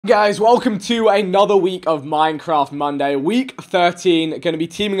Guys, welcome to another week of Minecraft Monday. Week 13, going to be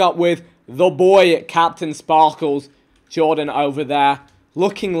teaming up with the boy, Captain Sparkles, Jordan over there,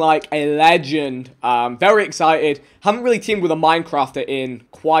 looking like a legend. Very excited. Haven't really teamed with a Minecrafter in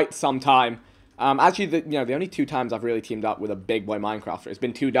quite some time. Actually, the only two times I've really teamed up with a big boy Minecrafter, it's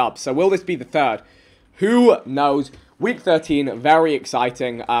been 2 dubs. So will this be the third? Who knows? Week 13, very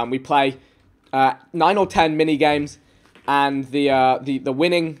exciting. We play 9 or 10 mini games. And the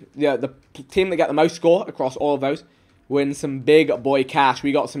team that get the most score across all of those wins some big boy cash.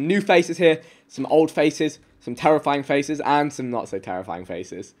 We got some new faces here, some old faces, some terrifying faces, and some not so terrifying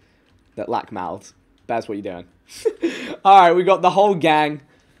faces that lack mouths. That's what you're doing. Alright, we got the whole gang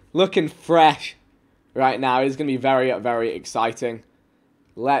looking fresh right now. It's going to be very, very exciting.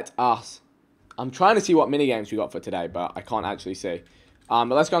 Let us... I'm trying to see what minigames we got for today, but I can't actually see. But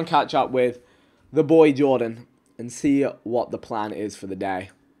let's go and catch up with the boy Jordan and see what the plan is for the day.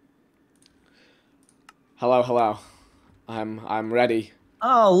 Hello, hello. I'm ready.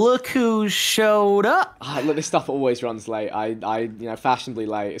 Oh, look who showed up. Look, this stuff always runs late. I fashionably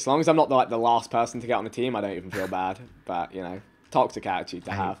late. As long as I'm not the last person to get on the team, I don't even feel bad. But, toxic attitude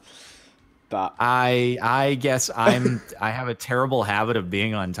to have. But I guess I have a terrible habit of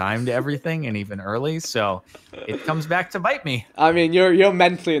being on time to everything and even early, so it comes back to bite me. I mean, you're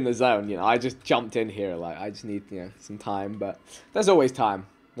mentally in the zone. I just jumped in here. Like, I just need some time, but there's always time.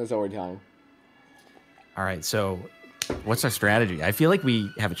 There's always time. All right, so what's our strategy? I feel like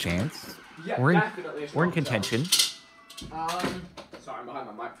we have a chance. Yeah, we're in contention. Sorry, I'm behind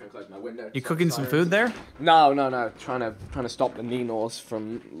my microphone, close my window. You cooking some food there? No. Trying to stop the Ninors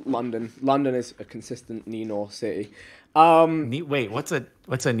from London. London is a consistent Ninor city. Wait, what's a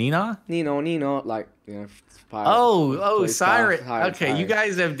Nina? Nino, like Siren. Okay, you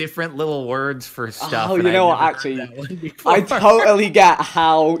guys have different little words for stuff. Oh, you know what? Actually, I totally get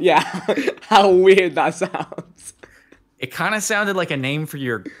how weird that sounds. It kind of sounded like a name for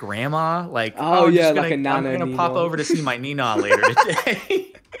your grandma. Like, like a nana. I'm gonna pop over to see my Nina later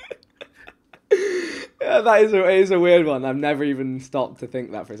today. Yeah, that is a weird one. I've never even stopped to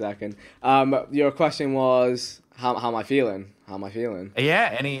think that for a second. Your question was, how am I feeling? How am I feeling?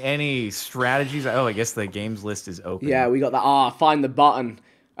 Yeah, any strategies? Oh, I guess the games list is open. Yeah, we got that. Find the button.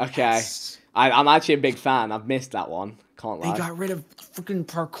 Okay. Yes. I'm actually a big fan. I've missed that one. Can't lie. They got rid of freaking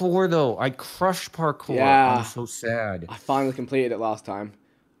parkour, though. I crushed parkour. Yeah. I'm so sad. I finally completed it last time.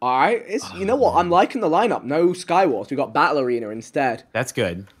 All right. You know what? I'm liking the lineup. No Skywars. We got Battle Arena instead. That's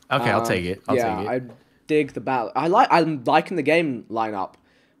good. Okay, I'll take it. I'll take it. I dig the battle. I'm liking the game lineup.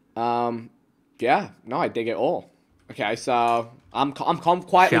 Yeah. No, I dig it all. Okay, so I'm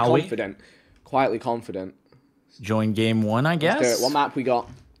quietly confident. Quietly confident. Join game 1, I guess. Let's do it. What map we got?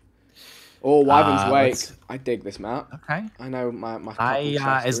 Oh, Wyvern's Wake. I dig this map. Okay. I know my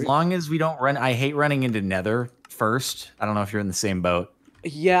as long as we don't run. I hate running into Nether first. I don't know if you're in the same boat.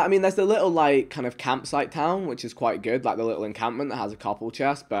 Yeah, I mean, there's the little kind of campsite town, which is quite good, like the little encampment that has a couple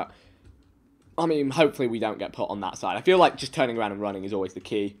chests. But I mean, hopefully we don't get put on that side. I feel like just turning around and running is always the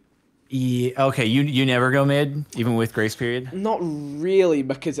key. Yeah, okay, you never go mid, even with grace period? Not really,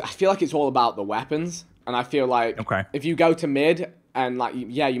 because I feel like it's all about the weapons, and I feel like if you go to mid. And,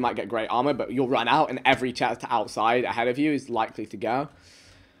 you might get great armor, but you'll run out, and every chest outside ahead of you is likely to go.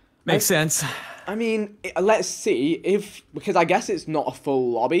 Makes sense. I mean, let's see because I guess it's not a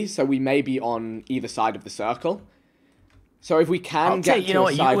full lobby, so we may be on either side of the circle. So if we can get to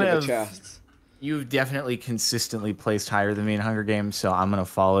the side of the chests. You've definitely consistently placed higher than me in Hunger Games, so I'm gonna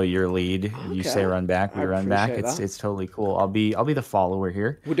follow your lead. Okay. You say run back, we run back. It's totally cool. I'll be the follower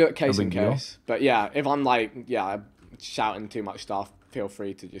here. We'll do it case in case. But yeah, if I'm shouting too much stuff, feel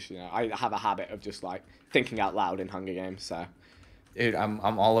free to just I have a habit of just thinking out loud in Hunger Games. So dude, I'm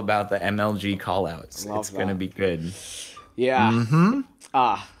all about the MLG callouts. It's gonna be good. Yeah.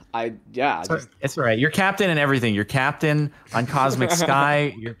 It's all right. You're captain and everything. You're captain on Cosmic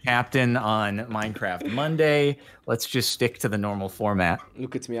Sky. You're captain on Minecraft Monday. Let's just stick to the normal format.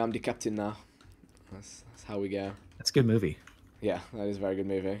 Look at me, I'm the captain now. That's how we go. That's a good movie. Yeah, that is a very good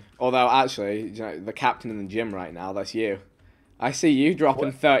movie. Although, actually, the captain in the gym right now, that's you. I see you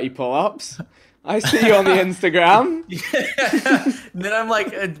dropping 30 pull-ups. I see you on the Instagram. Yeah. Then I'm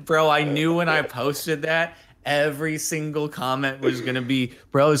like, bro, I knew when I posted that, every single comment was going to be,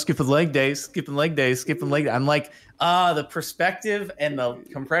 bro, skipping leg days, skipping leg days, skipping leg days. I'm like, the perspective and the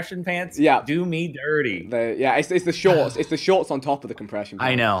compression pants do me dirty. It's the shorts. It's the shorts on top of the compression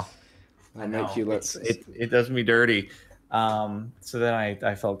pants. I know. That make you look... It does me dirty. So then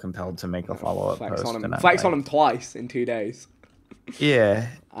I felt compelled to make a follow-up post. Flex on him twice in 2 days. Yeah.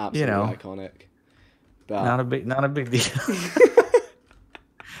 Absolutely iconic. But not a big deal.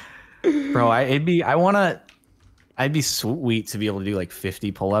 Bro, I'd be sweet to be able to do like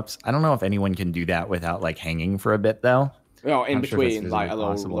 50 pull-ups. I don't know if anyone can do that without like hanging for a bit though. Oh, in Not sure if that's between, like a physically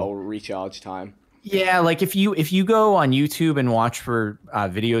possible. little recharge time. Yeah, like if you go on YouTube and watch for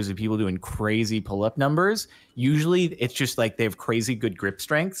videos of people doing crazy pull-up numbers, usually it's just like they have crazy good grip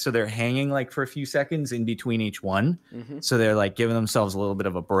strength, so they're hanging like for a few seconds in between each one. So they're like giving themselves a little bit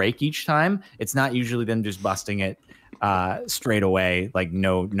of a break each time. It's not usually them just busting it straight away, like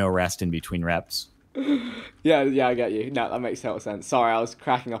no rest in between reps. Yeah, I get you. No, that makes total sense. Sorry, I was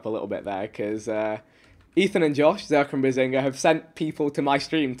cracking up a little bit there because Ethan and Josh, Zerk and Brizinga, have sent people to my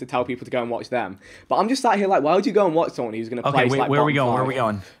stream to tell people to go and watch them. But I'm just sat here like, why would you go and watch someone who's going to play? Okay, wait, where are we going? Where are we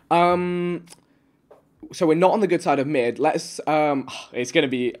going? So we're not on the good side of mid. Let's it's going to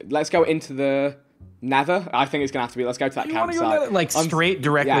be. Let's go into the Nether. I think it's going to have to be. Let's go to that campsite. Go like straight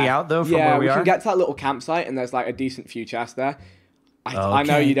directly out though from where we are. We can get to that little campsite and there's like a decent few chests there. I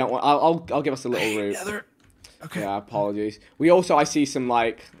know you don't want. I'll give us a little route. Nether. Okay. Yeah, apologies. We also I see some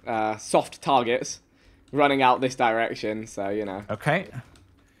like soft targets running out this direction, so you know. Okay.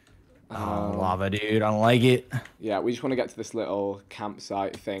 Lava, dude. I don't like it. Yeah, we just want to get to this little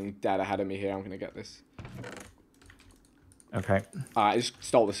campsite thing dead ahead of me here. I'm gonna get this. Okay. I just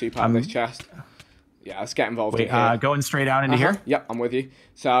stole the soup out of this chest. Yeah, let's get involved in here. Going straight out into here? Yep, I'm with you.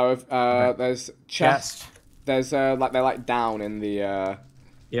 So there's chest. There's like they're like down in the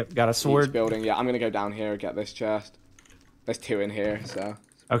Yep, got a sword. Building. Yeah, I'm gonna go down here and get this chest. There's 2 in here, so.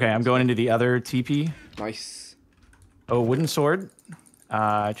 Okay, I'm going into the other TP. Nice. Oh, wooden sword.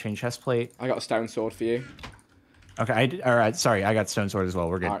 Chain chest plate. I got a stone sword for you. Okay, all right. Sorry, I got stone sword as well.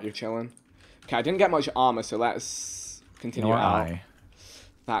 We're good. All right, you're chilling. Okay, I didn't get much armor, so let's continue out.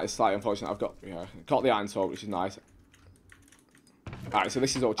 That is slightly unfortunate. I've got the iron sword, which is nice. All right, so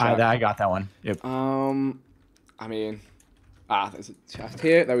this is all checked. I got that one. Yep. I mean, there's a chest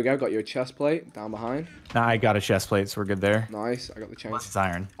here. There we go. Got you a chest plate down behind. Nah, I got a chest plate, so we're good there. Nice. I got the chain. Unless it's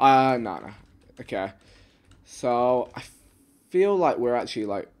iron. No. Okay. So I feel like we're actually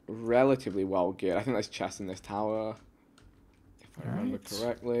like relatively well geared. I think there's chests in this tower, if I remember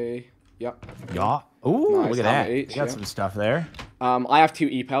correctly. Yep. Yeah. Ooh, nice. Look at that. You got some stuff there. I have 2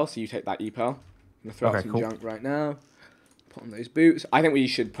 EPEL, so you take that EPEL. I'm gonna throw out some junk right now. Put on those boots. I think we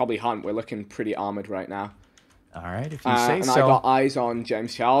should probably hunt. We're looking pretty armored right now. All right, if you say and so. I got eyes on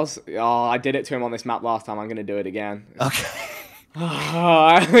James Charles. Oh, I did it to him on this map last time. I'm gonna do it again. Okay.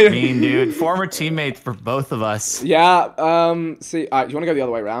 Mean dude, former teammate for both of us. Yeah. See, do you want to go the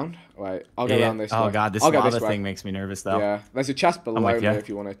other way around? Wait, I'll go around this way. Oh god, this lava thing makes me nervous though. Yeah, there's a chest below me if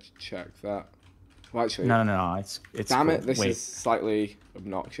you want to check that. Well, actually, no, it's. Damn it, this is slightly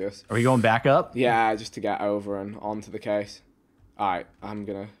obnoxious. Are we going back up? Yeah, just to get over and onto the case. All right, I'm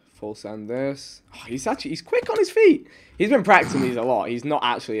gonna full send this. Oh, he's quick on his feet. He's been practicing these a lot. He's not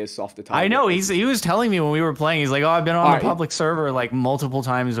actually as soft a target. I know. He was telling me when we were playing. He's like, oh, I've been on the public server like multiple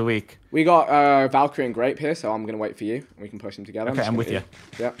times a week. We got Valkyrie and Grape here, so I'm gonna wait for you. We can push them together. Okay, I'm with you.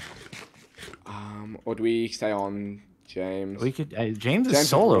 Yep. Or do we stay on James? We could. James is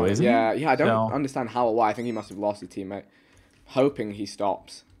solo, isn't he? Yeah. I don't understand how or why. I think he must have lost a teammate. Hoping he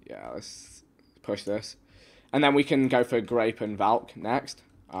stops. Yeah, let's push this, and then we can go for Grape and Valk next.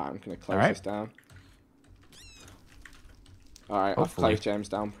 I'm gonna close this down. All right, I've closed James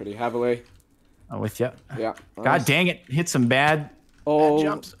down pretty heavily. I'm with you. Yeah. God dang it! Hit some bad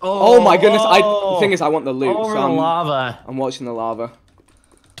jumps. Oh my goodness! The thing is, I want the loot. Over the lava. I'm watching the lava.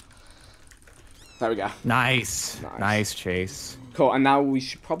 There we go. Nice chase. Cool, and now we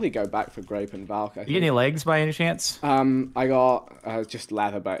should probably go back for Grape and Valk. You get any legs by any chance? I got just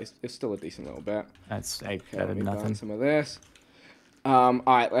leather, but it's still a decent little bit. That's better than nothing. Some of this. All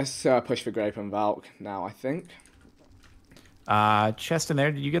right, let's push for Grape and Valk now, I think. Chest in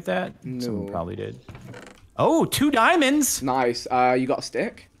there. Did you get that? No. Someone probably did. Oh, 2 diamonds. Nice. You got a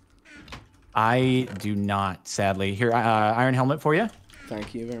stick? I do not, sadly. Here, iron helmet for you.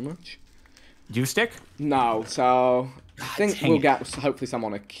 Thank you very much. Do you stick? No, so I think we'll get hopefully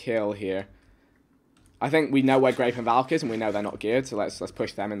someone a kill here. I think we know where Grape and Valk is, and we know they're not geared, so let's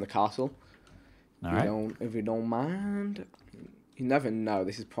push them in the castle. All right. If you don't mind. You never know.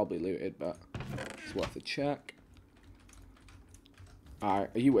 This is probably looted, but it's worth a check. Alright,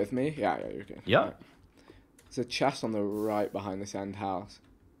 are you with me? Yeah, you're good. Yeah. Right. There's a chest on the right behind this end house.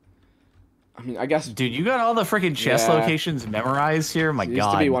 I mean, I guess... Dude, you got all the freaking chest locations memorized here? My God. It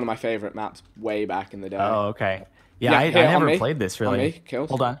used to be one of my favorite maps way back in the day. Oh, okay. Yeah, I never played this, really. On me, kills.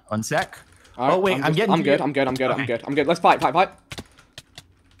 Hold on, 1 sec. Right, oh, wait, I'm getting... I'm good. I'm good. Let's fight.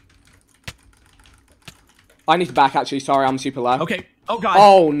 I need to back, actually. Sorry, I'm super low. Okay. Oh, God.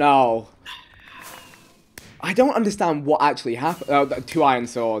 Oh, no. I don't understand what actually happened. Oh, 2 iron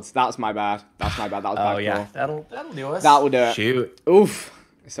swords. That's my bad. That was Oh yeah, that'll do us. That will do it. Shoot. Oof.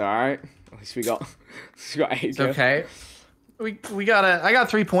 It's all right. At least we got 8. It's okay. I got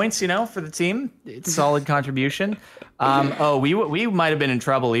 3 points, for the team. It's a solid contribution. We might have been in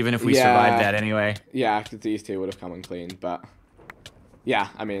trouble even if we survived that anyway. Yeah, because these 2 would have come unclean, but yeah,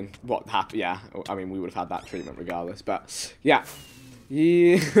 I mean, what happened? Yeah, I mean, we would have had that treatment regardless, but yeah.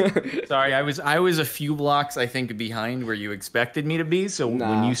 Sorry, I was a few blocks I think behind where you expected me to be. So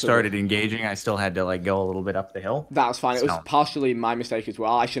when you started engaging, I still had to like go a little bit up the hill. That was fine. It was partially my mistake as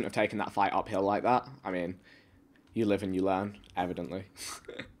well. I shouldn't have taken that fight uphill like that. I mean, you live and you learn, evidently.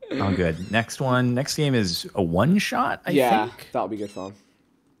 Oh, good. Next game is a one-shot, I think. Yeah, that'll be good fun.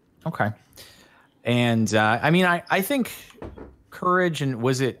 Okay. And I mean, I think Courage and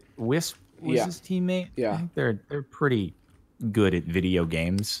was it Wisp was his teammate? Yeah. I think they're pretty good at video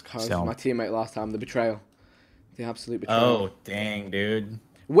games. So. My teammate last time, the betrayal. The absolute betrayal. Oh, dang, dude.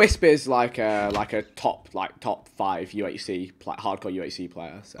 Wisp is like a top 5 UHC hardcore UHC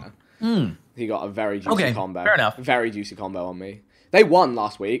player, so he got a very juicy combo. Fair enough. Very juicy combo on me. They won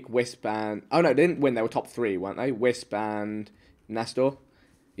last week. Wisp and they didn't win. They were top 3, weren't they? Wisp and Nestor.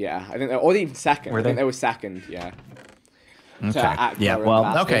 Yeah, I think or even second. I think they were second. Yeah. Okay. Yeah.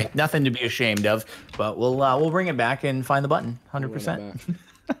 Well. Okay. Nothing to be ashamed of, but we'll bring it back and find the button. 100%.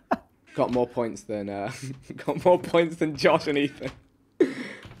 Got more points than Josh and Ethan.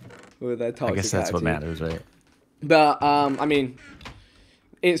 With their toxic I guess that's attitude. what matters, right? But I mean,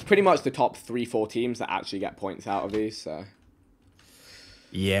 it's pretty much the top 3-4 teams that actually get points out of these. So.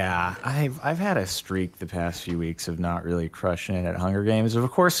 Yeah, I've had a streak the past few weeks of not really crushing it at Hunger Games. Of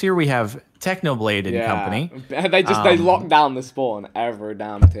course, here we have Technoblade and company. They locked down the spawn. Ever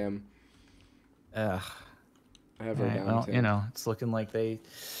down Tim. Ugh. Ever down Tim. It's looking like they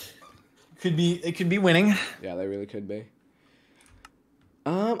could be winning. Yeah, they really could be.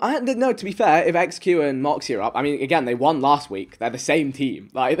 No, to be fair, if XQ and Moxie are up, I mean, again, they won last week. They're the same team.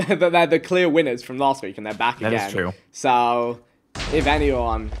 Like they're the clear winners from last week, and they're back again. That is true. So, if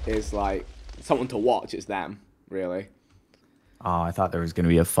anyone is like someone to watch, it's them, really. Oh, I thought there was going to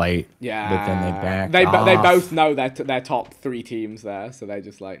be a fight. Yeah, but then they backed They off. both know their top 3 teams there, so they're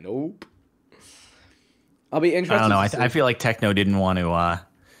just like, nope. I'll be interested. I don't know. I feel like Techno didn't want to.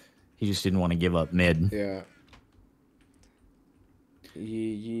 He just didn't want to give up mid. Yeah.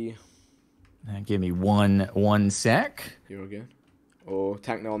 Give me one sec. You're good. Oh,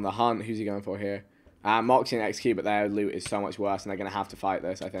 Techno on the hunt. Who's he going for here? Moxie and XQ, but their loot is so much worse, and they're going to have to fight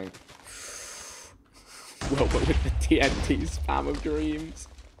this, I think. Wilbur with the TNT spam of dreams.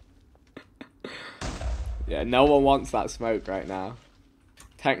 Yeah, no one wants that smoke right now.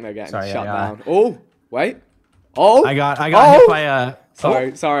 Techno getting shut down. Oh, wait. Oh, I got hit by a.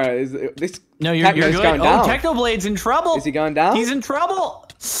 Sorry. Is this? No, you're good. Going down. Technoblade's in trouble. Is he going down? He's in trouble.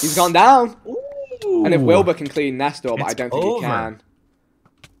 He's gone down. Ooh. And if Wilbur can clean Nestor, but I don't think he can.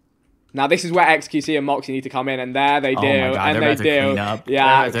 Now this is where XQC and Moxie need to come in, and there they do, and they do.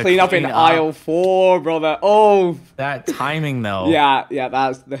 Yeah, clean up in aisle 4, brother. Oh, that timing though. Yeah,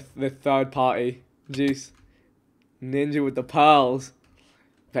 that's the third party juice. Ninja with the pearls.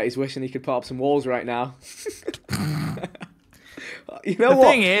 Bet he's wishing he could put up some walls right now. You know what?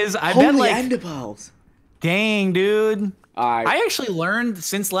 The thing is, I Holy bet like ender pearls. Dang, dude. I actually learned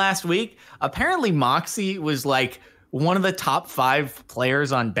since last week. Apparently, Moxie was like one of the top 5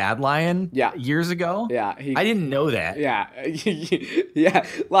 players on Bad Lion years ago. Yeah, I didn't know that. Yeah, yeah.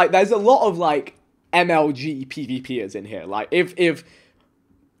 Like, there's a lot of like MLG PvPers in here. Like, if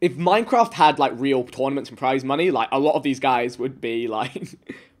Minecraft had like real tournaments and prize money, like a lot of these guys would be like,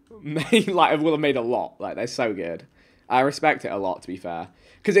 would have made a lot. Like, they're so good. I respect it a lot, to be fair,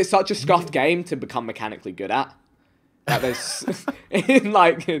 because it's such a scuffed game to become mechanically good at. Like, there's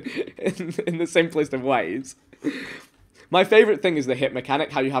in the simplest of ways. My favorite thing is the hit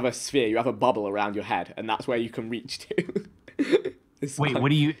mechanic. How you have a sphere, you have a bubble around your head, and that's where you can reach to. Wait, what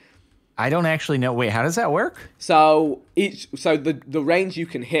do you? I don't actually know. Wait, how does that work? So the range you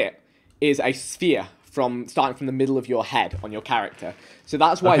can hit is a sphere starting from the middle of your head on your character. So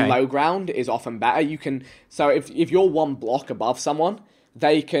that's why low ground is often better. You can if you're 1 block above someone,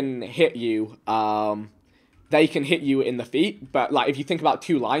 they can hit you. They can hit you in the feet. But like if you think about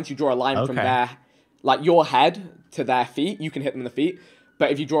 2 lines, you draw a line from their your head to their feet. You can hit them in the feet.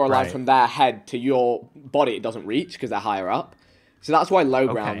 But if you draw a line from their head to your body, it doesn't reach because they're higher up. So that's why low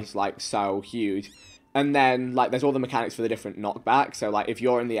ground's like so huge. And then like there's all the mechanics for the different knockbacks. So like if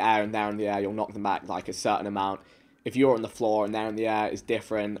you're in the air and they're in the air, you'll knock them back like a certain amount. If you're on the floor and they're in the air, it's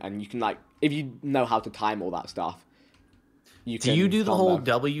different. And you can like if you know how to time all that stuff, you can. Do you do the whole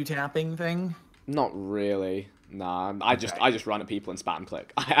W tapping thing? Not really. Nah, I just run at people and spam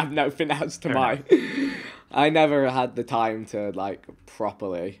click. I have no finesse to Fair my. I never had the time to like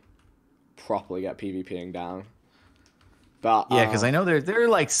properly get PvPing down. But Yeah, because I know there are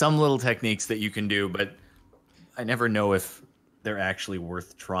like some little techniques that you can do, but I never know if they're actually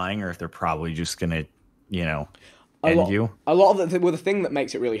worth trying or if they're probably just gonna, end you. A lot of the thing that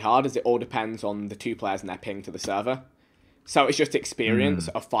makes it really hard is it all depends on the two players and their ping to the server. So it's just experience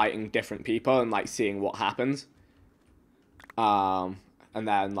of fighting different people and like seeing what happens. And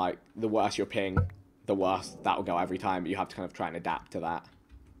then like the worse your ping, the worse that will go every time. But you have to kind of try and adapt to that.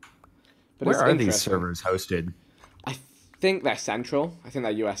 But Where are these servers hosted? I think they're central. I think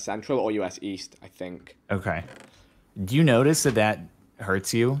they're US Central or US East, I think. Okay. Do you notice that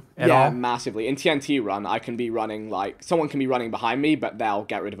hurts you at all? Yeah, massively. In TNT run, I can be running like someone can be running behind me, but they'll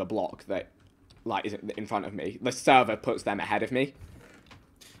get rid of a block that like is in front of me. The server puts them ahead of me.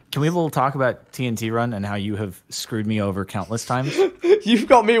 Can we have a little talk about TNT run and how you have screwed me over countless times? You've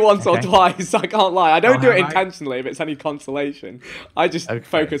got me once or twice, I can't lie. I don't do it intentionally if it's any consolation. I just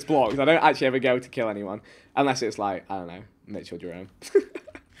focus blocks. I don't actually ever go to kill anyone. Unless it's like, I don't know, Mitchell Jerome.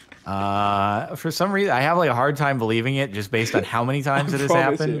 For some reason, I have like a hard time believing it just based on how many times it has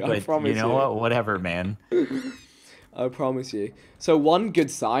happened. But you know what? Whatever, man. I promise you. So one good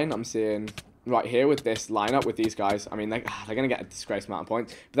sign I'm seeing right here with this lineup with these guys, I mean, they're going to get a disgraced amount of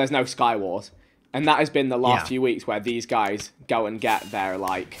points, but there's no Sky Wars. And that has been the last few weeks where these guys go and get their,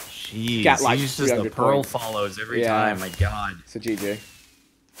 like... Jeez, get, like, he uses the pearl follows every time. My God. So GG.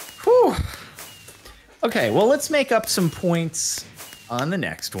 Whew. Okay, well, let's make up some points on the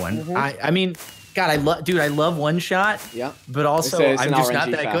next one. I mean, God, I love one shot. Yeah. But also, I'm just not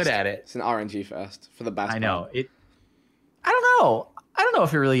that good at it. It's an RNG fest for the best. I know. I don't know. I don't know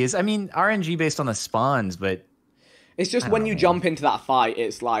if it really is. I mean, RNG based on the spawns, but... It's just when you jump into that fight,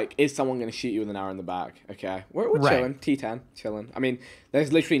 it's like, is someone going to shoot you with an arrow in the back? Okay. We're chilling. T10. Chilling. I mean,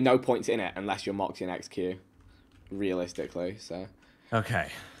 there's literally no points in it unless you're Moxie and XQ. Realistically, so... Okay.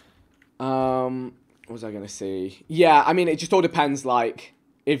 What was I going to say? Yeah, I mean, it just all depends, like...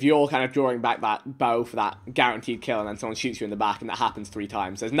 If you're kind of drawing back that bow for that guaranteed kill and then someone shoots you in the back and that happens 3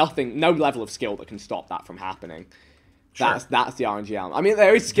 times, there's no level of skill that can stop that from happening. Sure. That's the RNG element. I mean,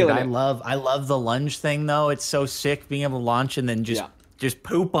 there is skill in it. I love the lunge thing though. It's so sick being able to launch and then just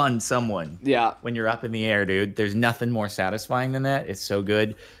poop on someone. Yeah. When you're up in the air, dude. There's nothing more satisfying than that. It's so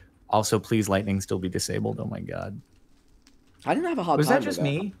good. Also, please lightning still be disabled. Oh my God. I didn't have a hard time. Was that just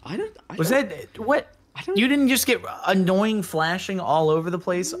me? Was that what? You didn't just get annoying flashing all over the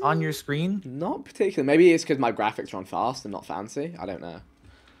place on your screen? Not particularly. Maybe it's because my graphics are on fast and not fancy. I don't know.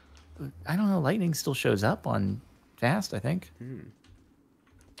 I don't know. Lightning still shows up on fast, I think.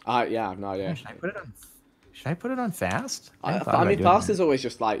 Yeah, I have no idea. Should I put it on fast? I mean, fast is always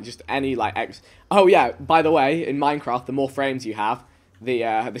just any X. Oh yeah, by the way, in Minecraft, the more frames you have,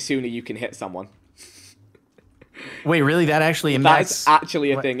 the sooner you can hit someone. Wait, really? That actually impacts? That's actually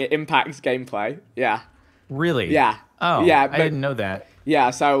a thing. It impacts gameplay. Yeah. Really? Yeah. Oh, yeah. I didn't know that.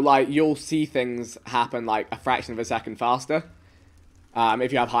 Yeah, so like you'll see things happen like a fraction of a second faster.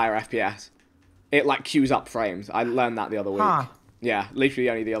 If you have higher FPS. It like queues up frames. I learned that the other week. Huh. Yeah, literally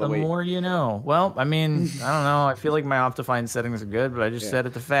only the other week. The more you know. Well, I mean, I don't know. I feel like my Optifine settings are good, but I just set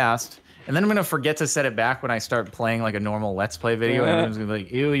it to fast. And then I'm going to forget to set it back when I start playing like a normal Let's Play video. And everyone's going to be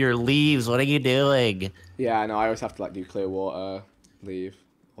like, ew, your leaves. What are you doing? Yeah, no, I always have to like do clear water, leave,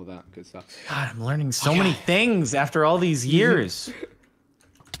 all that good stuff. God, I'm learning so many things after all these years.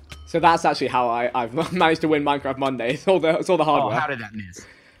 So that's actually how I've managed to win Minecraft Monday. It's all the hardware. Oh, how did that miss?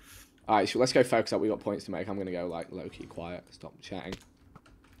 All right, so let's go focus up. We got points to make. I'm gonna go like low key quiet. Stop chatting.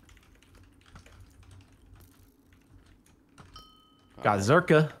 Got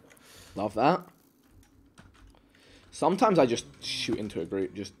Zerka. Love that. Sometimes I just shoot into a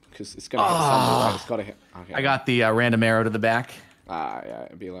group just because it's gonna hit somewhere. Right? It's gotta hit. Okay. I got the random arrow to the back. Yeah,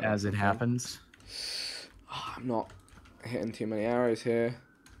 it'd be like as it happens. I'm not hitting too many arrows here.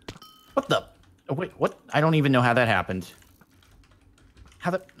 What the? Oh, wait, what? I don't even know how that happened.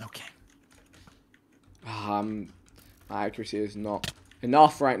 How the? Okay. My accuracy is not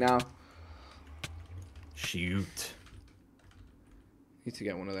enough right now. Shoot. Need to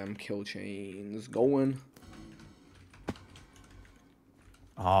get one of them kill chains going.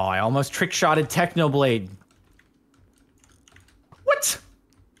 Oh, I almost trick-shotted Technoblade. What?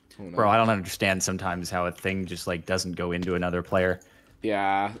 Oh, no. Bro, I don't understand sometimes how a thing just like doesn't go into another player.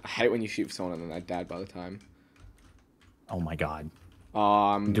 Yeah, I hate when you shoot for someone and then they're dead by the time. Oh my God.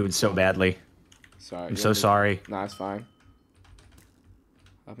 I'm doing so badly. Sorry. I'm so sorry. No, it's fine.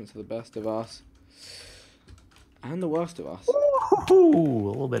 Happens to the best of us. And the worst of us. Ooh, a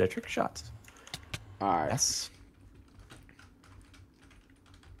little bit of trick shots. All right. Yes.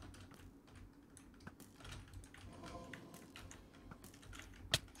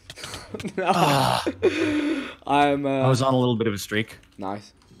 I'm. I was on a little bit of a streak.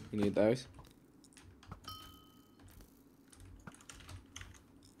 Nice. You need those.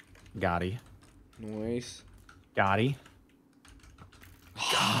 Gotti. Nice. Gotti.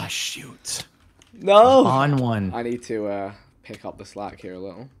 Gosh, shoot. No. On one. I need to pick up the slack here a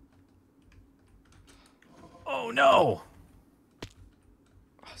little. Oh no.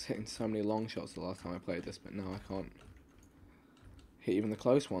 I was hitting so many long shots the last time I played this, but now I can't hit even the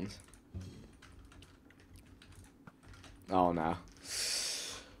close ones. Oh no.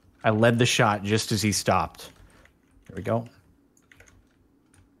 I led the shot just as he stopped. Here we go.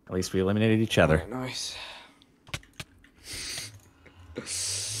 At least we eliminated each other. Right, nice.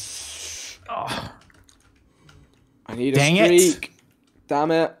 Oh. I need Dang a streak. it.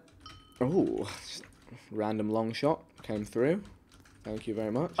 Damn it. Oh, random long shot came through. Thank you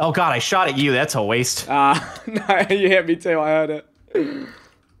very much. Oh god, I shot at you. That's a waste. No, you hit me too. I heard it.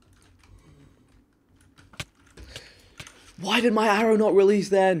 Why did my arrow not release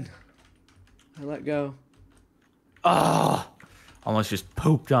then? I let go. Oh, almost just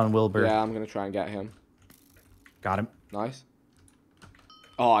pooped on Wilbur. Yeah, I'm going to try and get him. Got him. Nice.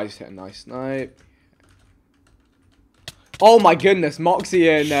 Oh, I just hit a nice snipe. Oh my goodness, Moxie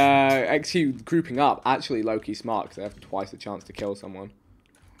and XQ grouping up. Actually, low-key smart because they have twice the chance to kill someone.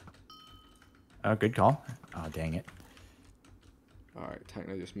 Oh, good call. Oh, dang it. Alright,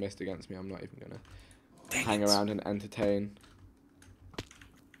 Techno just missed against me. I'm not even going to hang around and entertain.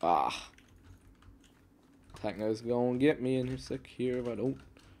 Ah. Techno's going to get me in his sick here if I don't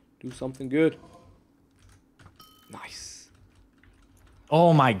do something good. Nice.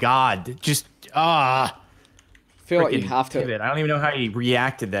 Oh my god. Just, I feel like you have to... pivot. I don't even know how he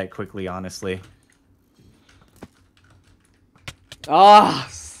reacted that quickly, honestly. Ah,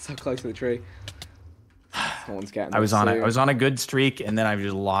 so close to the tree. Someone's getting I was on a good streak, and then I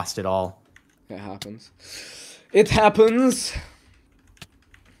just lost it all. It happens. It happens.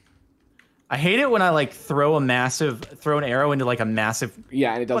 I hate it when I like throw an arrow into like a massive.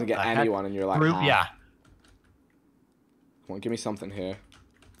 Yeah, and it doesn't What get the heck? anyone, and you're like, Group. ah. Yeah. Come on, give me something here.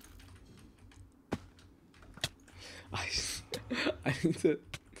 I need to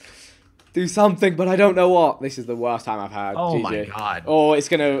do something, but I don't know what. This is the worst time I've had. Oh GG. my god. Oh, it's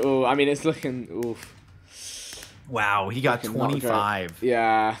gonna. Oh, I mean, it's looking. Oof. Wow, he got Looking not great. 25.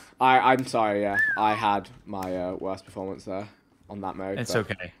 Yeah, I'm sorry. Yeah, I had my worst performance there on that mode. It's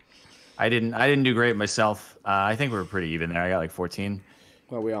but okay. I didn't do great myself. I think we were pretty even there. I got like 14.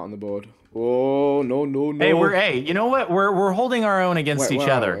 Where are we at on the board? Oh no. Hey, you know what? We're holding our own against Wait, each where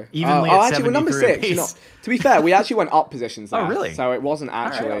are other. we? Evenly Oh, at actually, we're number 73 6. You know, apiece. to be fair, we actually went up positions there. Oh, really? So it wasn't All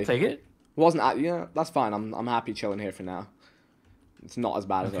actually. right, I'll take it. Wasn't at, yeah, that's fine. I'm happy chilling here for now. It's not as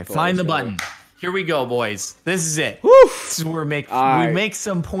bad as I thought. Find it the was gonna button. Here we go, boys. This is it. Woo! This is where we Alright. make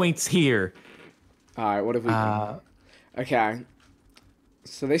some points here. be. All right, what have we done? Okay.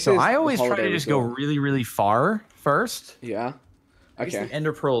 So this So is. I the always try holiday to just go resort. really, really far first. Yeah. I guess Okay. the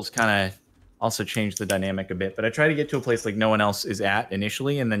Ender Pearls kind of also change the dynamic a bit, but I try to get to a place like no one else is at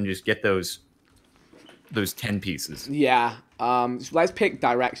initially, and then just get those 10 pieces. Yeah. So let's pick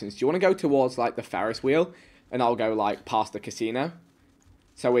directions. Do you want to go towards like the Ferris wheel, and I'll go like past the casino?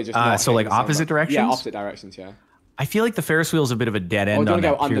 So we're just. Not So, like, hitting the same opposite button. directions? Yeah, opposite directions. Yeah. I feel like the Ferris wheel is a bit of a dead Or end do you on want to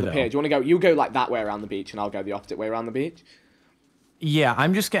go that under pier, the though. pier? Do you want to go? You go like that way around the beach, and I'll go the opposite way around the beach. Yeah,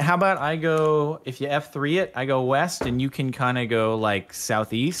 I'm just gonna. How about I go? If you F3 it, I go west, and you can kind of go like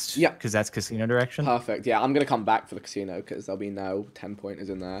southeast. Yeah. Because that's casino direction. Perfect. Yeah, I'm gonna come back for the casino because there'll be no 10-pointers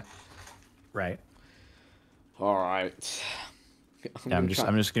in there. Right. All right. Yeah, I'm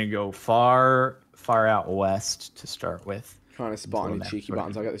just gonna go far out west to start with. Trying to spot Until any the next cheeky one.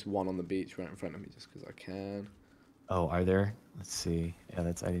 buttons. I got this one on the beach right in front of me just because I can. Oh, are there? Let's see. Yeah, I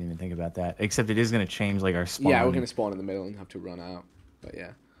didn't even think about that. Except it is gonna change like our spawn. Yeah, we're gonna spawn in the middle and have to run out. But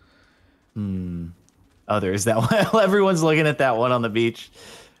yeah. Oh, there is that one. Everyone's looking at that one on the beach.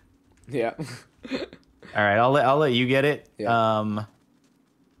 Yeah. All right, I'll let you get it. Yeah.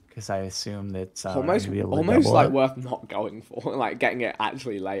 Because I assume that almost I'm gonna be able to almost double like it. worth not going for, like getting it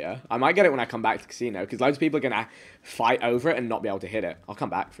actually later. I might get it when I come back to the casino because loads of people are gonna fight over it and not be able to hit it. I'll come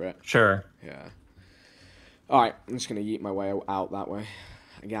back for it. Sure. Yeah. All right, I'm just gonna yeet my way out that way.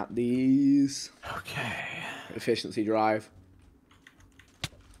 I got these. Okay. Efficiency drive.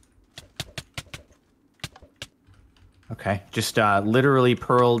 Okay. Just literally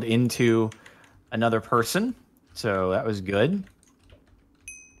pearled into another person, so that was good.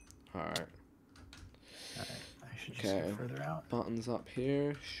 All right. I should just Okay. go further out. Buttons up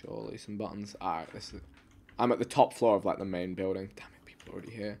here. Surely some buttons. Alright, this is... I'm at the top floor of, like, the main building. Damn it, people are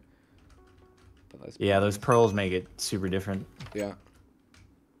already here. But those Yeah, those buttons- pearls make it super different. Yeah.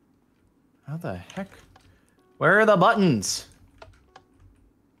 How the heck? Where are the buttons?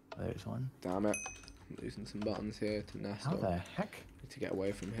 There's one. Damn it. I'm losing some buttons here to Nestor. How the heck? Need to get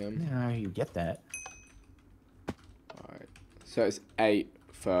away from I don't him. know how you get that. Alright. So it's 8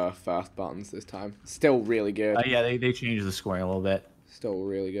 for first buttons this time. Still really good. Yeah, they changed the scoring a little bit. Still a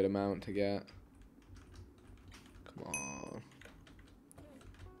really good amount to get. Come on.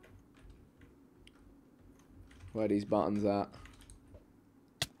 Where are these buttons at?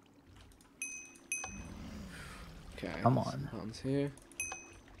 Okay. Come on. Buttons here.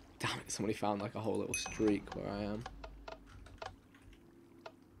 Damn it, somebody found like a whole little streak where I am.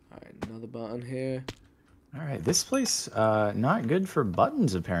 Alright, another button here. All right, this place not good for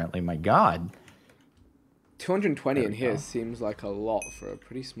buttons apparently. My God. 220 There in we here go. seems like a lot for a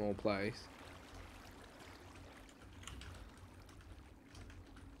pretty small place.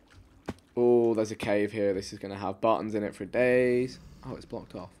 Oh, there's a cave here. This is going to have buttons in it for days. Oh, it's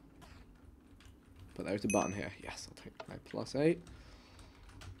blocked off. But there's a button here. Yes, I'll take my +8.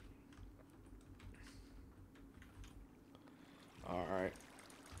 Alright.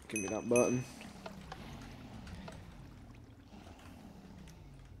 Give me that button.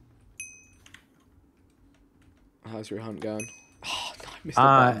 How's your hunt going? Oh, no, I missed the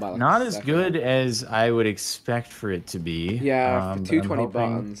button by like Not a as second. good as I would expect for it to be. Yeah, for but 220 I'm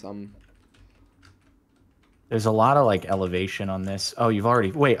hoping- buttons, There's a lot of like elevation on this. Oh, you've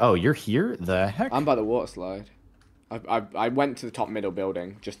already wait. Oh, you're here. The heck? I'm by the water slide. I went to the top middle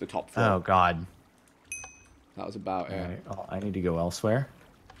building, just the top floor. Oh God. That was about All it. right. Well, I need to go elsewhere.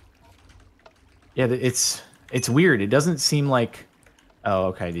 Yeah, it's weird. It doesn't seem like. Oh,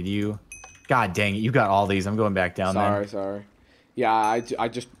 okay. Did you? God dang it! You got all these. I'm going back down there. Sorry. Yeah, I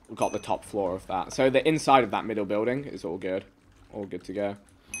just got the top floor of that. So the inside of that middle building is all good. All good to go.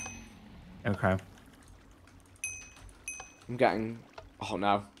 Okay. I'm getting... Oh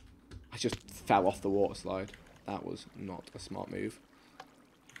no. I just fell off the water slide. That was not a smart move.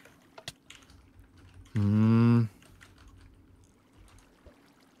 Hmm.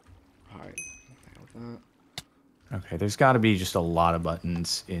 Alright. Nailed that. Okay. There's got to be just a lot of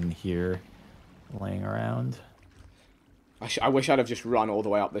buttons in here, laying around. I wish I'd have just run all the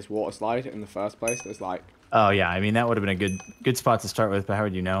way up this water slide in the first place. There's like... Oh yeah. I mean that would have been a good spot to start with. But how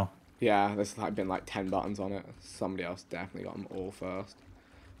would you know? Yeah, there's like been like 10 buttons on it. Somebody else definitely got them all first.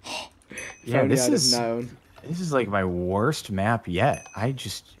 If Yeah, only this I'd have is known. this is like my worst map yet. I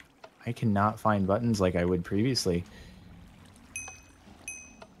cannot find buttons like I would previously.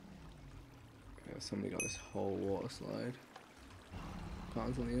 Yeah, somebody got this whole water slide.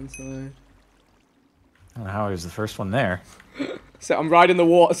 Buttons on the inside. I don't know how I was the first one there. So I'm riding the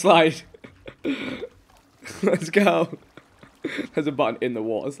water slide. Let's go. There's a button in the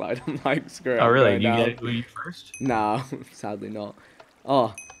water slide. I'm like, screw it. Oh I'm really? going You down. get it? Were you first? No, sadly not.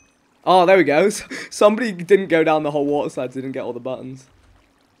 Oh. Oh, there we go. Somebody didn't go down the whole water slide, so they didn't get all the buttons.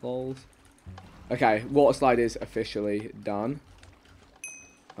 Lols. Okay, water slide is officially done.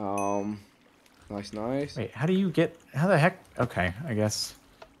 Nice. Wait, how do you get? How the heck? Okay, I guess.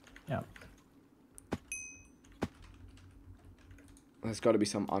 Yeah. There's got to be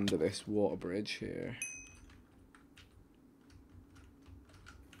some under this water bridge here.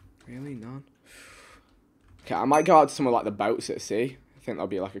 Really? None? Okay, I might go out to somewhere like the boats at sea. I think there'll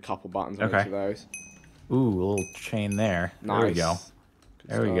be like a couple buttons on Okay. each of those. Ooh, a little chain there. Nice. There we go. Good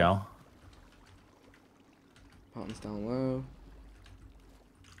There we start. go. Buttons down low.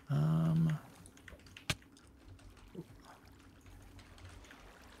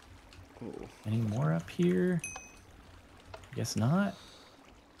 Ooh. Any more up here? Guess not.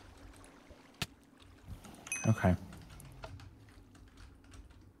 Okay.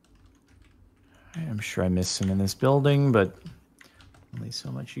 I'm sure I missed some in this building, but only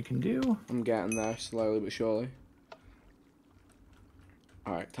so much you can do. I'm getting there slowly but surely.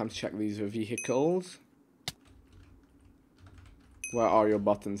 Alright, time to check these vehicles. Where are your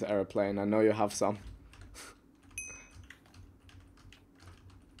buttons, aeroplane? I know you have some.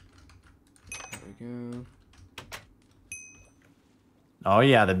 There we go. Oh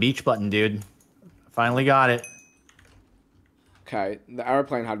yeah, the beach button, dude. Finally got it. Okay, the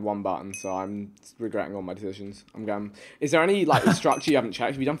aeroplane had one button, so I'm regretting all my decisions. I'm going... Is there any, like, structure you haven't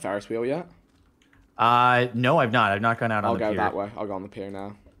checked? Have you done Ferris wheel yet? No, I've not. I've not gone out I'll on the go pier. that way. I'll go on the pier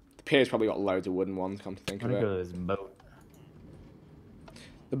now. The pier's probably got loads of wooden ones, come to think I'm of gonna it. go to this boat.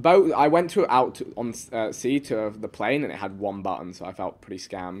 The boat, I went to on sea to the plane, and it had one button, so I felt pretty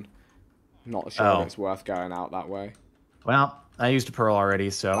scammed. Not sure if it's worth going out that way. Well, I used a pearl already,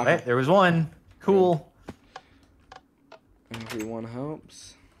 so Okay. hey, there was one. Cool. Everyone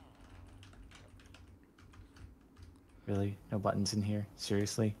helps. Really? No buttons in here?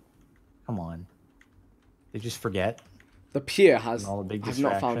 Seriously? Come on. They just forget. The pier has... All the big I've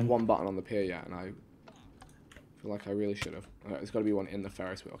not found distraction. one button on the pier yet, and I feel like I really should have. There's got to be one in the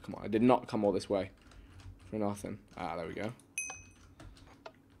Ferris wheel. Come on, I did not come all this way for nothing. Ah, there we go.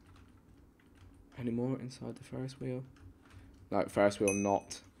 Any more inside the Ferris wheel? No, Ferris wheel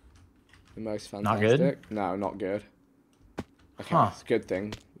not the most fantastic. Not good? No, not good. Okay, Huh. it's a good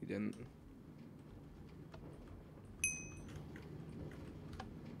thing we didn't.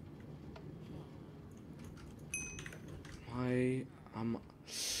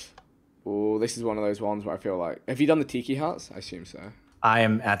 Oh, this is one of those ones where I feel like... Have you done the tiki huts? I assume so. I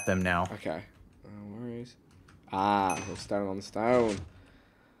am at them now. Okay. No worries. Ah, a little stone on stone.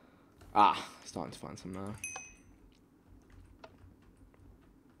 Ah, starting to find some now.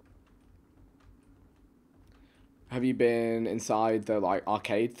 Have you been inside the like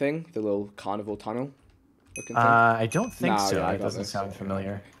arcade thing? The little carnival tunnel looking thing? I don't think No, so. yeah, I It got doesn't this. sound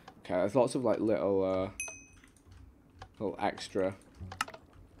familiar. Okay, there's lots of like little extra.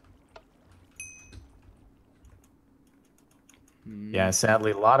 Yeah,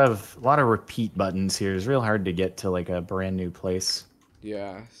 sadly, a lot of repeat buttons here. It's real hard to get to like a brand new place.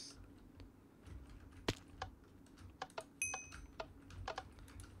 Yes.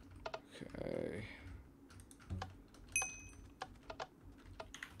 Okay.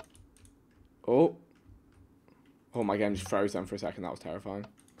 Oh. Oh, my game just froze then for a second. That was terrifying.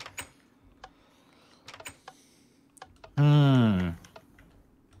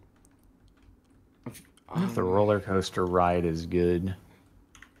 I wonder if the roller coaster ride is good.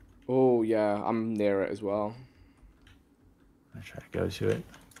 Oh, yeah. I'm near it as well. I try to go to it.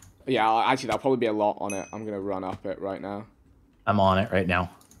 Yeah, actually, that'll probably be a lot on it. I'm going to run up it right now. I'm on it right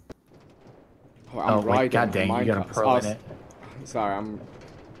now. Oh, I'm wait, riding god dang, you got a minecart. pearl in it. Sorry, are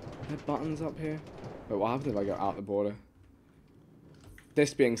there buttons up here? Wait, what happens if I go out the border?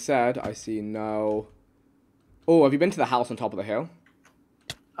 This being said, I see no... Oh, have you been to the house on top of the hill?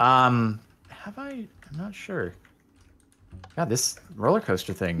 Have I? I'm not sure. God, this roller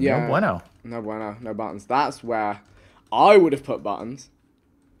coaster thing. Yeah. No bueno. No bueno, no buttons. That's where I would have put buttons.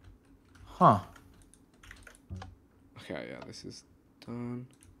 Huh. Okay, yeah, this is done.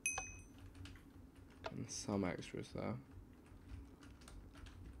 And some extras though.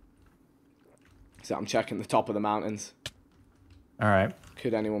 So I'm checking the top of the mountains. All right.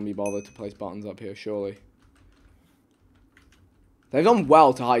 Could anyone be bothered to place buttons up here? Surely. They've done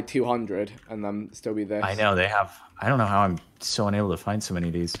well to hide 200 and then still be this. I know they have. I don't know how I'm so unable to find so many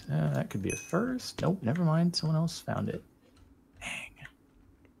of these. That could be a first. Nope, never mind. Someone else found it. Dang.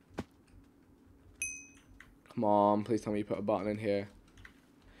 Come on, please tell me you put a button in here.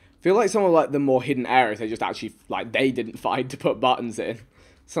 I feel like some of like the more hidden areas, they just actually like they didn't find to put buttons in.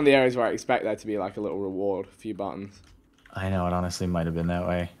 Some of the areas where I expect there to be like a little reward, a few buttons. I know it honestly might have been that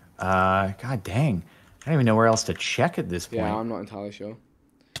way. God dang. I don't even know where else to check at this point. Yeah, I'm not entirely sure.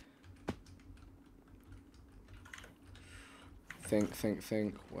 Think.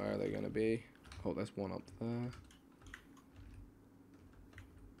 Where are they going to be? Oh, there's one up there.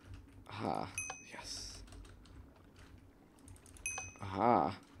 Aha. Yes.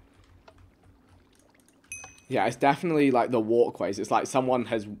 Aha. Yeah, it's definitely like the walkways. It's like someone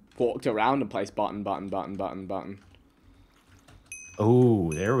has walked around and placed button.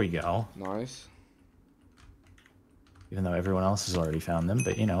 Oh, there we go. Nice. Even though everyone else has already found them,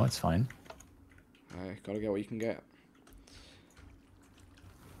 but you know, it's fine. Hey, gotta get what you can get.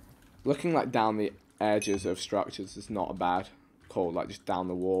 Looking like down the edges of structures is not a bad call, like just down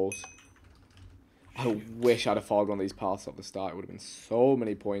the walls. I wish I'd have followed one of these paths at the start. It would have been so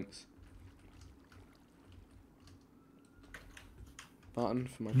many points. Button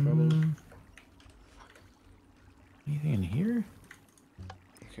for my troubles. Anything in here?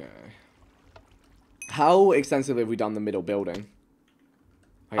 Okay. How extensively have we done the middle building?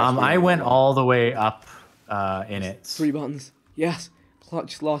 I went all the way up in it. 3 buttons. Yes.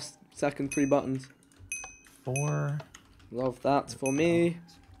 Clutch lost second 3 buttons. 4. Love that for me.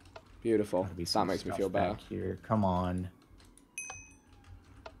 Beautiful. Gotta be That some makes me stuff feel better. back here. Come on.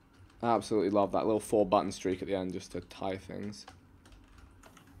 Absolutely love that little 4 button streak at the end just to tie things.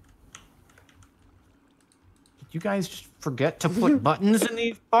 Did you guys just forget to put buttons in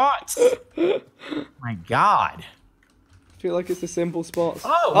these spots? My God. I feel like it's a simple spot.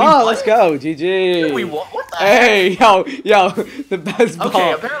 Oh, let's go. GG. We what the Hey, yo, the best part.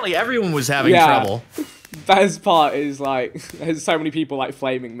 Okay, apparently everyone was having Yeah. trouble. best part is like there's so many people like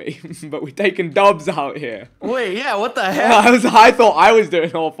flaming me, but we're taking dubs out here. Wait, yeah, what the heck? I thought I was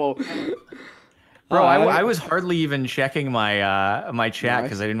doing awful. Bro, I was hardly even checking my my chat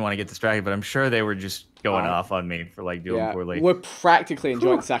because I didn't want to get distracted, but I'm sure they were just going off on me for like doing poorly. We're practically in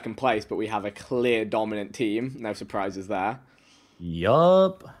joint second place, but we have a clear dominant team. No surprises there.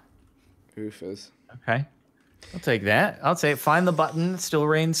 Yup. Oofers. Okay. I'll take that. I'll take find the button. Still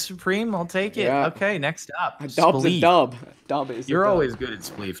reigns supreme. I'll take it. Yeah. Okay, next up. A dub's a dub. Dub is You're always good at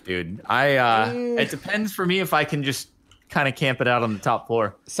spleef, dude. It depends for me if I can just kind of camp it out on the top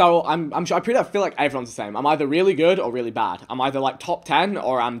floor. So I'm sure I feel like everyone's the same. I'm either really good or really bad. I'm either like top 10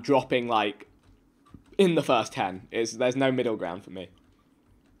 or I'm dropping like in the first 10. There's no middle ground for me.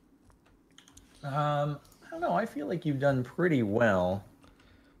 I don't know. I feel like you've done pretty well.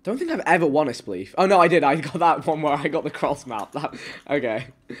 Don't think I've ever won a spleef. Oh no, I did. I got that one where I got the cross map. Okay,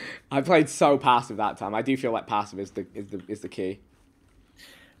 I played so passive that time. I do feel like passive is the key.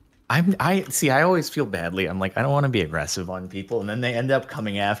 I see. I always feel badly. I'm like, I don't want to be aggressive on people, and then they end up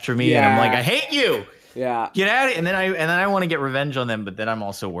coming after me, and I'm like, I hate you. Yeah. Get at it, and then I want to get revenge on them, but then I'm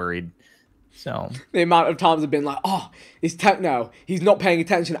also worried. So the amount of times I've been like, oh, it's Techno. He's not paying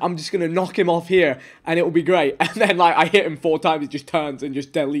attention. I'm just gonna knock him off here, and it will be great. And then like I hit him 4 times, he just turns and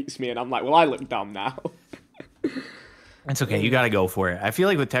just deletes me, and I'm like, well, I look dumb now. It's okay. You got to go for it. I feel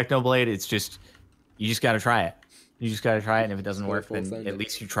like with Technoblade, it's just you just got to try it. You just got to try it, and if it doesn't work, then at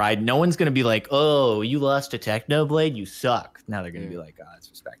least you tried. No one's gonna be like, oh, you lost to Technoblade, you suck. Now they're gonna be like, oh, it's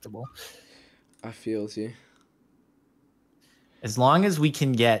respectable. I feels you. As long as we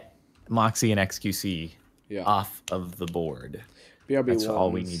can get Moxie and XQC off of the board. BRB That's all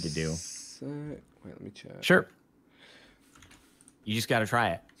we need to do. Wait, let me check. Sure. You just got to try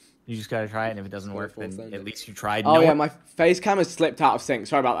it. You just got to try it, and if it doesn't work, then at least you tried. Oh, yeah, my face cam has slipped out of sync.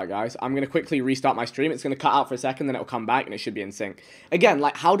 Sorry about that, guys. I'm going to quickly restart my stream. It's going to cut out for a second, then it'll come back, and it should be in sync. Again,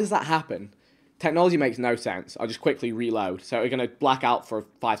 like, how does that happen? Technology makes no sense. I'll just quickly reload. So we're going to black out for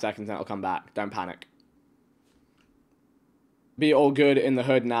 5 seconds, and it'll come back. Don't panic. Be all good in the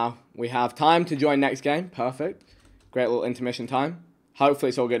hood now. We have time to join next game. Perfect. Great little intermission time. Hopefully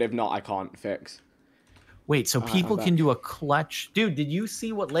it's all good. If not, I can't fix. Wait, so people can do a clutch. Dude, did you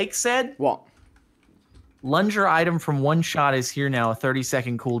see what Lake said? What? Lunger item from one shot is here now. A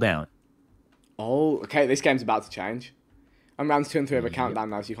 30-second cooldown. Oh, okay. This game's about to change. I'm rounds 2 and 3 of a countdown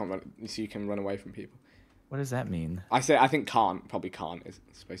now, so you can run away from people. What does that mean? I think can't. Probably can't. Is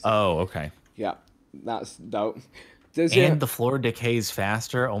supposed to. Oh, okay. Yeah, that's dope. The floor decays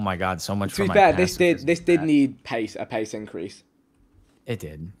faster. Oh my god, so much. To be fair, this did need a pace increase. It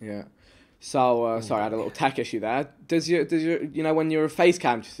did. Yeah. So sorry, I had a little tech issue there. Does your when your face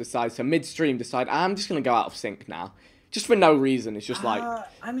cam just decides to midstream decide I'm just gonna go out of sync now, just for no reason? It's just like.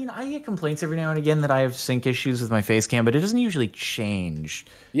 I mean, I get complaints every now and again that I have sync issues with my face cam, but it doesn't usually change.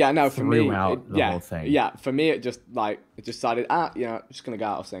 Yeah, no, for me, the whole thing. Yeah, for me, it just decided I'm just gonna go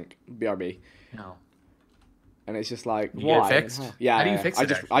out of sync. BRB. No. And it's just like, you why? Get it fixed? Yeah, how do you fix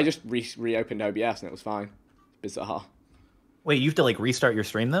it? I just reopened OBS and it was fine. Bizarre. Wait, you have to like restart your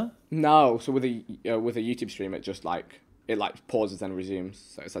stream though? No, so with a YouTube stream, it just like pauses and resumes.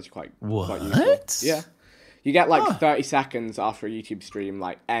 So it's actually quite useful. Yeah, you get like 30 seconds after a YouTube stream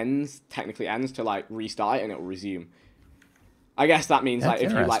technically ends to like restart it and it will resume. I guess that means like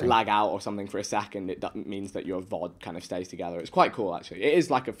if you like lag out or something for a second, it means that your VOD kind of stays together. It's quite cool actually. It is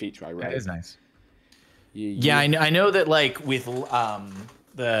like a feature I read. It is nice. Yeah, I know that like with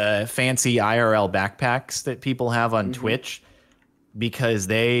the fancy IRL backpacks that people have on Twitch, because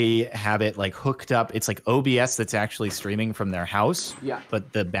they have it like hooked up. It's like OBS that's actually streaming from their house. Yeah.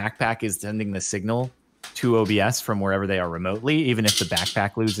 But the backpack is sending the signal to OBS from wherever they are remotely. Even if the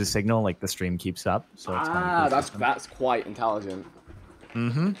backpack loses signal, like the stream keeps up. So it's that's quite intelligent.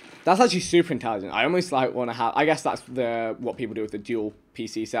 Mm-hmm. That's actually super intelligent. I almost like want to have. I guess that's what people do with the dual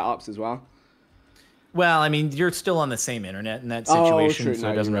PC setups as well. Well, I mean, you're still on the same internet in that situation, so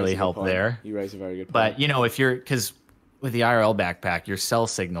it doesn't really help there. You raise a very good point. But, if you're... Because with the IRL backpack, your cell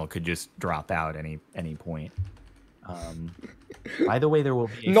signal could just drop out any point. By the way, there will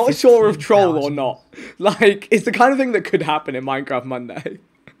be... Not sure if troll or not. Like, it's the kind of thing that could happen in Minecraft Monday.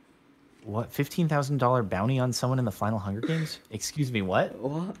 What? $15,000 bounty on someone in the final Hunger Games? Excuse me, what?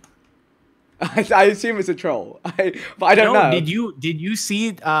 What? I assume it's a troll, but I don't know. Did you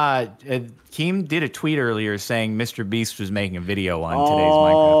see? Keem did a tweet earlier saying Mr. Beast was making a video on today's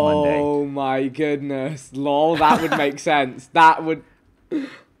Minecraft Monday. Oh my goodness, lol! That would make sense. That would.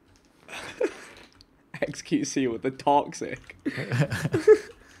 XQC with the toxic.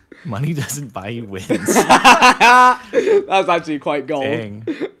 Money doesn't buy you wins. That's actually quite gold. Dang.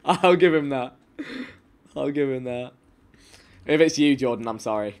 I'll give him that. I'll give him that. If it's you, Jordan, I'm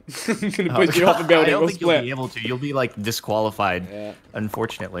sorry. I'm gonna push you off the building. I don't We'll think split. you'll be able to. You'll be like disqualified, Yeah.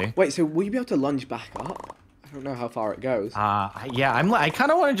 unfortunately. Wait, so will you be able to lunge back up? I don't know how far it goes. Yeah, I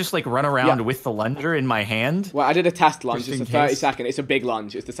kind of want to just like run around with the lunger in my hand. Well, I did a test lunge. Just It's a in 30-second. It's a big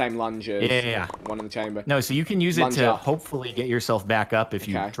lunge. It's the same lunge as Yeah. one in the chamber. No, so you can use it Lunge to up. hopefully get yourself back up if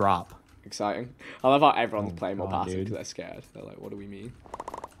you Okay. drop. Exciting. I love how everyone's playing more God, passive dude. because they're scared. They're like, what do we mean?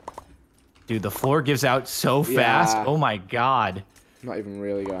 Dude, the floor gives out so fast. Yeah. Oh my god. I'm not even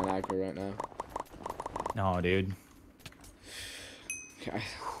really going aggro right now. No, dude. Okay.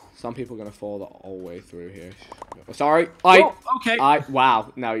 Some people are going to fall the whole way through here. Sorry. Okay.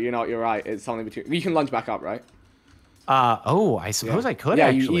 Wow. No, you're not. You're right. It's something between. You can lunge back up, right? I suppose I could yeah,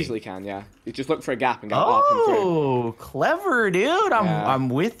 actually. you easily can, yeah. You just look for a gap and go up and through. Oh, clever, dude. Yeah. I'm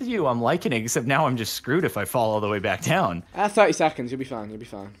with you. I'm liking it, except now I'm just screwed if I fall all the way back down. 30 seconds. You'll be fine. You'll be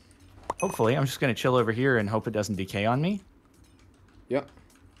fine. Hopefully. I'm just going to chill over here and hope it doesn't decay on me. Yep.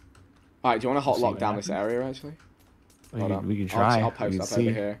 All right, do you want to hot See lock what down this happens. area, actually? Hold on. We can try. I'll post We can up see.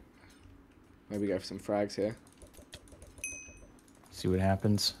 over here. Maybe go for some frags here. See what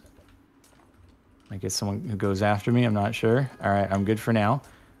happens. Might get someone who goes after me. I'm not sure. All right, I'm good for now.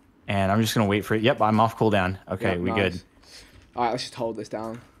 And I'm just going to wait for it. Yep, I'm off cooldown. Okay, Yep, we nice. good. All right, let's just hold this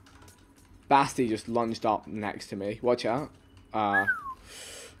down. Basti just lunged up next to me. Watch out. I'm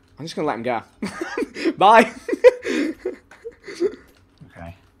just going to let him go. Bye.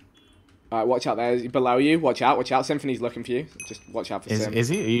 Okay. All right, watch out there. Below you. Watch out. Watch out. Symphony's looking for you. Just watch out for Sim. Is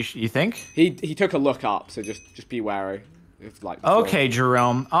he? You think? He took a look up, so just be wary. If, like, the floor. Okay,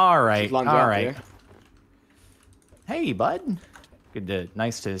 Jerome. All right. Just lunge All up right. here. Hey, bud.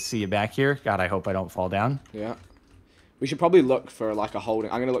 Nice to see you back here. God, I hope I don't fall down. Yeah. We should probably look for like a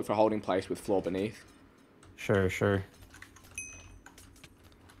holding. I'm gonna look for a holding place with floor beneath. Sure, sure.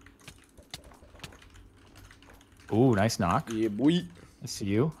 Ooh, nice knock. Yeah, boy. I see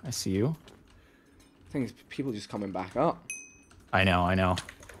you. I see you. Thing is, people just coming back up. I know. I know.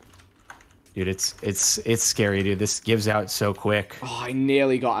 Dude, it's scary, dude. This gives out so quick. Oh, I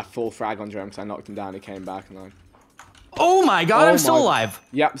nearly got a full frag on Jerome because I knocked him down. He came back and like. Oh my god, Oh I'm still my- alive.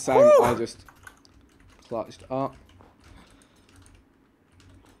 Yep, same. Woo! I just clutched up.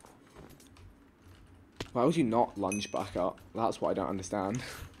 Why would you not lunge back up? That's what I don't understand.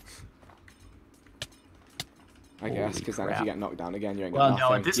 I guess because then if you crap. get knocked down again, you ain't Well, got no,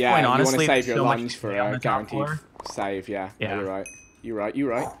 nothing. at this yeah, point, you honestly, want to save there's your so much lunge for decay on a the top guaranteed floor. save. Yeah. Yeah. You're right. You're right. You're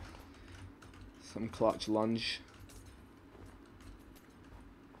right. Some clutch lunge.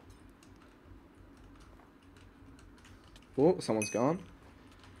 Oh, someone's gone.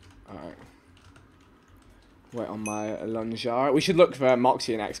 Alright. Wait on my lunger. We should look for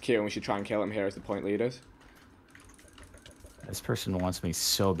Moxie and XQ and we should try and kill him here as the point leaders. This person wants me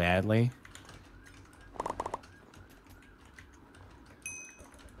so badly.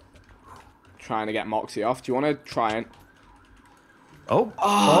 Trying to get Moxie off. Do you want to try and...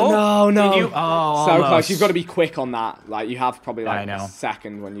 Oh, no. Did you? Oh, So almost. close. You've got to be quick on that. Like, you have probably I like know. a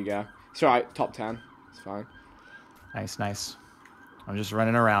second when you go. It's alright. Top 10. It's fine. Nice, nice. I'm just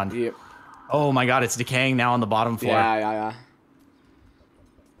running around. Yep. Oh my god, it's decaying now on the bottom floor. Yeah.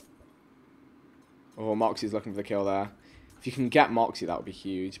 Oh, Moxie's looking for the kill there. If you can get Moxie, that would be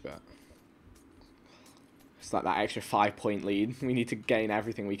huge, but... It's like that extra 5-point lead. We need to gain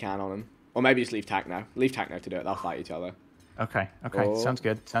everything we can on him. Or maybe just leave Techno. Leave Techno to do it. They'll fight each other. Okay, Oh. sounds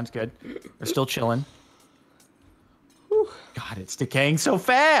good. Sounds good. We're still chilling. God, it's decaying so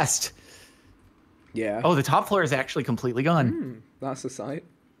fast. Yeah. Oh, the top floor is actually completely gone. That's the sight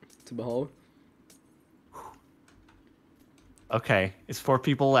to behold. Okay, it's 4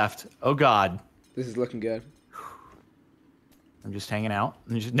 people left. Oh god. This is looking good. I'm just hanging out.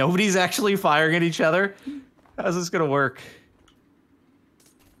 Nobody's actually firing at each other. How's this gonna work?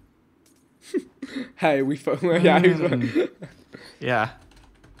 Hey, we... Yeah, Yeah.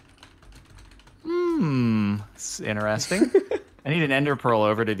 It's interesting. I need an ender pearl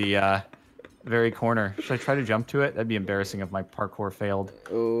over to the very corner. Should I try to jump to it? That'd be embarrassing if my parkour failed.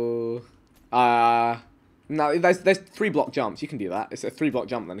 Oh. No, there's 3-block jumps. You can do that. It's a 3-block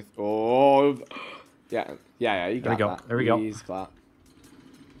jump then. Oh. Yeah. You got There we go. that. There we go. Easy clap.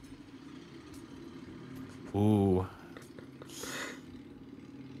 Ooh.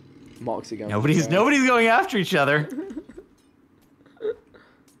 Moxie going. Nobody's going after each other.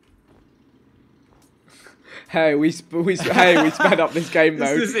 Hey, we sped up this game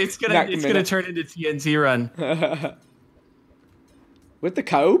mode. It's gonna turn into TNT run. With the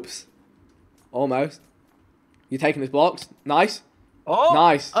cobes? Almost. You taking his blocks? Nice. Oh,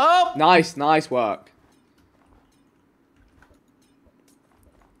 Nice. Oh, Nice work.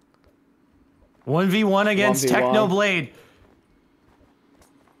 1v1 against 1v1. Technoblade.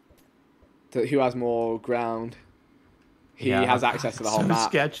 Who has more ground? He has access to the whole map.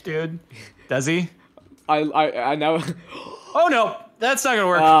 Sketch, dude. Does he? I know. Oh no, that's not gonna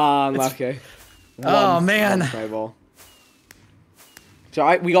work. Ah, unlucky. Oh man.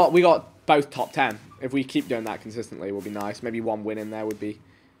 So we got both top 10. If we keep doing that consistently, it will be nice. Maybe one win in there would be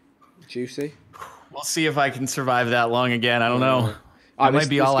juicy. We'll see if I can survive that long again. I don't know. That might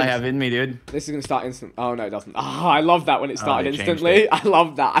be all I have in me, dude. This is going to start instant. Oh, no, it doesn't. Oh, I love that when it started instantly. I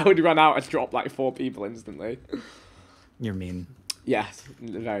love that. I would run out and drop like 4 people instantly. You're mean. Yes,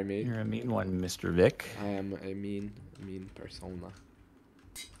 very mean. You're a mean one, Mr. Vic. I am a mean persona.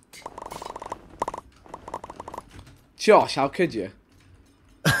 Josh, how could you?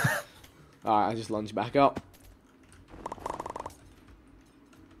 Alright, I just lunge back up.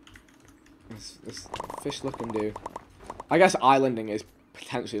 This fish looking dude. I guess islanding is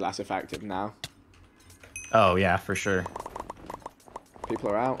potentially less effective now. Oh, yeah, for sure. People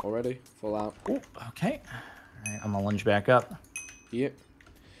are out already. Full out. Ooh, okay. All right, I'm gonna lunge back up. Yep.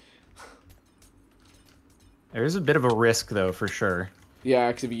 There is a bit of a risk, though, for sure. Yeah,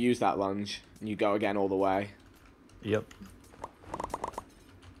 because if you use that lunge, and you go again all the way. Yep.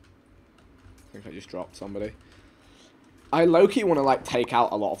 I think I just dropped somebody. I low-key want to, like, take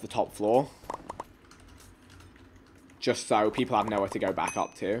out a lot of the top floor. Just so people have nowhere to go back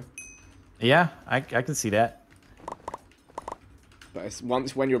up to. Yeah, I can see that. But it's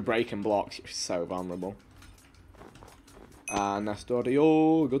when you're breaking blocks, you're so vulnerable.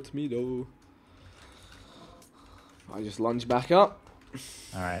 Nastorio, got to me though. I just lunge back up.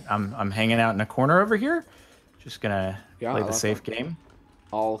 All right, I'm hanging out in a corner over here. Just gonna play the safe game.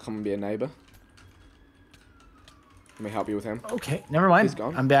 I'll come and be a neighbor. Let me help you with him. Okay, never mind. He's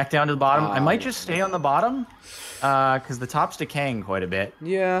gone. I'm back down to the bottom. I might just stay on the bottom, because the top's decaying quite a bit.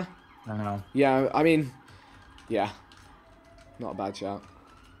 Yeah. I don't know. Yeah, I mean, yeah. Not a bad shout.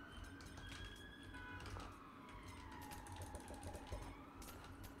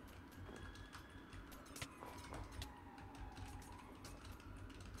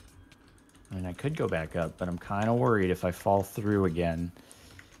 I mean, I could go back up, but I'm kind of worried if I fall through again.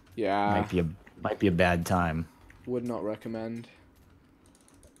 Yeah. Might be a bad time. Would not recommend.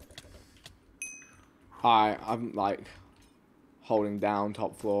 I'm like holding down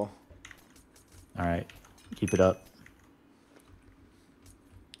top floor. All right, keep it up.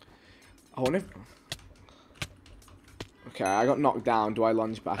 I wonder if... Okay, I got knocked down. Do I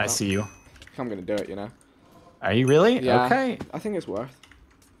lunge back up? I see you. I'm gonna do it, you know. Are you really? Yeah. Okay. I think it's worth.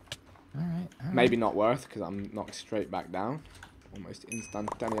 All right. Maybe not worth because I'm knocked straight back down, almost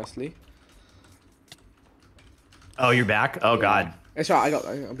instantaneously. Oh, you're back? Oh, yeah. God. It's alright.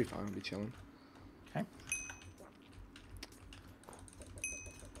 I'll be fine. I'll be chilling. Okay.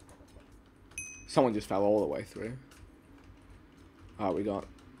 Someone just fell all the way through. Oh, we got...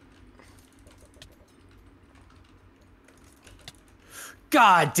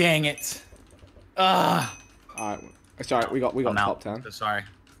 God dang it. Alright. It's alright. We got top 10. So sorry.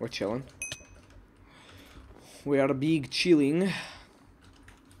 We're chilling. We are a big chilling.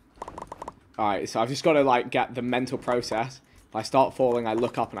 Alright, so I've just got to like get the mental process. If I start falling, I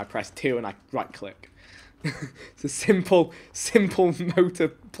look up and I press 2 and I right click. It's a simple motor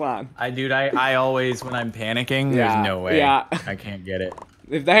plan. I always, when I'm panicking, there's no way. Yeah. I can't get it.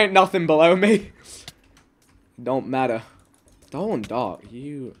 If there ain't nothing below me, it don't matter. Don't dark,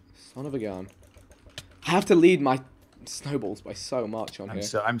 you son of a gun. I have to lead my snowballs by so much on here.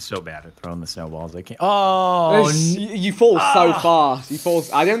 I'm so bad at throwing the snowballs. I can't. Oh, you fall so fast. You fall.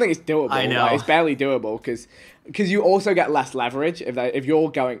 I don't think it's doable. I know. Like, it's barely doable because you also get less leverage if you're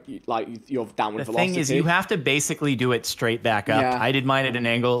going like you're downward velocity. The thing is, you have to basically do it straight back up. Yeah. I did mine at an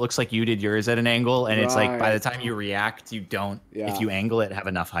angle. It looks like you did yours at an angle, and it's like by the time you react, you don't. Yeah. If you angle it, have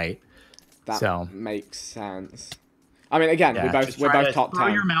enough height. That makes sense. I mean, again, we're both top 10. Throw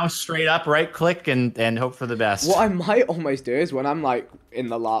your mouse straight up, right click, and hope for the best. What I might almost do is when I'm like in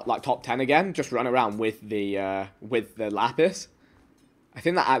the top 10 again, just run around with the lapis. I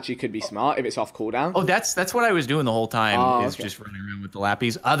think that actually could be smart if it's off cooldown. Oh, that's what I was doing the whole time. Just running around with the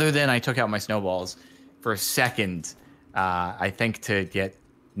lapis. Other than I took out my snowballs for a second. I think to get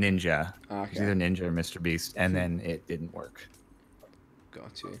Ninja. Okay. It was either Ninja or Mr. Beast, and then it didn't work.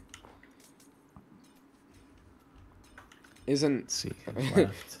 Got you. Isn't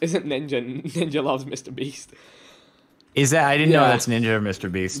Ninja loves Mr. Beast? Is that? I didn't know that's Ninja or Mr.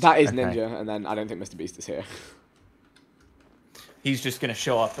 Beast. That is Ninja, and then I don't think Mr. Beast is here. He's just gonna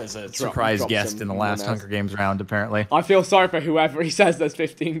show up as a surprise guest in the last Hunger Games round, apparently. I feel sorry for whoever he says there's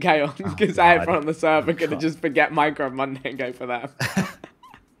 15k on, because everyone on the server gonna just forget Minecraft Monday and go for them.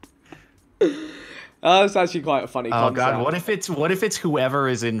 That's actually quite a funny Oh concept. God, what if it's whoever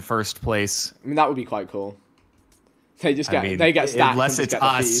is in first place? I mean, that would be quite cool. They just get I mean, they get stacked unless and it's just get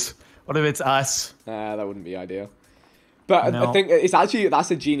the us. feed. What if it's us? That wouldn't be ideal. But No. I think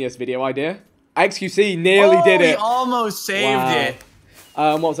that's a genius video idea. XQC nearly did He it. almost saved Wow. it.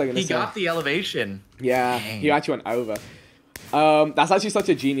 What was I going to say? He got the elevation. Yeah, Dang. he actually went over. That's actually such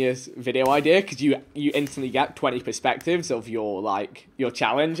a genius video idea because you instantly get 20 perspectives of your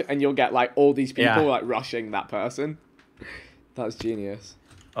challenge, and you'll get like all these people like rushing that person. That's genius.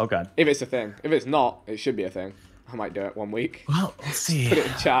 Oh God. If it's a thing. If it's not, it should be a thing. I might do it 1 week. Well, let's see. Put it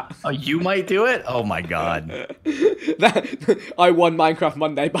in chat. Oh, you might do it? Oh my God. I won Minecraft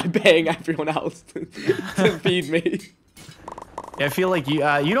Monday by paying everyone else to feed me. I feel like you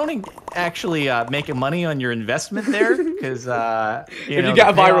don't actually make money on your investment there because if you get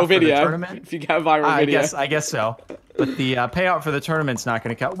a viral video, I guess so. But the payout for the tournament's not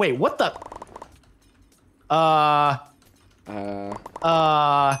going to count. Wait, what the?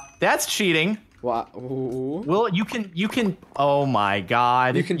 That's cheating. What? Ooh. Well, you can. Oh my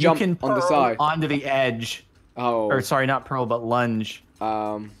God! You can jump on the side onto the edge. Oh. Or sorry, not pearl, but lunge.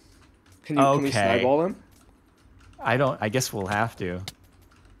 Can we snowball him? I guess we'll have to.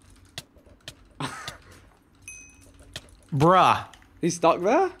 Bruh. He's stuck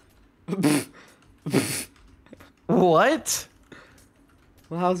there? What?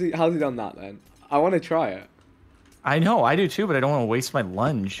 Well, how's he done that then? I want to try it. I know, I do too, but I don't want to waste my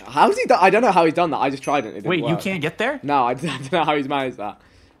lunge. How's he done? I don't know how he's done that. I just tried it. It didn't Wait, work. you can't get there? No, I don't know how he's managed that.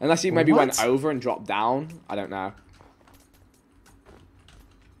 Unless he maybe went over and dropped down. I don't know.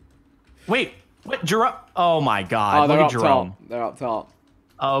 Wait, what? Jerome? Oh my God! Oh, they're look up at Jerome. top. They're up top.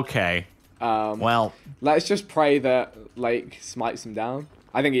 Okay. Well, let's just pray that Lake smites him down.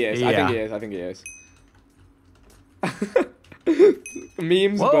 I think he is. Yeah. I think he is.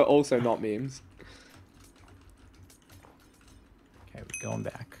 Memes, Whoa. but also not memes. okay, we're going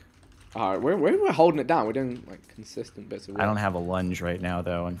back. All right, we're holding it down. We're doing like consistent bits of work. I don't have a lunge right now,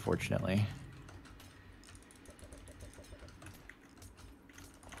 though, unfortunately.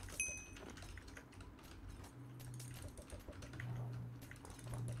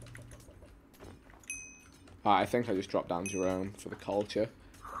 Alright, I think I just dropped down Jerome for the culture.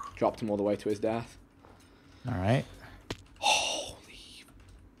 Dropped him all the way to his death. All right. Holy.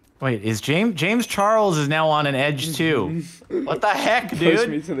 Wait, is James Charles is now on an edge too? What the heck, dude? Push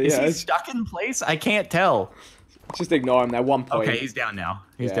me to the is he edge. stuck in place? I can't tell. Just ignore him. They're 1 point. Okay, he's down now.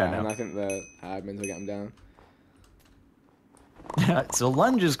 He's down And now. I think the admins will get him down. So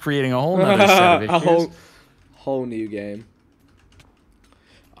lunge is creating a whole nother set of A issues. whole new game.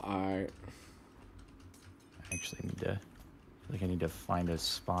 Alright. I actually need to. I need to find a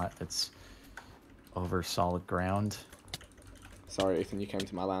spot that's over solid ground. Sorry, Ethan, you came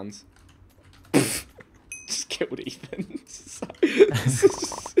to my lands. Just killed Ethan.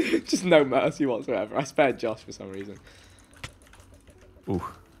 just no mercy whatsoever. I spared Josh for some reason. Ooh,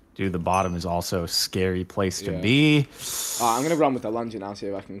 dude, the bottom is also a scary place to Yeah. be. I'm gonna run with the lunge now, see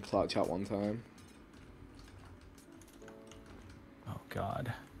if I can clutch out one time. Oh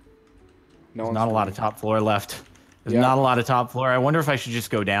God. No There's one's not a lot coming. of top floor left. There's Yeah. not a lot of top floor. I wonder if I should just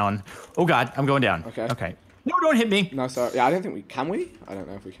go down. Oh God, I'm going down. Okay. Okay. No, don't hit me. No, sorry. Yeah, I don't think we can. We? I don't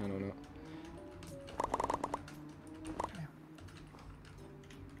know if we can or not.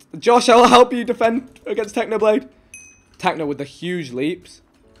 Josh, I'll help you defend against Technoblade. Techno with the huge leaps.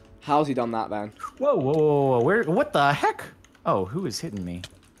 How's he done that then? Whoa, whoa, whoa, whoa. Where? What the heck? Oh, who is hitting me?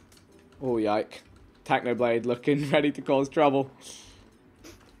 Oh, yike. Technoblade looking ready to cause trouble.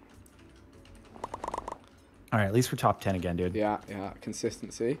 All right, at least we're top 10 again, dude. Yeah,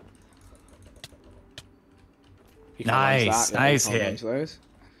 consistency. He can't Nice, range that. Yeah, nice he can't hit. range those.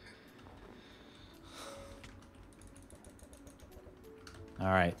 All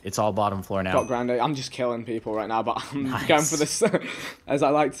right, it's all bottom floor now. Got Grande. I'm just killing people right now, but I'm Nice. going for this, as I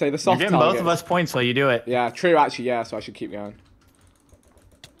like to say, the You're soft getting both targets. of us points while you do it. Yeah, true, actually, yeah, so I should keep going.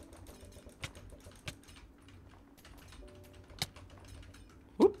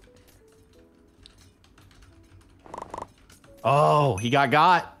 Whoop. Oh, he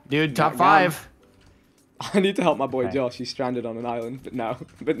got. Dude, top Got 5. I need to help my boy Okay. Josh. He's stranded on an island, but no.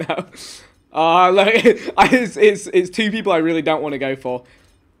 Look, it's 2 people I really don't want to go for.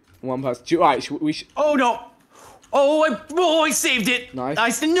 1 person. Right, we should. Oh, no. Oh, I saved it. Nice. I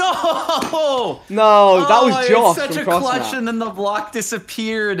said, no. No, that was Josh Such from a clutch, CrossMap. and then the block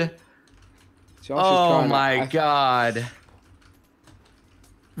disappeared. Josh is Oh trying to- my God.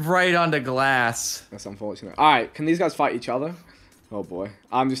 Right onto glass. That's unfortunate. All right, can these guys fight each other? Oh boy,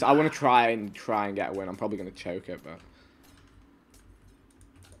 I want to try and get a win. I'm probably gonna choke it, but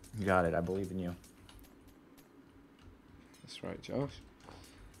You got it. I believe in you. That's right, Josh.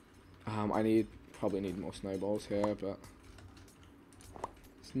 Probably need more snowballs here, but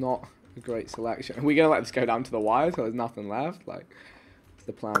it's not a great selection. Are we gonna let this go down to the wire so there's nothing left? Like, what's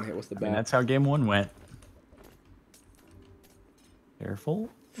the plan here? What's the bet? I mean, that's how game 1 went. Careful.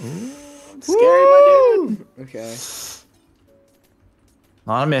 Ooh, scary, my dude. Okay. A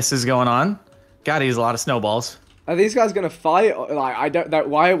lot of misses going on. God, he's a lot of snowballs. Are these guys gonna fight? Like, I don't know.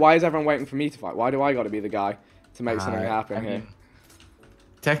 Why is everyone waiting for me to fight? Why do I got to be the guy to make something happen here?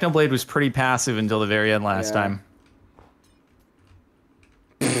 Technoblade was pretty passive until the very end last time.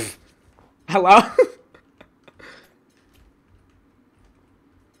 Hello?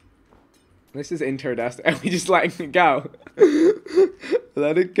 This is interdestined. Are we just letting it go?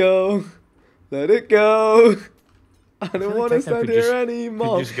 Let it go. Let it go. I don't want to stand here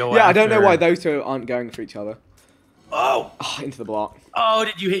anymore. Yeah, I don't know why those two aren't going for each other. Oh! Into the block. Oh,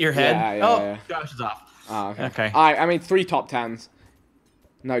 did you hit your head? Yeah. Josh is off. Oh, okay. Okay. I mean, 3 top 10s.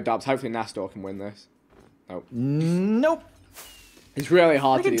 No dubs. Hopefully Nastor can win this. Nope. Nope. It's really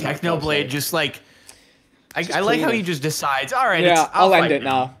hard to do. Technoblade just like... I like how he just decides, all right, yeah, I'll end it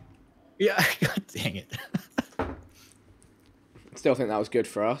now. Yeah, God dang it. Still think that was good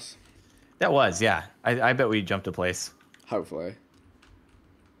for us. That was, yeah. I bet we jumped a place. Hopefully.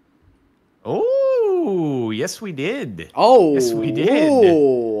 Oh, yes we did. Oh, yes we did.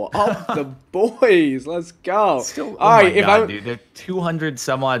 Oh, up the boys. Let's go. Still, all right, if I dude, they're 200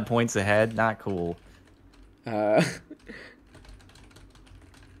 some odd points ahead. Not cool. All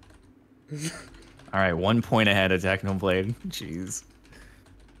right, 1 point ahead of Technoblade. Jeez.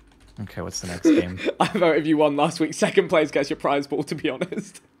 Okay, what's the next game? I vote if you won last week, second place gets your prize ball, to be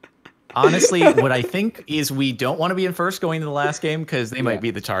honest. Honestly, what I think is we don't want to be in first going into the last game because they might be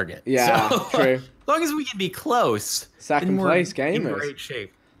the target. Yeah, so, true. As long as we can be close. Second place gamers. In great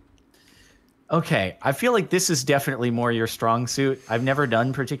shape. Okay, I feel like this is definitely more your strong suit. I've never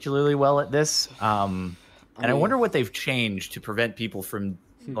done particularly well at this. And I wonder what they've changed to prevent people from,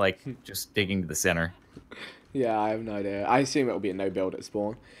 like, just digging to the center. Yeah, I have no idea. I assume it will be a no build at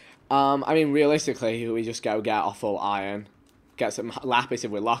spawn. I mean, realistically, we just go get our full iron, get some lapis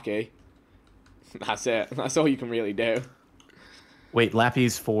if we're lucky. That's it. That's all you can really do. Wait,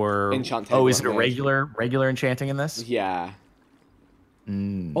 lapis for... Enchant oh, is it a regular enchanting in this? Yeah.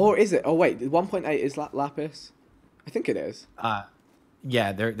 Or is it? Oh, wait. 1.8 is lapis? I think it is.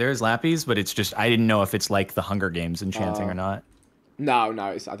 Yeah, there's lapis, but it's just... I didn't know if it's like the Hunger Games enchanting or not. No,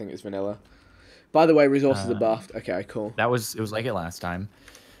 I think it's vanilla. By the way, resources are buffed. Okay, cool. It was like it last time.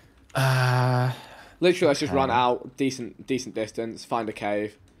 Literally, let's just run out decent distance, find a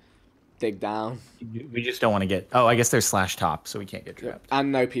cave, dig down. We just don't want to get... Oh, I guess there's slash top, so we can't get trapped.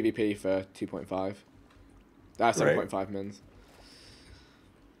 And no PvP for 2.5. 7.5 mins.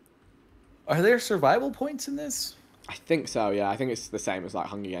 Are there survival points in this? I think so, yeah. I think it's the same as like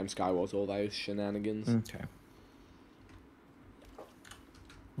Hunger Games, Skywars, all those shenanigans. Okay.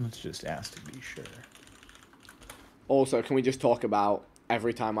 Let's just ask to be sure. Also, can we just talk about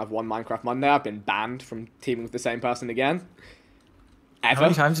every time I've won Minecraft Monday, I've been banned from teaming with the same person again? Ever? How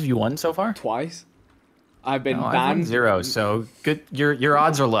many times have you won so far? Twice. I've been banned. I've won 0, so good. Your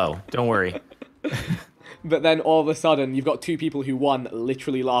odds are low. Don't worry. But then all of a sudden, you've got 2 people who won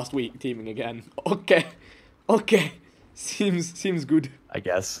literally last week teaming again. Okay. Seems good. I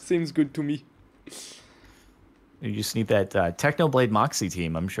guess. Seems good to me. You just need that Technoblade Moxie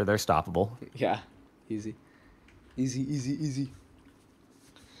team. I'm sure they're stoppable. Yeah. Easy. I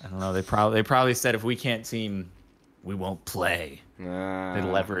don't know. They probably said if we can't team, we won't play. They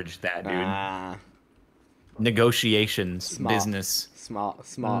leveraged that, dude. Negotiations, business.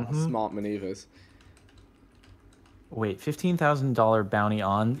 Smart maneuvers. Wait, $15,000 bounty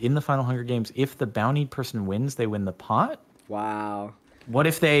in the final Hunger Games. If the bounty person wins, they win the pot? Wow. What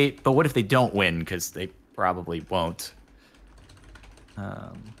if they don't win? Because they probably won't.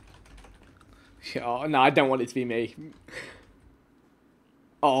 Oh, no, I don't want it to be me.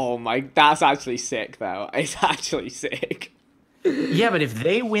 Oh my, that's actually sick though. It's actually sick. Yeah, but if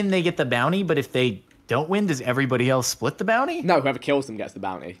they win, they get the bounty. But if they don't win, does everybody else split the bounty? No, whoever kills them gets the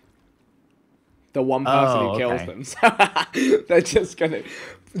bounty. The one person who kills them. So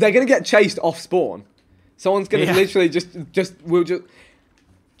they're gonna get chased off spawn. Someone's gonna literally we'll just.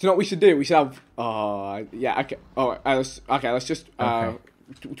 Do you know what we should do? We should have. Oh yeah. Okay. Oh, let's just.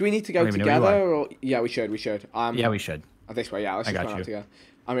 Do we need to go together or? Yeah, we should. Yeah, we should. This way. Yeah, let's just run out together.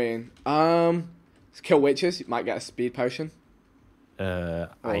 I mean, let's kill witches. You might get a speed potion.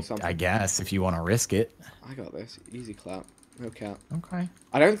 I guess if you want to risk it. I got this. Easy clap. No cap. Okay.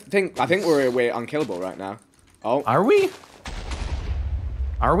 I think we're unkillable right now. Oh. Are we?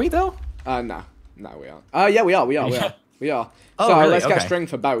 Are we though? No, we aren't. Yeah, we are. We are. Oh, so really? let's get Okay. string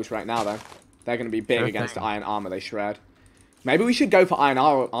for bows right now, then. They're going to be big Sure against thing. iron armor. They shred. Maybe we should go for iron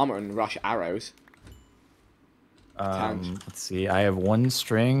armor and rush arrows. Let's see. I have one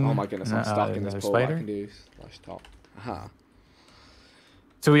string. Oh my goodness, I'm stuck in this another pool. I spider. can do slash top. Aha.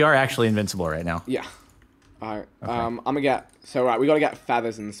 So we are actually invincible right now. Yeah. Alright. Okay. I'm gonna get. So, right, we gotta get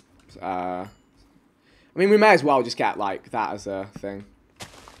feathers and. I mean, we may as well just get, like, that as a thing.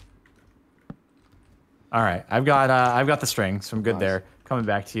 All right. I've got the string, so I'm good Nice. there. Coming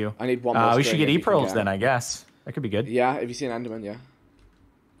back to you. I need one more We string should get if you can E-pearls get then, it. I guess. That could be good. Yeah, if you see an enderman, yeah.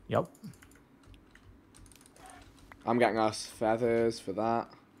 Yep. I'm getting us feathers for that.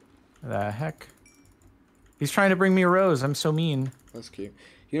 The heck? He's trying to bring me a rose. I'm so mean. That's cute.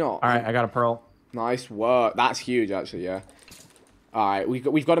 You know. All right, I got a pearl. Nice work. That's huge, actually. Yeah. All right,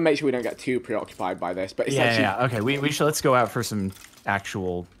 we've got to make sure we don't get too preoccupied by this. But it's actually. Yeah. Okay, we should let's go out for some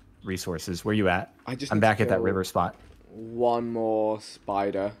actual resources. Where you at? I'm back at that river spot. One more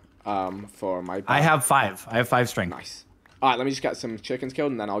spider. For my. I have 5. I have 5 string. Nice. All right, let me just get some chickens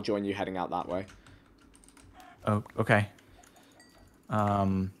killed, and then I'll join you heading out that way. Oh, okay.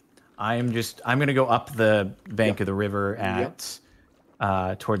 I'm gonna go up the bank of the river at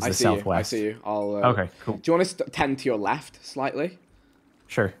towards the southwest. I see you. I'll. Okay, cool. Do you want to tend to your left slightly,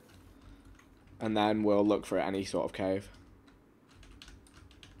 Sure. and then we'll look for any sort of cave.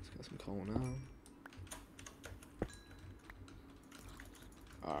 Let's get some coal now.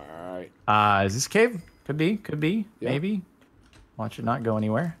 All right. Is this cave? Could be, Yeah. maybe. Watch it not go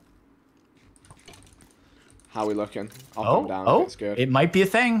anywhere. How are we looking? I'll come down. Oh, It's good. it might be a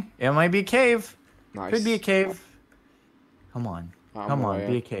thing. It might be a cave. Nice. Could be a cave. Come on. Come on,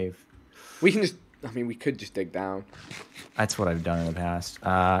 be a cave. We can just. I mean, we could just dig down. That's what I've done in the past.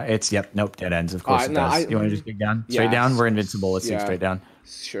 Nope, dead ends. Of course Alright, it no, does. You want to just dig down? Straight yeah, down? We're invincible. Let's dig yeah. straight down.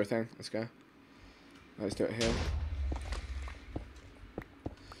 Sure thing. Let's go. Let's do it here.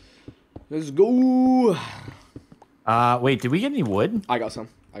 Let's go. Wait, did we get any wood? I got some.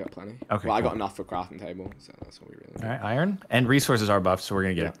 I got plenty. Okay, Well, I got cool. enough for crafting table, so that's what we really need. All right, iron. And resources are buffed, so we're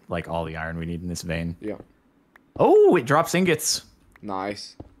going to get, Yeah. like, all the iron we need in this vein. Yeah. Oh, it drops ingots.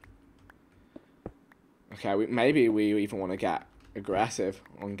 Nice. Okay, maybe we even want to get aggressive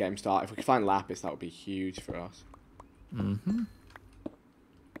on game start. If we can find lapis, that would be huge for us. Mm-hmm.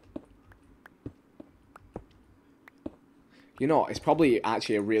 You know, it's probably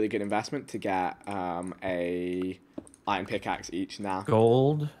actually a really good investment to get a iron pickaxe each now.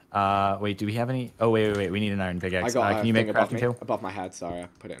 Gold. Wait, do we have any? Oh, wait. We need an iron pickaxe. I got can a you make thing a crafting table? above my head. Sorry, I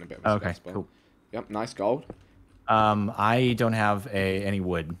put it in a bit of a Okay, space bar. cool. Yep, nice gold. I don't have any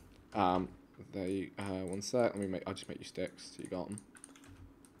wood. There you, one sec. I'll just make you sticks so you got them.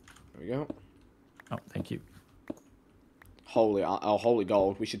 There we go. Oh, thank you. Holy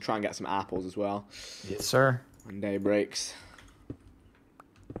gold. We should try and get some apples as well Yes, sir. when day breaks.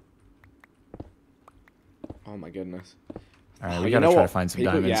 Oh my goodness. All right, Oh, we you gotta know try what? to find some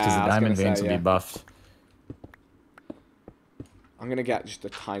People- diamonds because yeah, the I was diamond gonna veins say, will yeah. be buffed. I'm gonna get just a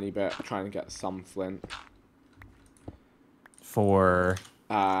tiny bit, trying to get some flint. For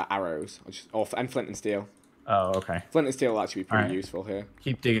Arrows. And flint and steel. oh, okay. Flint and steel will actually be pretty Alright. useful here.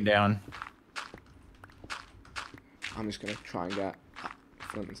 Keep digging down. I'm just gonna try and get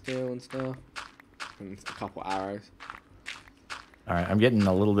flint and steel and stuff. And a couple arrows. All right, I'm getting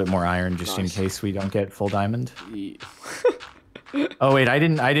a little bit more iron just Nice. in case we don't get full diamond. Yeah. Oh wait, I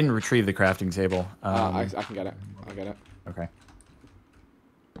didn't retrieve the crafting table. I can get it. I'll get it. Okay.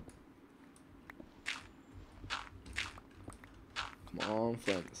 Come on,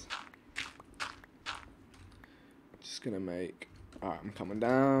 flints. Just gonna make. Alright, I'm coming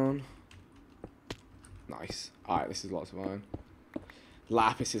down. Nice. Alright, this is lots of iron.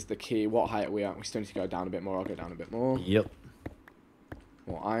 Lapis is the key. What height are we at? We still need to go down a bit more. I'll go down a bit more. Yep.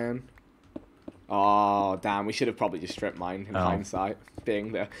 More iron. Oh, damn. We should have probably just strip mined in hindsight.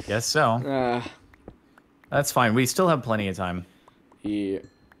 Being the. Guess so. That's fine. We still have plenty of time. Yeah.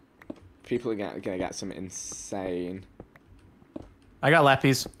 People are gonna get some insane. I got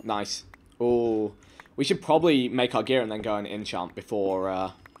lapis. Nice. Oh, we should probably make our gear and then go and enchant before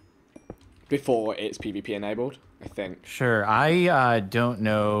it's PvP enabled. I think. Sure. I don't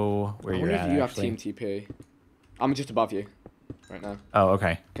know where I you're wonder at. if you actually. have Team TP. I'm just above you right now. Oh,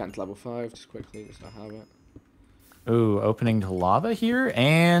 okay. Getting to level 5 just quickly, just so I have it. Ooh, opening to lava here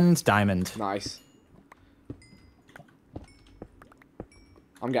and diamond. Nice.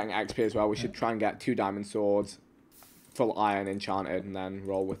 I'm getting XP as well. We should try and get 2 diamond swords, full iron enchanted, and then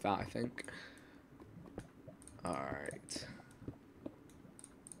roll with that, I think. Alright.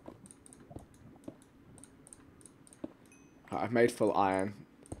 I've made full iron.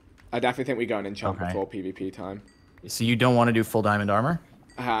 I definitely think we go and enchant Okay. before PvP time. So you don't want to do full diamond armor?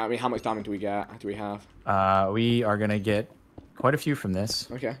 I mean, how much diamond do we get? Do we have? We are gonna get quite a few from this.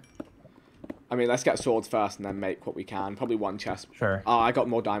 Okay. I mean, let's get swords first and then make what we can. Probably one chest. Sure. Oh, I got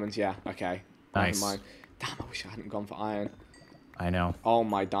more diamonds. Yeah. Okay. Nice. Never mind. Damn, I wish I hadn't gone for iron. I know. Oh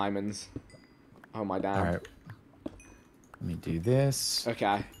my diamonds. Oh my damn. All right. Let me do this.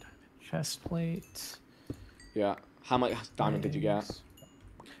 Okay. Chest plate. Yeah. How much diamond did you get?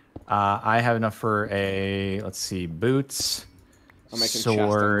 I have enough for a, let's see, boots, I'm making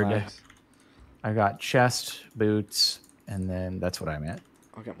sword. chest and legs. I got chest, boots, and then that's what I'm at.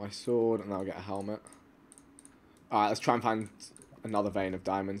 I'll get my sword and then I'll get a helmet. Alright, let's try and find another vein of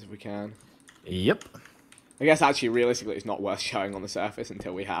diamonds if we can. Yep. I guess actually, realistically, it's not worth showing on the surface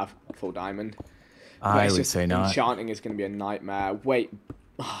until we have full diamond. I would say not. Enchanting is going to be a nightmare. Wait.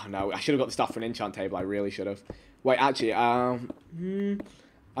 Oh, no, I should have got the stuff for an enchant table. I really should have. Wait, actually,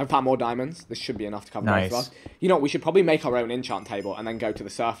 I've found more diamonds. This should be enough to cover both of us. You know what? We should probably make our own enchant table and then go to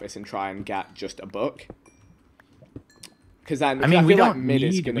the surface and try and get just a book. Because then, I mean, we don't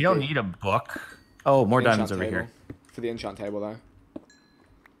need a book. Oh, more diamonds over here. For the enchant table, though.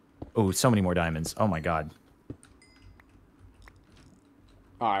 Oh, so many more diamonds. Oh my god.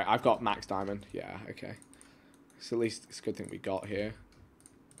 Alright, I've got max diamond. Yeah, okay. So at least it's a good thing we got here.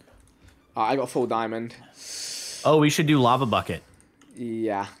 I got full diamond. Oh, we should do lava bucket.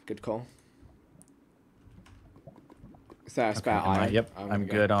 Yeah, good call. Is there a spare iron? Yep, I'm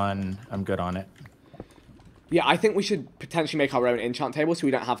good on it. Yeah, I think we should potentially make our own enchant table so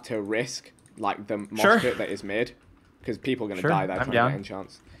we don't have to risk like the moss pit that is mid. Because people are going to die there trying to get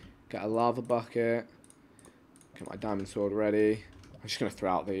enchants. Get a lava bucket. Get my diamond sword ready. I'm just going to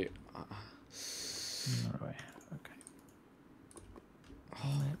throw out the...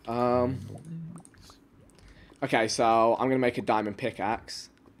 Okay, so I'm going to make a diamond pickaxe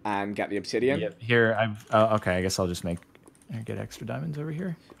and get the obsidian. Yep, here, okay, I guess I'll just get extra diamonds over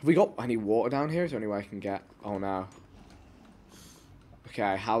here. Have we got any water down here? Is there any way I can get... Oh, no.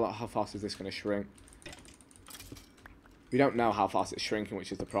 Okay, how fast is this going to shrink? We don't know how fast it's shrinking,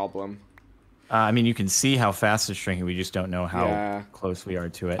 which is the problem. I mean, you can see how fast it's shrinking. We just don't know how close we are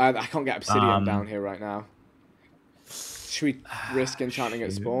to it. I can't get obsidian down here right now. Should we risk enchanting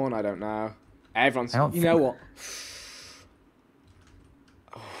at spawn? I don't know. Everyone's... You know what?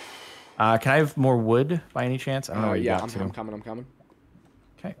 Can I have more wood by any chance? I don't know where you got to. I'm coming.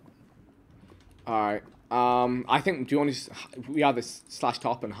 Okay. Alright. I think... Do you want to... We either slash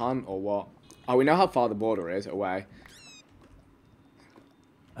top and hunt or what? Oh, we know how far the border is away.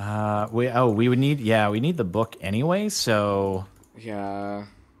 We would need... Yeah, we need the book anyway, so... Yeah...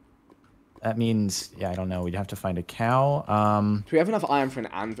 That means, I don't know. We'd have to find a cow. Do we have enough iron for an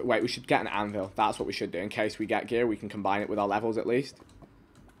anvil? Wait, we should get an anvil. That's what we should do. In case we get gear, we can combine it with our levels at least.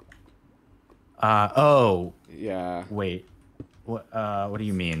 Oh. Yeah. Wait. What do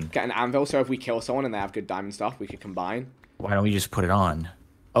you mean? Get an anvil, so if we kill someone and they have good diamond stuff, we could combine. Why don't we just put it on?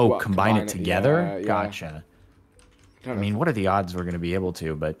 Oh, well, combine it together? Yeah. Gotcha. I mean, what are the odds we're going to be able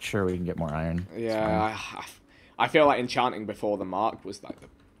to? But sure, we can get more iron. Yeah. I feel like enchanting before the mark was like the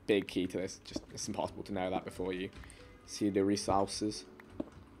big key to this. Just it's impossible to know that before you see the resources.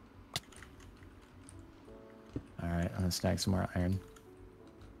 Alright, I'm gonna snag some more iron.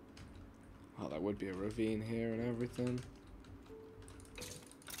 Oh, there would be a ravine here and everything.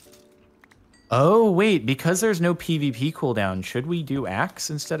 Oh, wait, because there's no PvP cooldown, should we do axe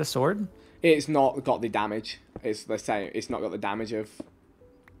instead of sword? It's not got the damage. It's the same. It's not got the damage of...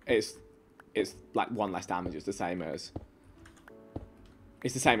 It's like one less damage. It's the same as...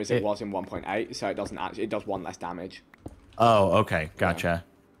 It's the same as it was in 1.8, so it doesn't actually... It does one less damage. Oh, okay. Gotcha.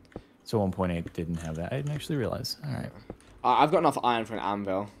 Yeah. So 1.8 didn't have that. I didn't actually realize. All right. I've got enough iron for an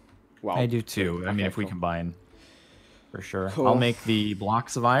anvil. Well, I do too. I mean, if we combine, for sure. Cool. I'll make the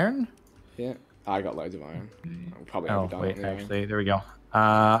blocks of iron. Yeah. I got loads of iron. I'll probably actually, there we go.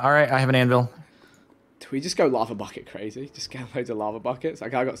 All right, I have an anvil. Do we just go lava bucket crazy? Just get loads of lava buckets?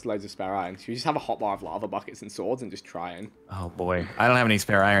 Like, I got loads of spare iron. Should we just have a hotbar of lava buckets and swords and just try and... Oh, boy. I don't have any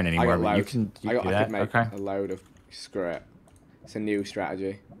spare iron anymore, but you can do that. I could make a load of... Screw it. It's a new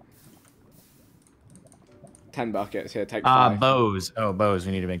strategy. 10 buckets. Here, take 5. Bows. Oh, bows.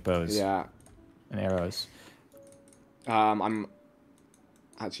 We need to make bows. Yeah. And arrows. I'm...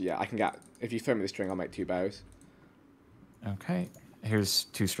 Actually, yeah, I can get... If you throw me the string, I'll make 2 bows. Okay. Here's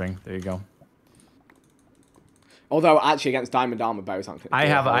 2 string. There you go. Although, actually, against diamond armor bows aren't... I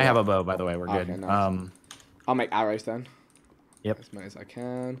have a bow, by the way. We're good. Nice. I'll make arrows then. Yep. As many as I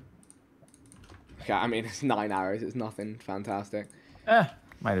can. Okay, I mean, it's 9 arrows. It's nothing fantastic.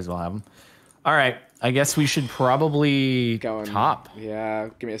 Might as well have them. All right. I guess we should probably Go on. top. Yeah,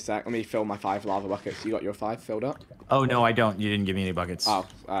 give me a sec. Let me fill my 5 lava buckets. You got your 5 filled up? Oh, no, I don't. You didn't give me any buckets. Oh,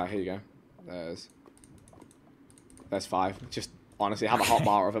 here you go. There's 5. Just honestly have a hot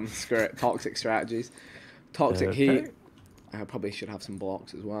bar of them. Screw it. Toxic strategies. Toxic heat. I probably should have some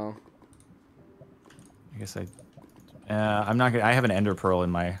blocks as well. I guess I'm not gonna. I have an ender pearl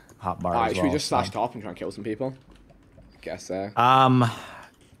in my hot bar. Alright, as should well, we just slash top and try and kill some people? Guess so.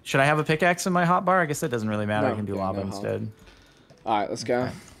 Should I have a pickaxe in my hot bar? I guess that doesn't really matter. No, I can do yeah, lava no instead. Alright, let's go.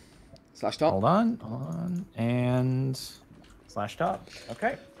 Okay. Slash top. Hold on, and slash top.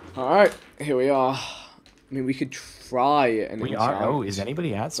 Okay. Alright, here we are. I mean, we could try and We are. Oh, is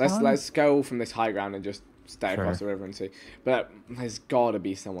anybody at spawn? Let's go from this high ground and just stay Sure. across the river and see. But there's got to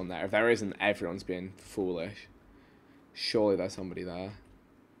be someone there. If there isn't, everyone's being foolish. Surely there's somebody there.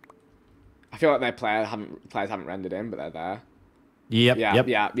 I feel like players haven't rendered in, but they're there. Yep.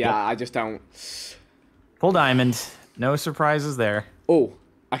 Yeah. I just don't. Full diamond. No surprises there. Oh,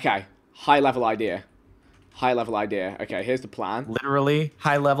 okay. High level idea. Okay, here's the plan. Literally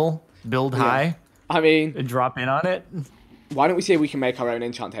high level. Build high. I mean, And drop in on it. why don't we see if we can make our own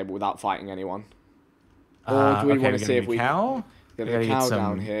enchant table without fighting anyone? Or do we want to see if we cow? get a cow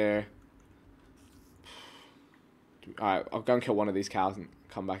down here? Alright, I'll go and kill one of these cows and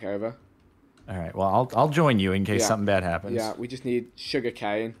come back over. All right. Well, I'll join you in case something bad happens. Yeah, we just need sugar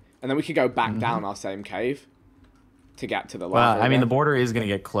cane, and then we could go back down our same cave to get to the lava. Well, I mean, the border is gonna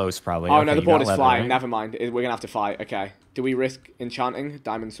get close probably. Oh okay, no, the you got border's leather, flying. right? Never mind. We're gonna have to fight. Okay. Do we risk enchanting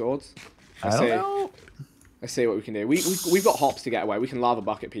diamond swords? I don't know. Let's see what we can do. We've got hops to get away. We can lava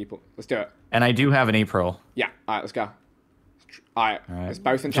bucket people. Let's do it. And I do have an E-Pearl. Yeah. All right. Let's go. All right. Let's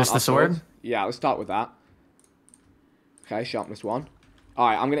both enchant Just our the sword? swords. Yeah. Let's start with that. Okay. Sharpness 1. All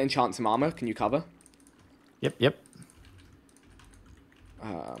right. I'm gonna enchant some armor. Can you cover? Yep.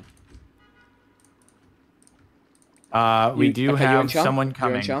 We do have someone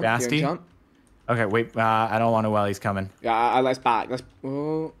coming. Basti? Okay, wait. I don't want to while he's coming. Yeah, let's back.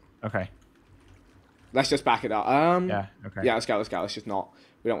 Okay. Let's just back it up. Yeah, okay. Yeah, let's go. Let's just not.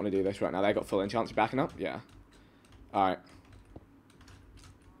 We don't want to do this right now. They got full enchants. Backing up? Yeah. Alright.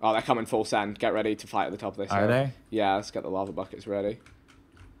 Oh, they're coming full send. Get ready to fight at the top of this. Are they? Yeah, let's get the lava buckets ready.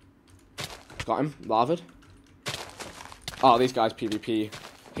 Got him. Lavaed. Oh, these guys PvP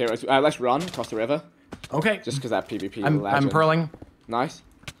heroes. Let's run across the river. Okay. Just because they're PvP. I'm pearling. Nice.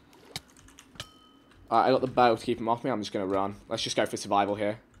 Alright, I got the bow to keep him off me. I'm just going to run. Let's just go for survival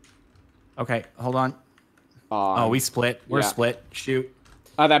here. Okay, hold on. Oh, we split. We're yeah. split. Shoot.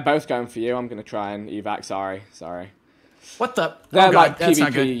 Oh, they're both going for you. I'm going to try and evac. Sorry. What the? They're oh, like God, that's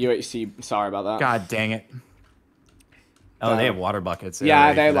not good. PvP UHC. Sorry about that. God dang it. Oh, they have water buckets.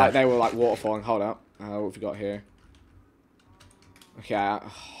 Yeah, they were like waterfalling. Hold up. What have we got here? Okay.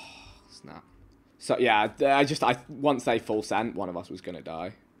 Snap. So yeah, once they full sent, one of us was gonna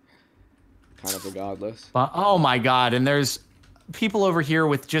die. Kind of regardless. Oh my God! And there's people over here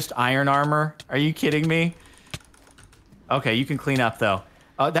with just iron armor. Are you kidding me? Okay, you can clean up though.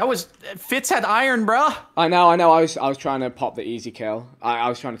 That was Fitz had iron, bruh. I know. I was trying to pop the easy kill. I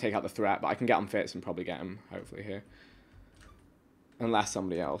was trying to take out the threat, but I can get on Fitz and probably get him hopefully here. Unless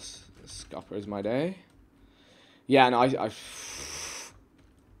somebody else scuppers my day. Yeah, no, I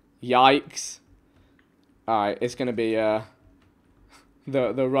yikes. Alright, it's gonna be the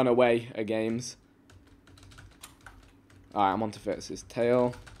runaway games. Alright, I'm onto Fitz's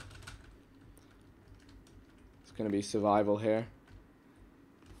tail. It's gonna be survival here.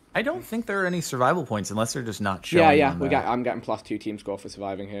 I don't think there are any survival points unless they're just not showing. Yeah, I'm getting +2 team score for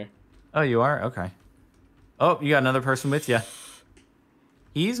surviving here. Oh, you are? Okay. Oh, you got another person with you.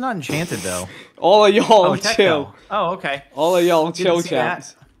 He's not enchanted though. All of y'all chill. Oh, okay. All of y'all chill,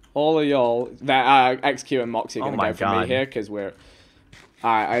 champs. All of y'all. XQ and Moxie are gonna go for me here because we're.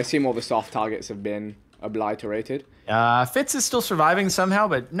 Alright, I assume all the soft targets have been obliterated. Fitz is still surviving somehow,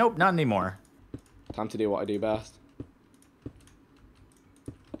 but nope, not anymore. Time to do what I do best.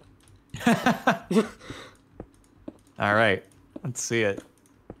 All right, let's see it.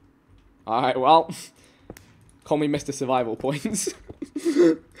 All right, well, call me Mr. Survival Points.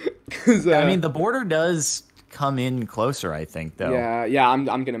 I mean, the border does come in closer, I think, though. Yeah, I'm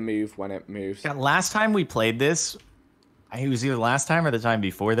gonna move when it moves. Yeah, last time we played this, it was either last time or the time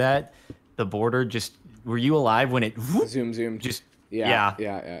before that. The border just. Were you alive when it zoom? Just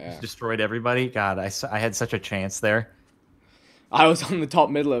yeah. destroyed everybody? God, I had such a chance there. I was on the top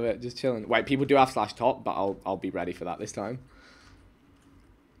middle of it, just chilling. Wait, people do have /top, but I'll be ready for that this time.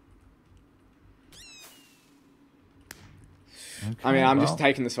 Okay, I mean, I'm just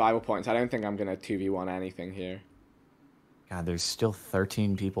taking the survival points. I don't think I'm gonna 2v1 anything here. God, there's still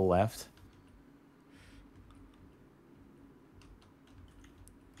 13 people left.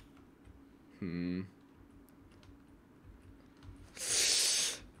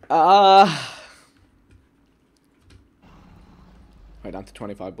 Right down to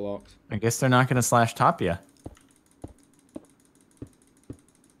 25 blocks. I guess they're not gonna slash top you.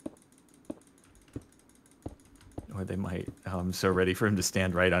 Or they might. Oh, I'm so ready for him to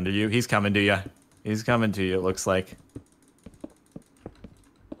stand right under you. He's coming to you. He's coming to you, it looks like.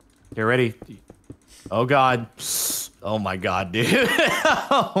 Get ready. Oh, God. Oh, my God, dude.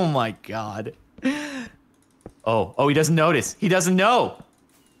 Oh, my God. Oh, he doesn't notice. He doesn't know.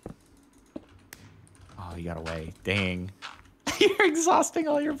 Oh, he got away. Dang. You're exhausting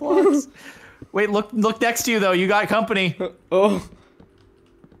all your blocks. Wait, look next to you, though. You got company. Oh.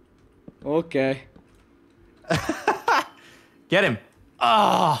 Okay. Get him.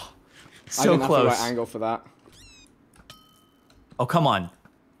 Oh, so I didn't close. have the right angle for that. Oh, come on.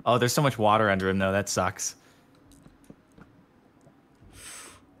 Oh, there's so much water under him, though. That sucks.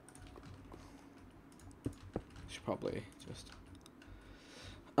 Should probably just...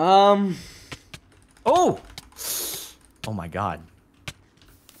 Oh! Oh, my God.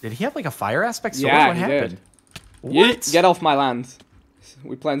 Did he have, like, a fire aspect sword? Yeah, what he happened? did. What? Get off my land.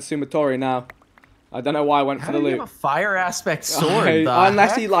 We're playing Sumatori now. I don't know why I went How for the did he loot. have a fire aspect sword?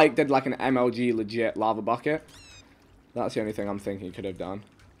 Unless heck? he like did like an MLG legit lava bucket. That's the only thing I'm thinking he could have done.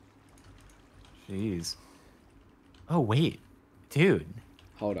 Jeez. Oh, wait. Dude.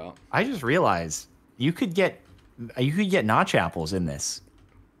 Hold up. I just realized you could get notch apples in this.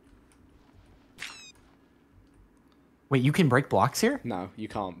 Wait, you can break blocks here? No, you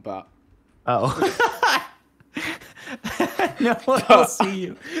can't, but... Oh. No one will see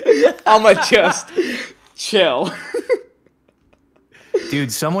you. I'ma just chill.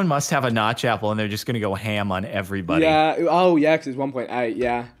 Dude, someone must have a notch apple and they're just gonna go ham on everybody. Yeah. Oh, yeah, because it's 1.8.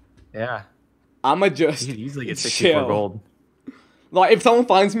 Yeah. Yeah. I'ma just You could easily get 64 chill. gold. Like, if someone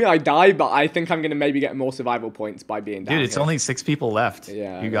finds me, I die, but I think I'm gonna maybe get more survival points by being down Dude, it's here. only 6 people left.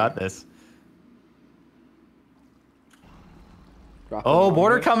 Yeah, You I got this. Grapple Oh, on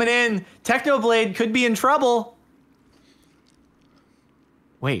border it. coming in. Technoblade could be in trouble.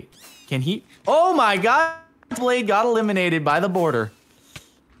 Wait, can he? Oh my God! Blade got eliminated by the border.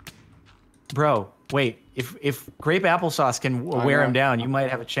 Bro, wait. If grape applesauce can wear him down, you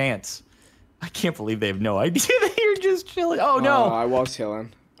might have a chance. I can't believe they have no idea that you're just chilling. Oh no! I was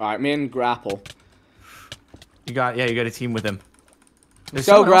chilling. All right, me and Grapple. You got a team with him. There's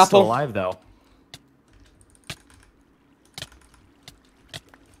Go, someone else still Grapple. alive though.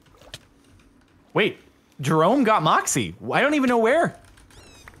 Wait, Jerome got Moxie. I don't even know where.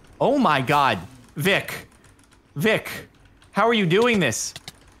 Oh my God, Vic, how are you doing this?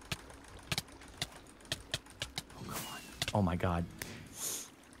 Oh come on. Oh my God.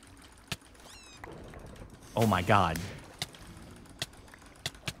 Oh my God.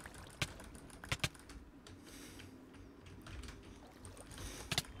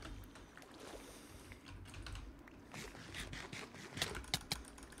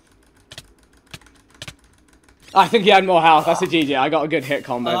 I think he had more health. That's a GG. I got a good hit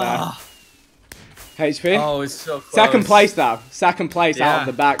combo there. HP? Oh, it's so close. Second place, though. Second place out Yeah. of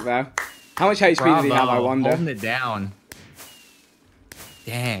the back, though. How much HP did he have, I Bravo, wonder? holding it down.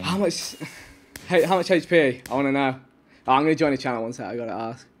 Dang. How much... Hey, how much HP? I want to know. Oh, I'm going to join the channel one sec. I got to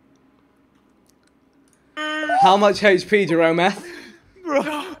ask. How much HP, Jerome F? Bro,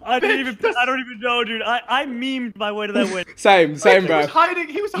 I don't even know, dude. I memed my way to that win. Same, bro. He was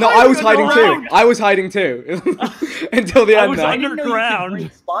hiding. No, I was hiding around. too. I was hiding too. Until the I end was there.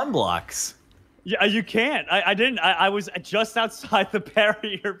 underground. Spawn blocks. Yeah, you can't. I didn't. I was just outside the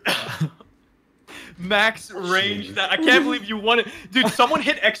barrier. Max range. That I can't believe you won it, dude. Someone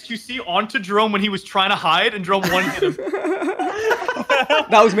hit XQC onto Jerome when he was trying to hide, and Jerome one hit him.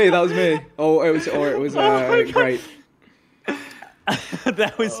 That was me. Oh, it was great.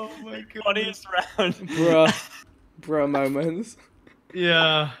 That was the funniest round. Bruh moments.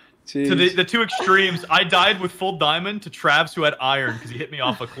 Yeah. Jeez. To the two extremes, I died with full diamond to Travs who had iron because he hit me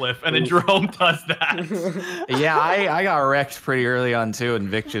off a cliff, and then Jerome does that. Yeah, I got wrecked pretty early on too, and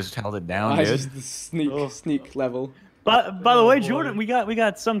Vic just held it down, dude. Just the sneak level. But by the way, Jordan, we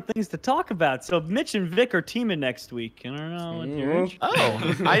got some things to talk about. So Mitch and Vic are teaming next week. I don't know what you're interested.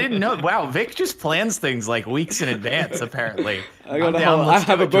 Oh, I didn't know. Wow, Vic just plans things like weeks in advance, apparently. I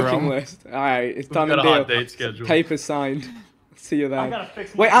have a booking Jerome. list. All right, it's done Got and a hot deal. date schedule. Paper signed. See you I then. gotta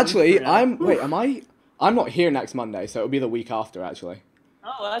fix my Wait, actually, blueprint. I'm not here next Monday, so it'll be the week after, actually.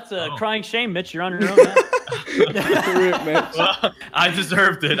 Oh, that's a crying shame, Mitch. You're on your own now. Rip, Mitch. Well, I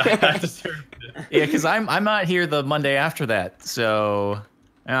deserved it. I deserved it. Yeah, because I'm not here the Monday after that, so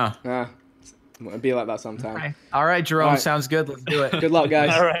yeah. Yeah. It'll be like that sometime. Okay. All right, Jerome. All right. Sounds good. Let's do it. Good luck,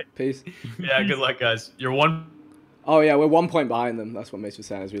 guys. All right. Peace. Yeah, good luck, guys. You're one. Oh, yeah, we're 1 point behind them. That's what Mace was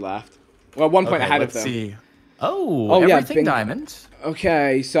saying as we left. Well, 1 point ahead of them. Let's see. Oh, Oh, yeah, everything diamond.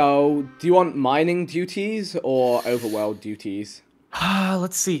 Okay, so do you want mining duties or overworld duties?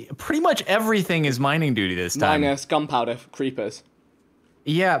 Let's see. Pretty much everything is mining duty this time. Minus gunpowder creepers.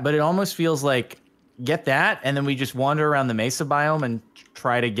 Yeah, but it almost feels like get that, and then we just wander around the mesa biome and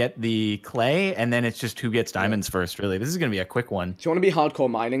try to get the clay, and then it's just who gets diamonds first, really. This is going to be a quick one. Do you want to be hardcore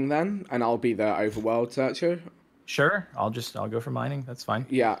mining then? And I'll be the overworld searcher? Sure, I'll go for mining. That's fine.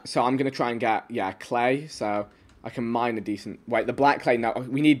 Yeah, so I'm going to try and get, clay, so I can mine a decent... Wait, the black clay, no,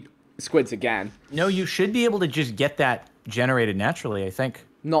 we need squids again. No, you should be able to just get that generated naturally, I think.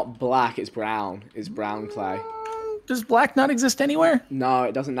 Not black, it's brown. It's brown clay. Does black not exist anywee? No,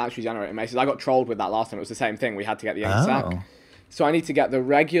 it doesn't naturally generate in mesas. I got trolled with that last time. It was the same thing. We had to get the ink sack. Oh. So I need to get the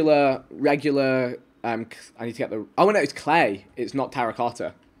regular, I need to get the, oh no, it's clay. It's not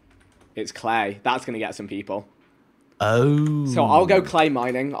terracotta. It's clay. That's going to get some people. Oh. So I'll go clay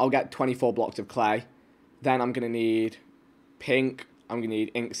mining. I'll get 24 blocks of clay. Then I'm going to need pink. I'm going to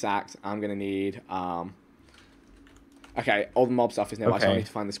need ink sacks. I'm going to need, okay, all the mob stuff is nearby, so I need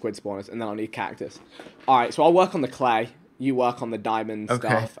to find the squid spawners, and then I'll need cactus. Alright, so I'll work on the clay. You work on the diamond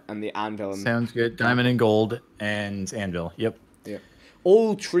stuff and the anvil. And sounds good. Diamond and gold and anvil. Yep. yeah.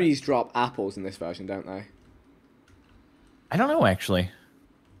 All trees drop apples in this version, don't they? I don't know, actually.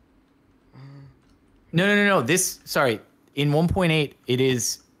 No. Sorry. In 1.8,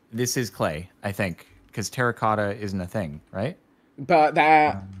 this is clay, I think, because terracotta isn't a thing, right? But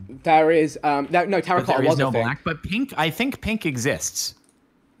there is, no, terracotta There was is no a thing. black, but pink, I think pink exists.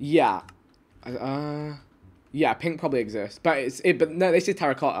 Yeah. Yeah, pink probably exists. But but no, this is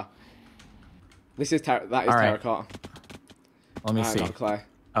terracotta. That is terracotta. Let me see. Not clay.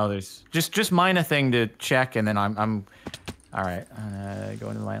 Oh, there's just mine a thing to check, and then I'm all right. Go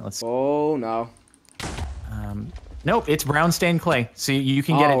into the mine. Let's. Oh no. Nope, it's brown stained clay, so you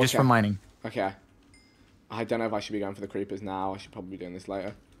can get it just from mining. Okay. I don't know if I should be going for the creepers now. I should probably be doing this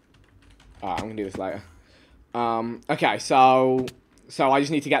later. Alright, I'm gonna do this later. Okay, so I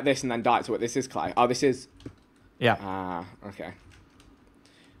just need to get this and then die. So what? This is clay. Oh, this is. Yeah. Okay.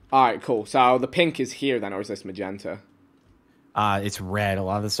 Alright, cool. So the pink is here then, or is this magenta? It's red. A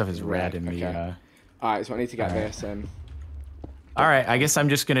lot of the stuff is red in the. Alright, so I need to get this and. All right, I guess I'm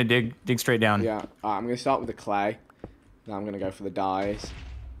just gonna dig straight down. Yeah. Alright, I'm gonna start with the clay. Then I'm gonna go for the dyes.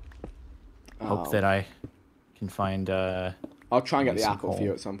 Hope that I can find. I'll try and get the some apple for coal.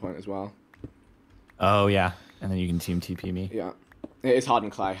 you at some point as well. Oh yeah, and then you can team TP me. Yeah. It is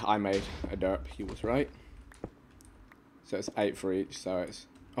hardened clay. I made a derp. He was right. So it's 8 for each. So it's.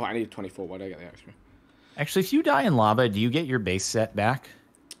 Oh, I need 24. Why did I get the extra? Actually, if you die in lava, do you get your base set back?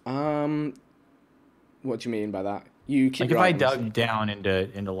 What do you mean by that? You keep Like your if I items. dug down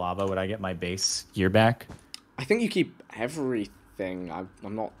into lava, would I get my base gear back? I think you keep everything. I'm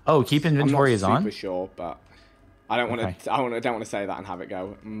not. Oh, keep inventory is I'm not on? super sure, but I don't want to. Okay. I don't want to say that and have it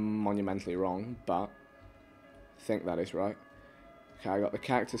go monumentally wrong, but I think that is right. Okay, I got the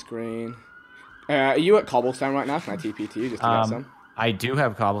cactus green. Are you at cobblestone right now? Can I TP to you just to get some? I do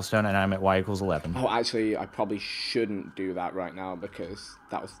have cobblestone, and I'm at y equals 11. Oh, actually, I probably shouldn't do that right now because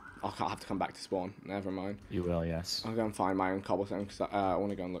that was. I'll have to come back to spawn. Never mind. You will, yes. I'll go and find my own cobblestone because I want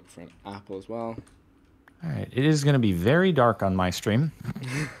to go and look for an apple as well. All right, it is going to be very dark on my stream.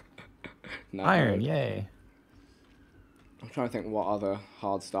 No, Iron, yay. I'm trying to think what other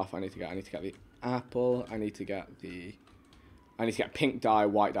hard stuff I need to get. I need to get the apple. I need to get pink dye,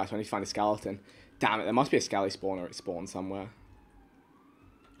 white dye. So I need to find a skeleton. Damn it! There must be a skelly spawner. It spawned somewhere.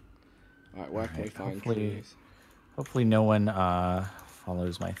 All right, where can we find trees? Hopefully no one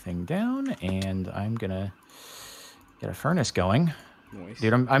follows my thing down, and I'm gonna get a furnace going. Nice.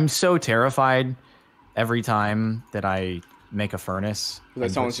 Dude, I'm so terrified every time that I make a furnace. Like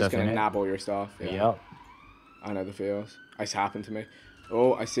and someone's put just stuff in gonna it. nab all your stuff. Yeah. Yep. I know the feels. It's happened to me.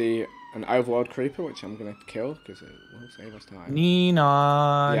 Oh, I see an overworld creeper, which I'm gonna kill because it will save us time.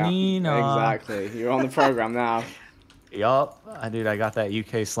 Nina, Yeah, Nina. exactly. You're on the program now. Yup. Dude, I got that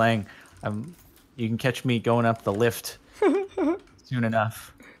UK slang. You can catch me going up the lift soon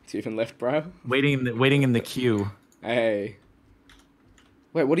enough. Do you even lift, bro? Waiting in the queue Hey.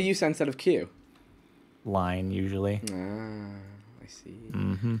 Wait, what do you say instead of Q? line usually. Ah, I see.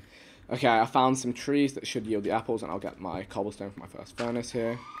 Mm-hmm. Okay, I found some trees that should yield the apples, and I'll get my cobblestone for my first furnace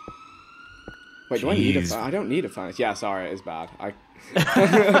here. Wait, do I need a furnace? I don't need a furnace. Yeah, sorry, it is bad.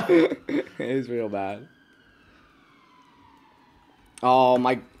 It is real bad. Oh,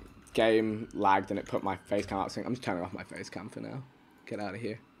 my game lagged and it put my face cam out. So I'm just turning off my face cam for now. Get out of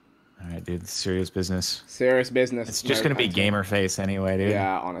here. All right, dude. Serious business. Serious business. It's just gonna be gamer face anyway, dude.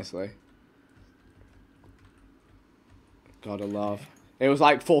 Yeah, honestly. Gotta love. It was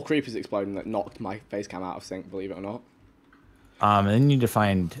like 4 creepers exploding that knocked my face cam out of sync, believe it or not. And then you need to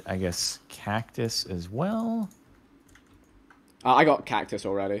find, I guess, cactus as well. I got cactus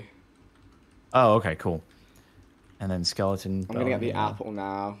already. Oh, okay, cool. And then skeleton. I'm gonna get the apple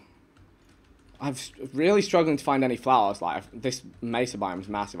now. I'm really struggling to find any flowers. Like, this mesa biome is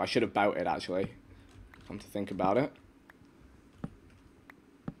massive. I should have bolted, actually. Come to think about it.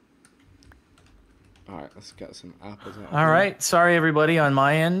 Alright, let's get some apples out. Alright, sorry everybody on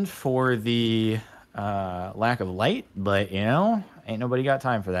my end for the lack of light, but, you know, ain't nobody got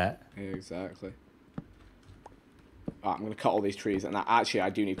time for that. Yeah, exactly. Alright, I'm gonna cut all these trees, and actually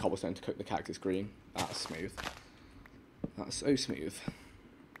I do need cobblestone to cook the cactus green. That's smooth. That's so smooth.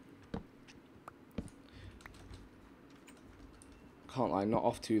 Can't lie, not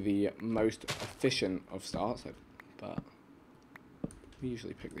off to the most efficient of starts, but we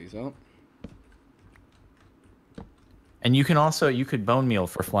usually pick these up. And you can also, you could bone meal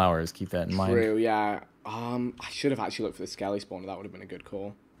for flowers, keep that in mind. True, yeah. I should have actually looked for the skelly spawner, that would have been a good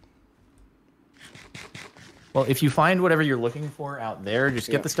call. Well, if you find whatever you're looking for out there, just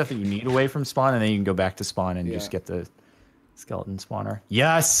get the stuff that you need away from spawn, and then you can go back to spawn and just get the skeleton spawner.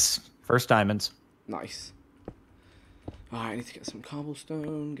 Yes! First diamonds. Nice. Alright, I need to get some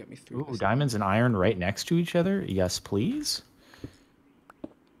cobblestone, get me through Ooh, diamonds and iron right next to each other? Yes, please.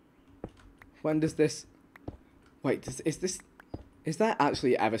 When does this... Wait, is there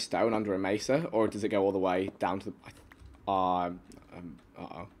actually ever stone under a mesa, or does it go all the way down to the...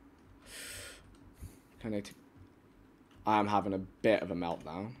 uh-oh. I am having a bit of a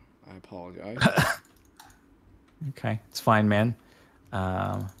meltdown. I apologize. Okay, it's fine, man.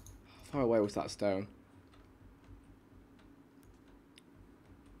 How far away was that stone?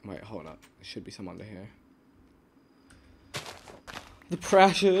 Wait, hold up. There should be some under here. The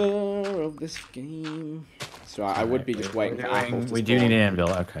pressure of this game. So I would be just waiting for apples to We do spawn. need an anvil.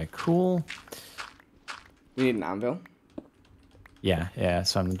 Okay, cool. We need an anvil. Yeah, yeah.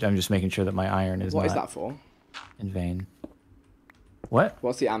 So I'm just making sure that my iron is What not is that for? in vain. What?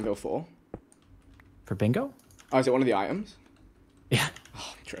 What's the anvil for? For bingo? Oh, is it one of the items? Yeah.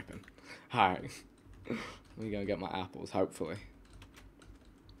 Oh, I'm tripping. Alright. Let me go get my apples, hopefully.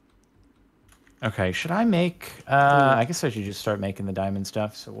 Okay, should I make... I guess I should just start making the diamond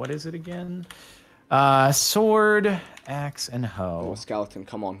stuff. So what is it again? Sword, axe, and hoe. Oh, skeleton,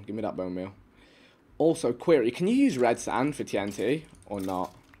 come on. Give me that bone meal. Also, query, can you use red sand for TNT or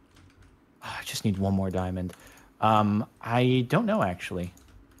not? I just need one more diamond. I don't know, actually.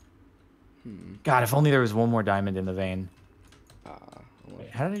 God, if only there was one more diamond in the vein.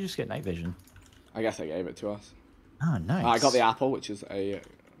 Wait, how did I just get night vision? I guess I gave it to us. Oh, nice. I got the apple, which is a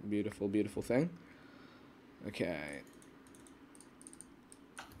beautiful, beautiful thing. Okay.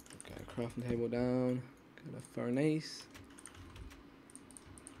 Okay, crafting table down. Got a furnace.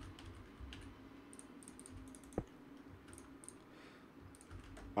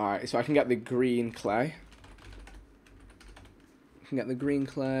 Alright, so I can get the green clay. I can get the green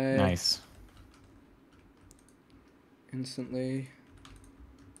clay. Nice. Instantly.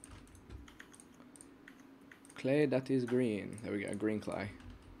 Clay that is green. There we go, green clay.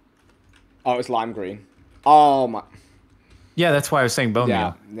 Oh, it's lime green. Oh my. Yeah, that's why I was saying bone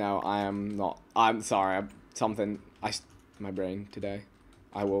Yeah, meal. no, I am not. I'm sorry. My brain today.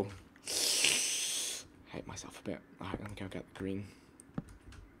 I will hate myself a bit. Alright, let me go get the green.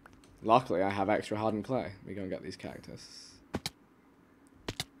 Luckily, I have extra hardened clay. We go and get these cactus.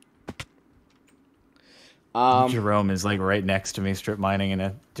 Jerome is like right next to me, strip mining in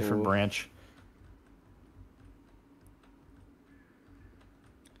a different branch.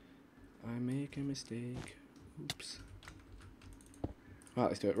 I make a mistake. Oops. Right,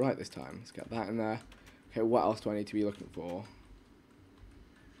 let's do it right this time. Let's get that in there. Okay, what else do I need to be looking for?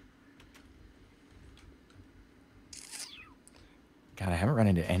 God, I haven't run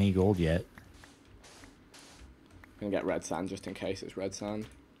into any gold yet. I'm gonna get red sand just in case it's red sand.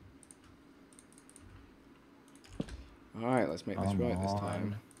 Alright, let's make this right this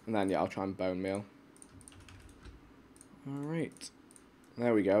time. And then, yeah, I'll try and bone meal. Alright.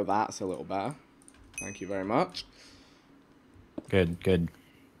 There we go. That's a little better. Thank you very much. Good, good.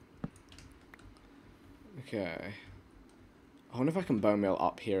 Okay. I wonder if I can bone meal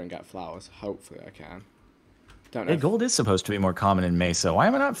up here and get flowers. Hopefully I can. Don't know. Hey, gold is supposed to be more common in Mesa. Why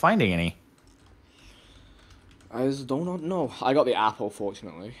am I not finding any? I just do not know. I got the apple,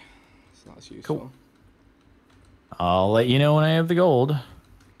 fortunately. So that's useful. Cool. I'll let you know when I have the gold.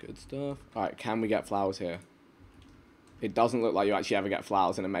 Good stuff. Alright, can we get flowers here? It doesn't look like you actually ever get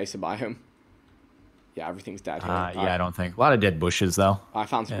flowers in a mesa biome. Yeah, everything's dead here. Yeah, I don't think. A lot of dead bushes, though. I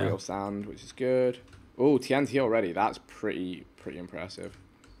found some real sand, which is good. Oh, TNT already. That's pretty impressive.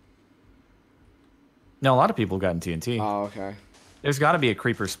 No, a lot of people got in TNT. Oh, okay. There's got to be a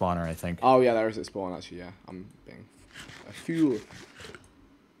creeper spawner, I think. Oh, yeah, there is a spawn, actually, yeah. I'm being a fool.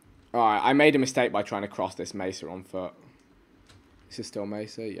 Alright, I made a mistake by trying to cross this mesa on foot. This is still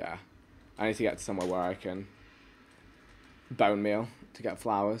mesa? Yeah. I need to get to somewhere where I can bone meal to get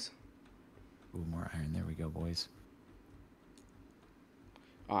flowers. Ooh, more iron. There we go, boys.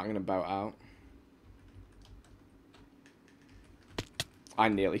 Alright, I'm going to boat out. I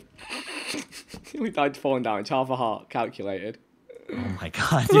nearly died falling down. It's half a heart calculated. Oh my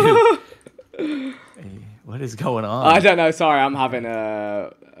god, dude. Hey, what is going on? I don't know. Sorry, I'm having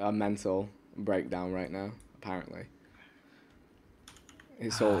a mental breakdown right now. Apparently,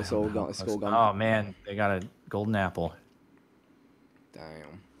 it's all gone. It's all gone. Oh man, they got a golden apple.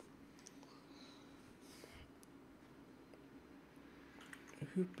 Damn.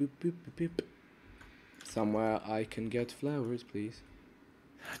 Somewhere I can get flowers, please.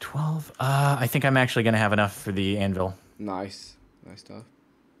 12. I think I'm actually gonna have enough for the anvil. Nice stuff.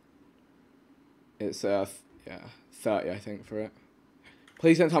 It's yeah, 30 I think for it.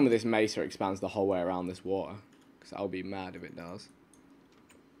 Please don't tell me this mesa expands the whole way around this water, because I'll be mad if it does.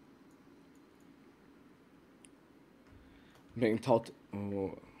 I'm being told.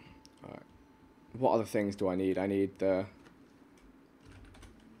 Oh, alright. What other things do I need? I need the.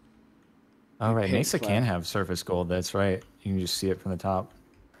 Oh right, Mesa clay. can have surface gold. That's right. You can just see it from the top.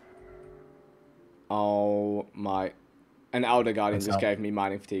 Oh my! An Elder Guardian just gave me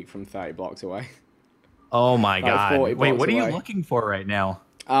mining fatigue from 30 blocks away. Oh my god! 40 Wait, blocks what are you away. looking for right now?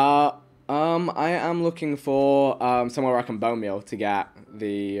 I am looking for somewhere where I can bone meal to get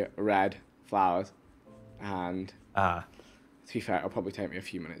the red flowers, and to be fair, it'll probably take me a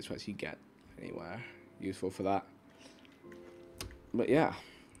few minutes to actually get anywhere useful for that. But yeah.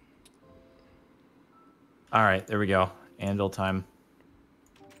 All right, there we go. Anvil time.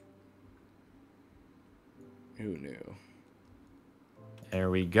 Who knew?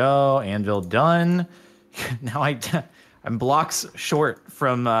 There we go. Anvil done. Now I'm blocks short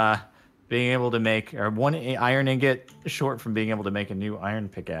from being able to make, or one iron ingot short from being able to make a new iron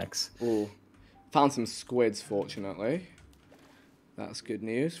pickaxe. Ooh. Found some squids, fortunately. That's good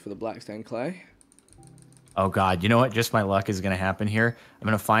news for the blackstone clay. Oh god, you know what? Just my luck is going to happen here. I'm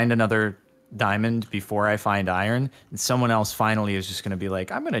going to find another diamond before I find iron, and someone else finally is just going to be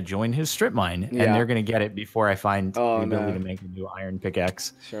like, I'm going to join his strip mine, and they're going to get it before I find the ability to make a new iron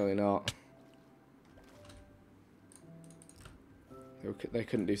pickaxe. Surely not. They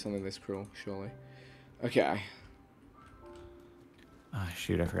couldn't do something this cruel, surely. Okay. Oh,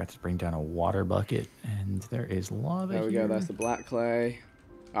 shoot, I forgot to bring down a water bucket, and there is lava There we here. go, that's the black clay.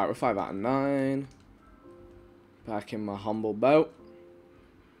 Alright, we're 5 out of 9. Back in my humble boat.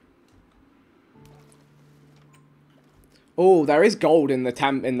 Oh, there is gold in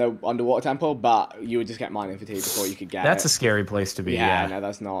the underwater temple, but you would just get mining fatigue before you could get That's it. a scary place to be. Yeah, Yeah, no,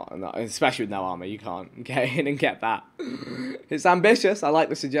 that's not, especially with no armor. You can't get in and get that. It's ambitious. I like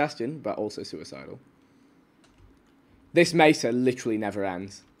the suggestion, but also suicidal. This mesa literally never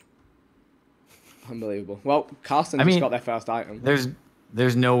ends. Unbelievable. Well, Carson just got their first item.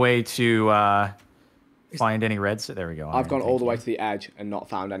 There's no way to find any reds. There we go. I've gone all the way to the edge and not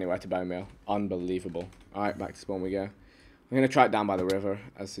found anywhere to bone meal. Unbelievable. All right, back to spawn we go. I'm going to try it down by the river,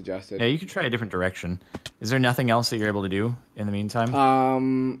 as suggested. Yeah, you can try a different direction. Is there nothing else that you're able to do in the meantime? I'll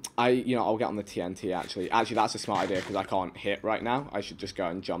get on the TNT, actually. Actually, that's a smart idea, because I can't hit right now. I should just go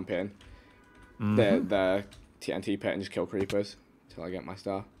and jump in the TNT pit and just kill creepers until I get my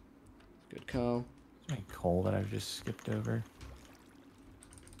star. Good call. Is there any coal that I've just skipped over?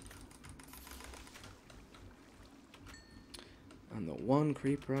 And the one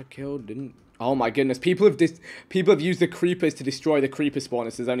creeper I killed didn't... Oh my goodness, people have used the creepers to destroy the creeper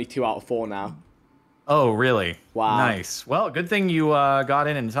spawners. There's only 2 out of 4 now. Oh, really? Wow. Nice. Well, good thing you got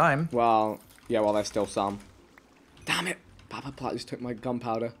in time. Well, yeah, well, there's still some. Damn it! Papa Plat just took my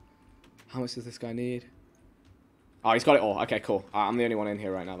gunpowder. How much does this guy need? Oh, he's got it all. Okay, cool. I'm the only one in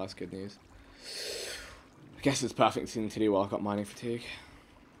here right now. That's good news. I guess it's the perfect thing to do while I've got mining fatigue.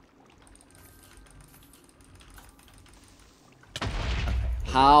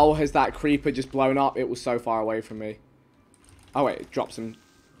 How has that creeper just blown up? It was so far away from me. Oh, wait. It dropped some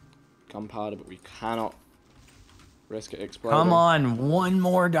gunpowder, but we cannot risk it exploding. Come on. One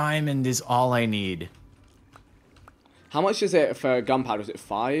more diamond is all I need. How much is it for gunpowder? Is it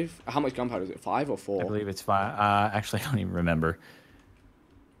 5? How much gunpowder is it? 5 or 4? I believe it's 5. Actually, I don't even remember.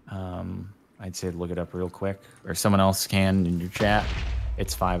 I'd say look it up real quick, or someone else can in your chat.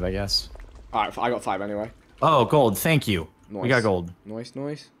 It's 5, I guess. All right, I got 5 anyway. Oh, gold. Thank you. Nice. We got gold. Nice,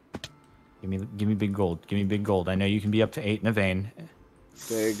 nice. Give me big gold. Give me big gold. I know you can be up to 8 in a vein.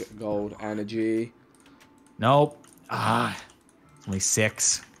 Big gold energy. Nope. It's only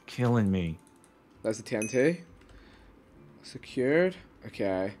 6. Killing me. There's the TNT. Secured.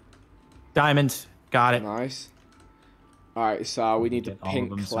 Okay. Diamond. Got it. Nice. All right, so we need to Get all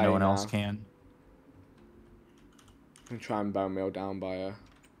pink of them clay so no one now. else can. I'm gonna try and bone meal down by a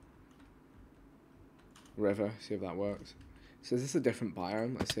river. See if that works. So is this a different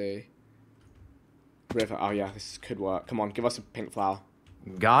biome? Let's see. River. Oh yeah, this could work. Come on, give us a pink flower.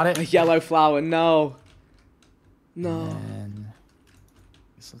 Got A it. yellow flower. No. No. And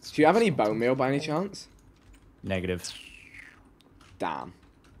Do you have any bone meal by any chance? Negative. Damn.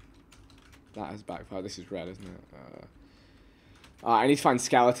 That has backfired. This is red, isn't it? I need to find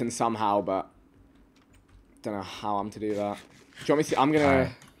skeletons somehow, but don't know how I'm to do that. Do you want me to? I'm gonna.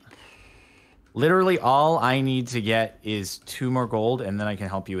 Alright. Literally, all I need to get is 2 more gold, and then I can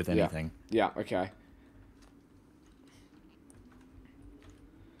help you with anything. Yeah. Okay.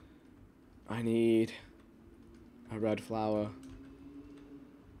 I need a red flower.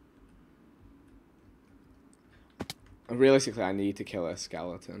 Realistically, I need to kill a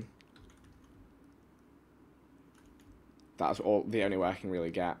skeleton. That's the only way I can really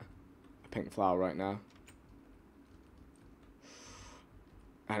get a pink flower right now.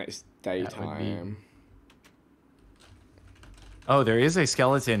 And it's daytime. Oh, there is a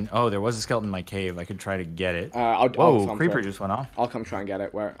skeleton. Oh, there was a skeleton in my cave. I could try to get it. I'll Whoa, come creeper for it. just went off. I'll come try and get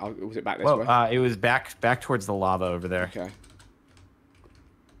it. Where was it back this Whoa, way? it was back towards the lava over there. Okay.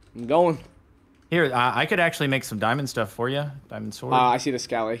 I'm going. Here, I could actually make some diamond stuff for you. Diamond sword. I see the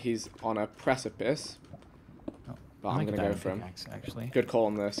skelly. He's on a precipice. Oh, But I I'm like a gonna go diamond for him. pickaxe, actually. Good call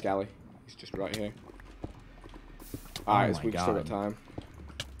on the skelly. He's just right here. Oh Alright, my we've still got God. time.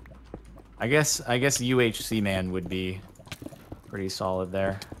 I guess UHC man would be pretty solid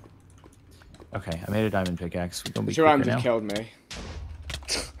there. Okay, I made a diamond pickaxe. We gonna be Jerome quicker just now. killed me.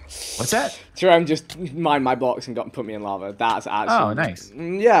 What's that? Jerome just mined my blocks and put me in lava. That's actually. Oh, nice.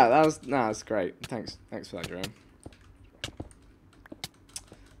 Yeah, that's great. Thanks for that, Jerome.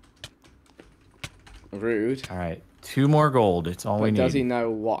 Rude. All right, 2 more gold. It's all we But need. does he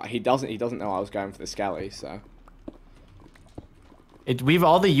know what? He doesn't. He doesn't know I was going for the skelly. So. We've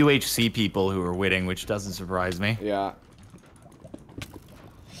all the UHC people who are winning, which doesn't surprise me. Yeah.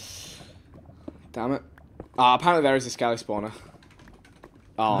 Damn it. Apparently there is a skelly spawner.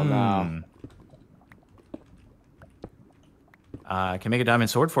 Oh no. I can make a diamond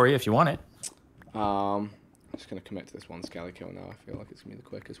sword for you if you want it. I'm just gonna commit to this one skelly kill now. I feel like it's gonna be the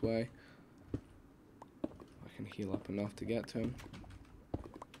quickest way. I can heal up enough to get to him.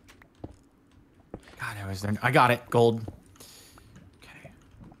 God, I was there. I got it. Gold. Okay.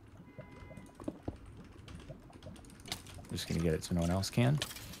 I'm just gonna get it so no one else can.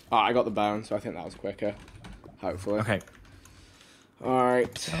 Oh, I got the bone, so I think that was quicker. Hopefully. Okay.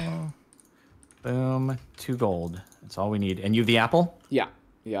 Alright. So, boom. 2 gold. That's all we need. And you have the apple? Yeah.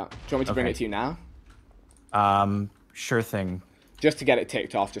 Yeah. Do you want me to bring Okay. it to you now? Sure thing. Just to get it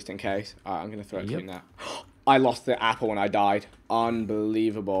ticked off, just in case. Alright, I'm gonna throw it to Yep. you now. I lost the apple when I died.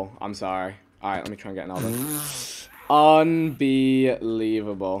 Unbelievable. I'm sorry. Alright, let me try and get another.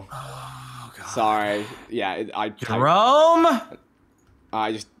 Unbelievable. Oh, God. Sorry. Yeah, Jerome?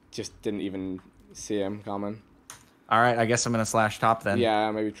 I just didn't even see him coming. All right, I guess I'm going to slash top then. Yeah,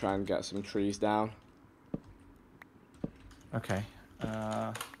 maybe try and get some trees down. Okay.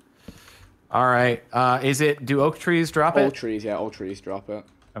 All right. Do oak trees drop All it? trees, yeah, all trees drop it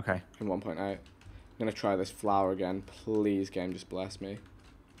Okay. in 1.8. I'm going to try this flower again. Please, game, just bless me.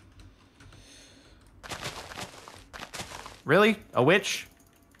 Really? A witch?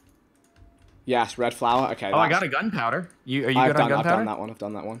 Yes, red flower. Okay. Oh, I got a gunpowder. Are you good on I've gunpowder? done that one. I've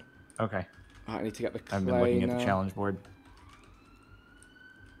done that one. Okay. I need to get the clay I've been looking at now. the challenge board.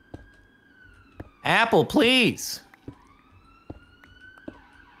 Apple, please.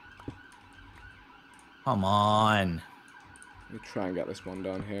 Come on. Let me try and get this one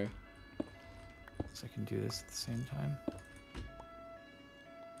down here. So I can do this at the same time.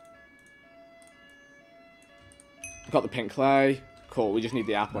 Got the pink clay. Cool. We just need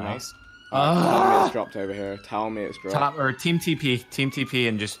the apple Nice. now. Tell me it's dropped over here. Tell me it's dropped. Top or team TP,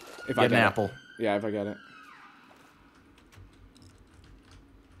 and just If I get an get it. apple. Yeah, if I get it.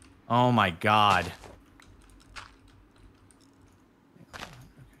 Oh my God. Okay,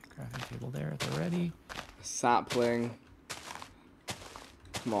 crafting table there. They're ready. Sapling.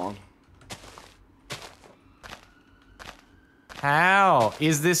 Come on. How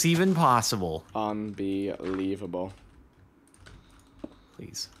is this even possible? Unbelievable.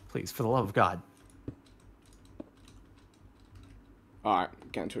 Please, please, for the love of God. Alright,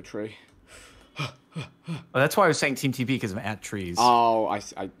 get into a tree. Oh, that's why I was saying Team TP, because I'm at trees. Oh,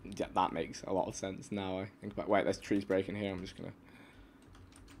 yeah, that makes a lot of sense now. I think about. Wait, there's trees breaking here. I'm just gonna.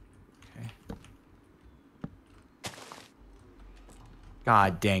 Okay.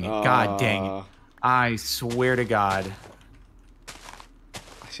 God dang it! God dang it! I swear to God.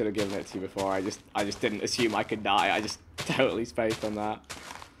 I should have given it to you before. I just didn't assume I could die. I just totally spaced on that.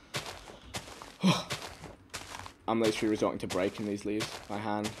 I'm literally resorting to breaking these leaves by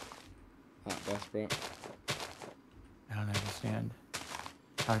hand. That desperate. I don't understand.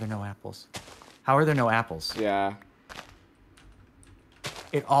 How are there no apples? How are there no apples? Yeah.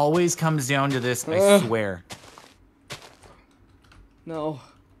 It always comes down to this, I swear. No.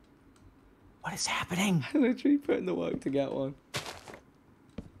 What is happening? I literally put in the work to get one.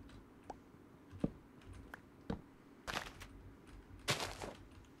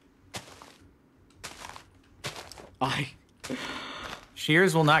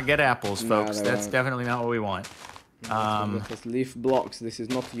 Shears will not get apples, No, folks. they That's won't. definitely not what we want. This leaf blocks. This is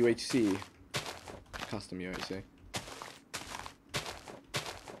not UHC. Custom UHC.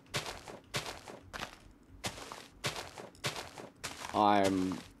 I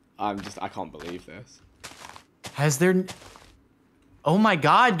can't believe this. Has there... Oh my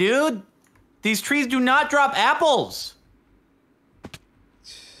God, dude! These trees do not drop apples!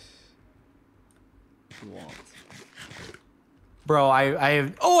 What? Bro, I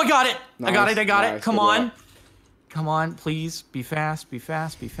have... Oh, I got it! I got Nice, it, I got nice, it. Come good on. luck. Come on, please. Be fast, be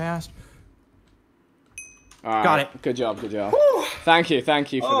fast, be fast. All right. Got it. Good job, good job. Thank you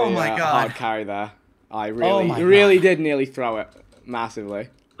for Oh the my God. hard carry there. I my really God. did nearly throw it massively.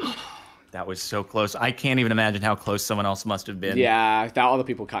 That was so close. I can't even imagine how close someone else must have been. Yeah, there are other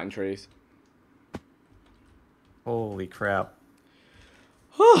people cutting trees. Holy crap.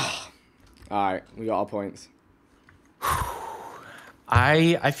 All right, we got our points.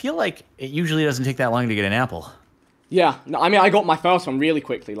 I feel like it usually doesn't take that long to get an apple. Yeah, no, I mean, I got my first one really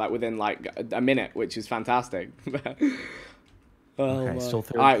quickly, like within like a minute, which is fantastic. Okay, still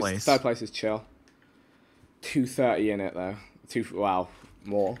third Alright, place. third place is chill. 230 in it though. Wow,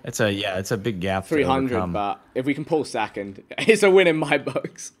 more. It's a big gap. 300, to overcome. but if we can pull second, it's a win in my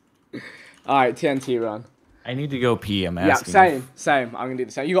books. Alright, TNT run. I need to go pee. I'm Yeah, asking. same. I'm gonna do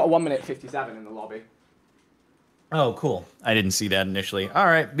the same. You got a 1:57 in the lobby. Oh, cool. I didn't see that initially. All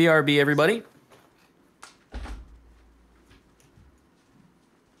right, BRB, everybody.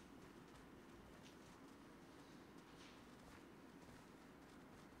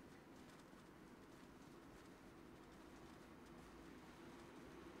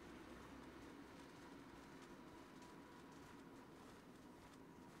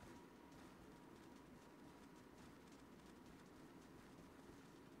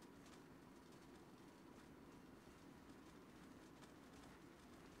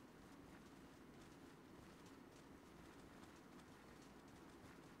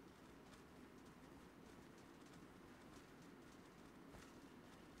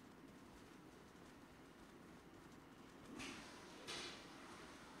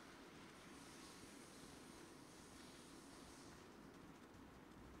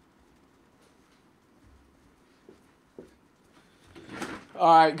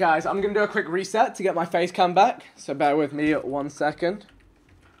 Alright, guys, I'm going to do a quick reset to get my face cam back. So bear with me 1 second.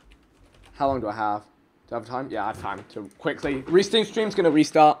 How long do I have? Do I have time? Yeah, I have time to quickly. Stream's going to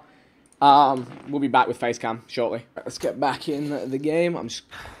restart. We'll be back with face cam shortly. Let's get back in the game. I'm just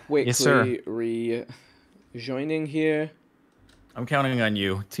quickly rejoining here. I'm counting on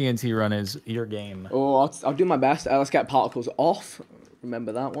you. TNT run is your game. Oh, I'll do my best. Let's get particles off.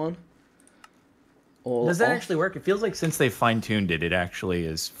 Remember that one. Does that off. actually work? It feels like since they fine-tuned it, it actually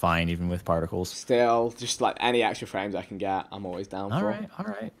is fine even with particles. Still, just like any extra frames I can get, I'm always down for. All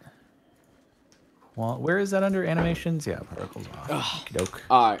right. Well, where is that under animations? Yeah, particles off. Okey-doke.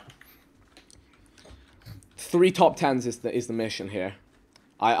 Alright. 3 top 10s is the mission here.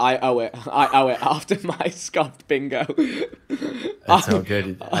 I owe it. I owe it after my scuffed bingo. That's so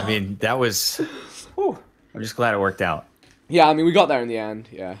good. I mean, that was... I'm just glad it worked out. Yeah, I mean, we got there in the end,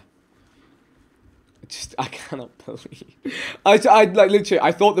 yeah. I cannot believe. I like literally.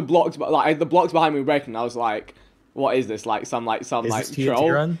 I thought the blocks behind me were breaking. And I was like, "What is this? Like some Is this TNT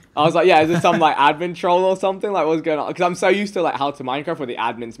troll?" run? I was like, "Yeah, is this some like admin troll or something? Like what's going on?" Because I'm so used to like how to Minecraft where the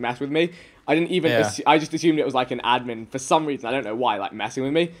admins mess with me. I didn't even. Yeah. I just assumed it was like an admin for some reason. I don't know why, like messing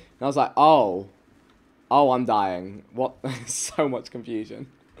with me. And I was like, "Oh, I'm dying." What? So much confusion.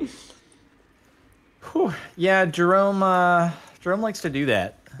 Whew. Yeah, Jerome Jerome likes to do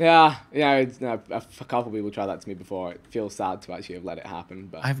that. Yeah, yeah. A couple people tried that to me before. It feels sad to actually have let it happen.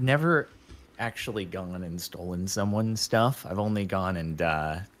 But I've never actually gone and stolen someone's stuff. I've only gone and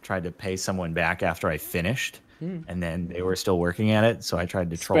tried to pay someone back after I finished, and then they were still working at it, so I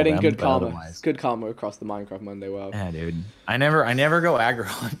tried to troll spreading them. good but karma. otherwise- Good karma across the Minecraft Monday world. Yeah, dude. I never go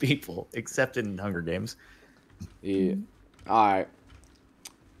aggro on people except in Hunger Games. Yeah. All right.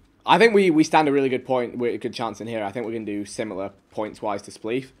 I think we stand a really good good chance in here. I think we're gonna do similar points wise to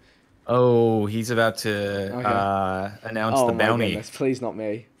Spleef. Oh, he's about to announce the my bounty. goodness. Please not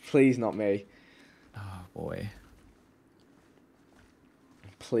me. Please not me. Oh boy.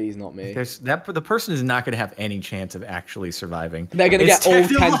 Please not me. The person is not going to have any chance of actually surviving. They're gonna It's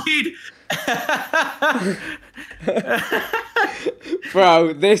get all 10.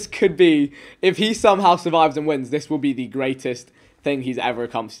 Bro, this could be, if he somehow survives and wins, this will be the greatest thing he's ever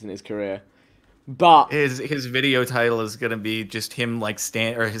accomplished in his career. But his video title is gonna be just him like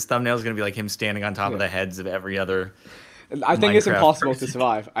his thumbnail is gonna be like him standing on top of the heads of every other. I think it's Minecraft impossible person. to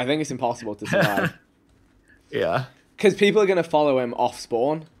survive. I think it's impossible to survive. Yeah. Because people are gonna follow him off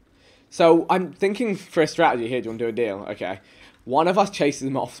spawn. So I'm thinking for a strategy here. Do you want to do a deal? Okay. One of us chases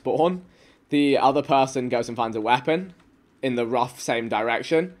him off spawn. The other person goes and finds a weapon in the rough same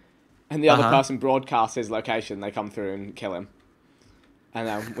direction. And the other person broadcasts his location. They come through and kill him. And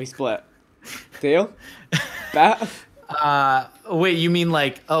then we split. Deal? Bet? Wait, you mean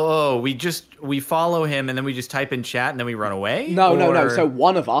like we follow him and then we just type in chat and then we run away? No. So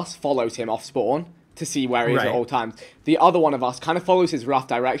one of us follows him off spawn to see where he is at all times. The other one of us kind of follows his rough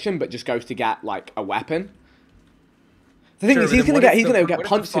direction, but just goes to get like a weapon. The thing is, he's gonna get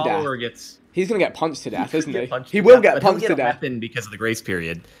punched to death. He's gonna get punched to death, isn't he? He will get punched to death. Weapon because of the grace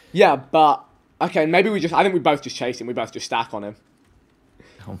period. Yeah, but okay, maybe I think we both just chase him. We both just stack on him.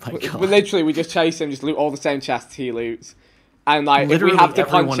 Oh my god. We just chase him, just loot all the same chests he loots. And like, Literally if we have to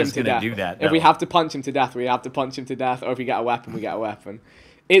punch everyone him is to gonna death, do that, if we though. have to punch him to death, we have to punch him to death. Or if we get a weapon, we get a weapon.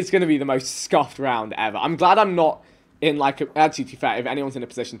 It's gonna be the most scuffed round ever. I'm glad I'm not in like actually, to be fair, if anyone's in a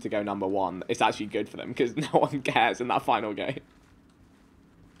position to go number one, it's actually good for them because no one cares in that final game.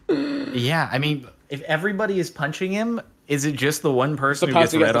 Yeah, I mean, if everybody is punching him, is it just the one person The who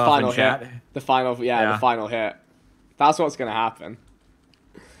gets person read gets the off final in chat? hit. The final hit. That's what's gonna happen.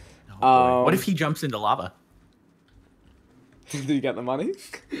 Oh, boy. What if he jumps into lava? Do you get the money?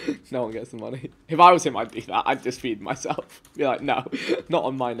 No one gets the money. If I was him, I'd do that. I'd just feed myself. Be like, no, not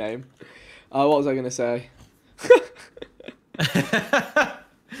on my name. What was I gonna say?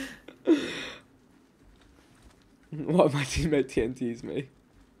 What my teammate TNT's me.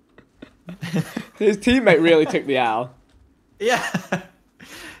 His teammate really took the L. Yeah.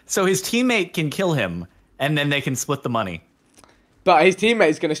 So his teammate can kill him, and then they can split the money. But his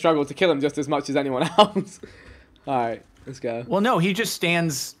teammate's gonna struggle to kill him just as much as anyone else. All right, let's go. Well, no, he just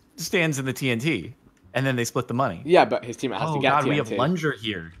stands in the TNT, and then they split the money. Yeah, but his teammate has to get TNT. We have Lunger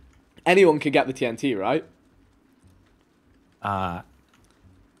here. Anyone could get the TNT, right?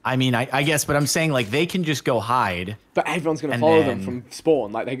 I mean, I guess, but I'm saying like they can just go hide. But everyone's gonna follow them from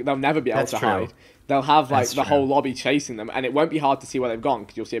spawn. Like they'll never be able to hide. They'll have like the whole lobby chasing them, and it won't be hard to see where they've gone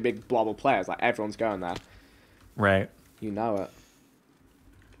because you'll see a big blob of players. Like everyone's going there. Right. You know it.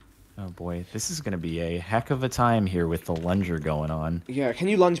 Oh boy, this is gonna be a heck of a time here with the Lunger going on. Yeah, can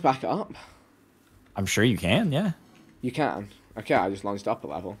you lunge back up? I'm sure you can. Yeah. You can. Okay, I just lunged up a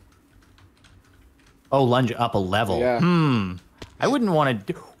level. Oh, lunge up a level. Yeah. I wouldn't want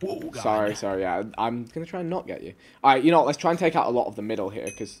to do... Whoa, God. Sorry, yeah. I'm going to try and not get you. All right, you know what? Let's try and take out a lot of the middle here,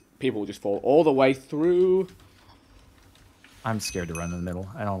 because people will just fall all the way through. I'm scared to run in the middle.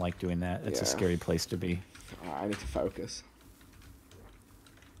 I don't like doing that. It's a scary place to be. All right, I need to focus.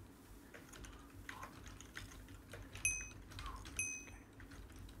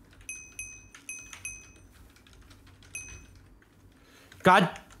 God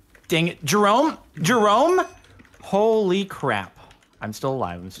dang it. Jerome? Holy crap. I'm still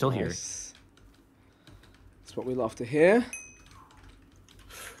alive. I'm still here. That's what we love to hear.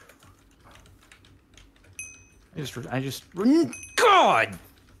 I just God!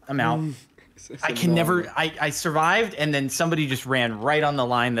 I'm out. I can never... I survived, and then somebody just ran right on the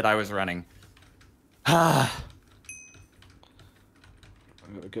line that I was running. I've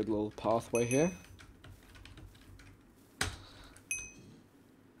got a good little pathway here.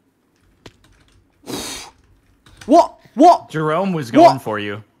 What? Jerome was going for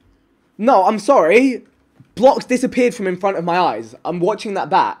you. No, I'm sorry. Blocks disappeared from in front of my eyes. I'm watching that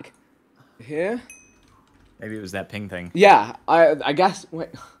back. Here? Maybe it was that ping thing. Yeah, I guess... Wait.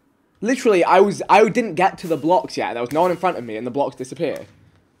 Literally, I didn't get to the blocks yet. There was no one in front of me, and the blocks disappeared.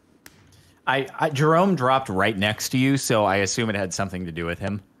 Jerome dropped right next to you, so I assume it had something to do with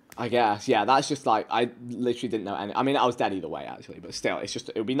him. I guess, yeah, that's just like, I literally didn't know any. I mean, I was dead either way, actually, but still, it's just,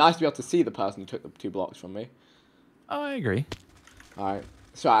 it would be nice to be able to see the person who took the 2 blocks from me. Oh, I agree. Alright,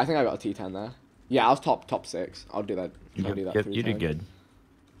 so I think I got a T10 there. Yeah, I was top 6. I'll do that. I'll do that. Yep, you did good.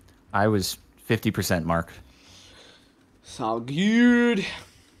 I was 50% mark. So good.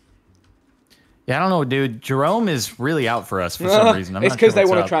 Yeah, I don't know, dude. Jerome is really out for us for some reason. It's because they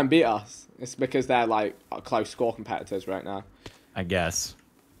want to try and beat us. It's because they're like close score competitors right now. I guess.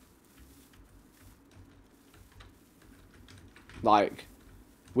 Like,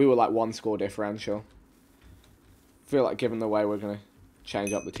 we were like 1 score differential. Feel like given the way we're gonna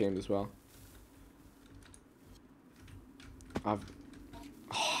change up the teams as well.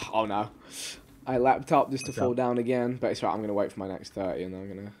 Oh no. I leapt up just to fall down again, but it's right. I'm gonna wait for my next 30, and then I'm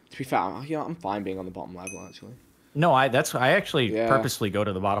gonna. To be fair, I'm fine being on the bottom level actually. No, I actually purposely go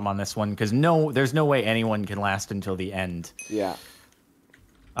to the bottom on this one because there's no way anyone can last until the end. Yeah.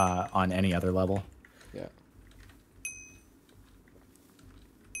 On any other level. Yeah.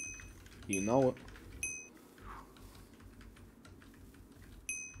 You know it.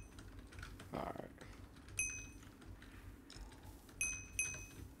 All right.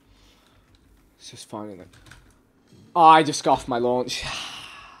 It's just finding it. Oh, I just scoffed my launch.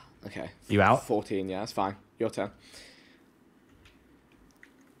 Okay. You out? 14, yeah, that's fine. Your turn.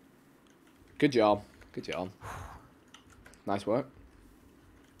 Good job. Good job. Nice work.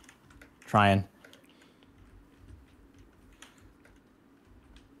 Trying.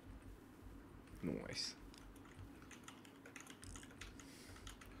 Nice.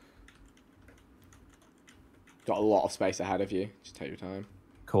 Got a lot of space ahead of you. Just take your time.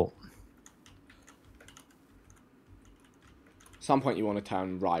 Cool. At some point you want to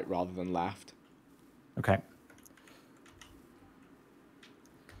turn right rather than left. Okay.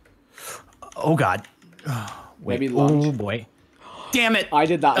 Oh God. Wait. Maybe lunge. Oh boy. Damn it. I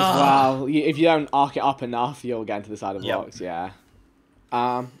did that as well. If you don't arc it up enough, you'll get into the side of the blocks. Yeah.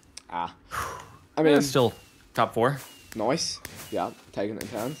 I mean, It's still top 4. nice. Yeah, taking it in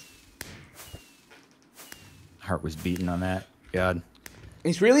turns. Heart was beating on that. God.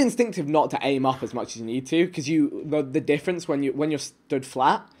 It's really instinctive not to aim up as much as you need to, because the difference when you're stood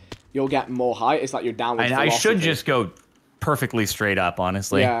flat, you'll get more height. It's like you're downward. I should just go perfectly straight up,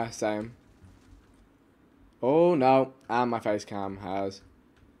 honestly. Yeah, same. Oh no, and my face cam has.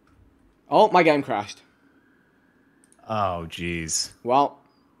 Oh, my game crashed. Oh jeez. Well,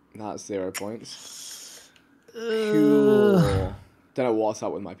 that's 0 points. Cool. Don't know what's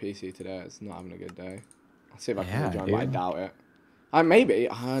up with my PC today. It's not having a good day. I'll see if I can rejoin, but I doubt it. Maybe.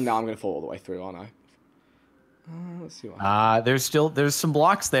 No, I'm gonna fall all the way through, aren't I? Let's see what. There's some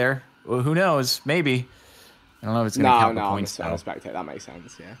blocks there. Well, who knows? Maybe. I don't know if it's gonna count the points. No, I'm a spectator. That makes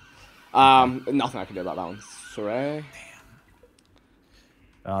sense. Yeah. Nothing I can do about that one. Sorry.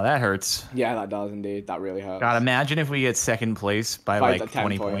 Oh, that hurts. Yeah, that does indeed. That really hurts. God, imagine if we get second place by like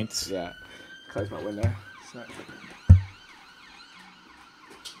 20 points. Yeah. Close my window. So.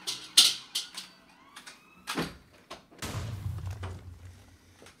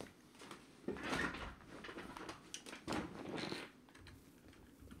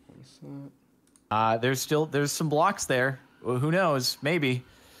 There's some blocks there. Well, who knows? Maybe.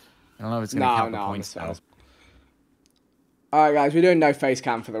 I don't know if it's gonna count the points though. Alright guys, we're doing no face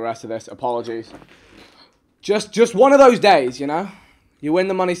cam for the rest of this. Apologies. Just one of those days, you know? You win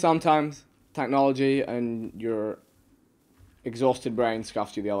the money sometimes, technology, and your exhausted brain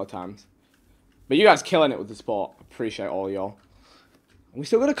scuffs you the other times. But you guys killing it with the sport. Appreciate all y'all. We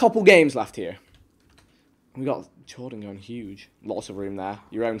still got a couple games left here. We got Jordan going huge. Lots of room there.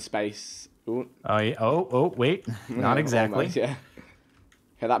 Your own space. Ooh. Oh, yeah. Oh, wait. Not exactly. Almost, yeah.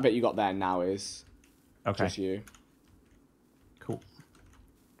 Okay, that bit you got there now is just you. Cool.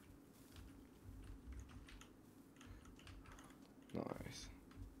 Nice.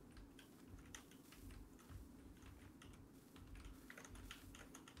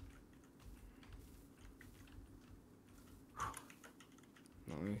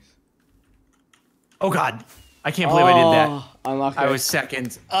 Nice. Oh God, I can't believe I did that. Unlucky. I was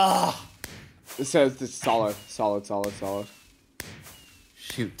second. Oh. It says it's solid.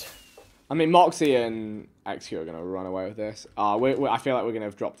 Shoot. I mean, Moxie and XQ are going to run away with this. I feel like we're going to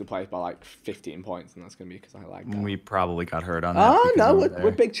have dropped the place by like 15 points, and that's going to be because I lagged out. We probably got hurt on that. Oh, no,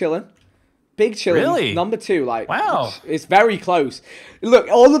 we're big chilling. Big chilling. Really? Number 2, like, wow. It's very close. Look,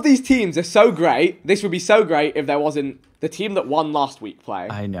 all of these teams are so great. This would be so great if there wasn't the team that won last week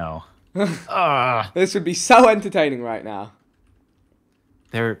playing. I know. This would be so entertaining right now.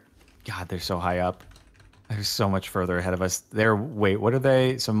 They're so high up. They're so much further ahead of us. They're wait, what are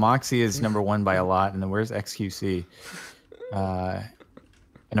they? So Moxie is number 1 by a lot, and then where's XQC?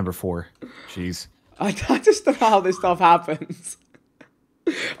 Number 4. Jeez. I just don't know how this stuff happens.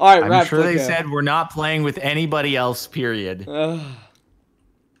 All right, I'm sure they said we're not playing with anybody else. Period. All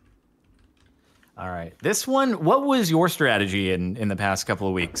right, this one. What was your strategy in the past couple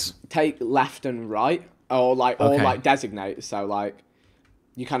of weeks? Take left and right, or like designate. So like,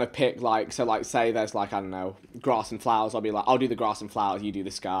 you kind of pick like say there's like, I don't know, grass and flowers. I'll be like, I'll do the grass and flowers. You do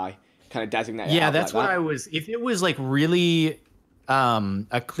the sky. Kind of designate. Yeah, it that's like what that. I was. If it was like really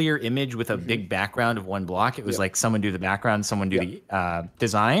a clear image with a big background of one block, it was like someone do the background, someone do the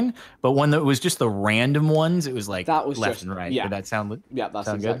design. But when it was just the random ones, it was like that was left just, and right. Yeah. Did that sound? Yeah, that's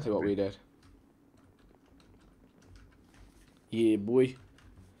sound exactly good? what we did. Yeah, boy.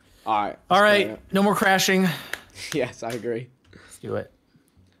 All right. No more crashing. Yes, I agree. Let's do it.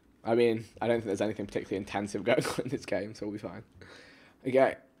 I mean, I don't think there's anything particularly intensive going on in this game, so we'll be fine.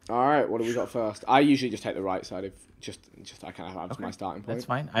 Okay. All right. What do we got first? I usually just take the right side of just I kind of have my starting point. That's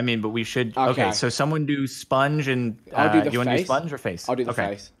fine. I mean, but we should. Okay. Okay. So someone do sponge and. I'll do the do you want to do face. sponge or face? I'll do the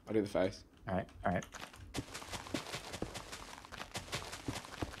face. I'll do the face. All right. All right.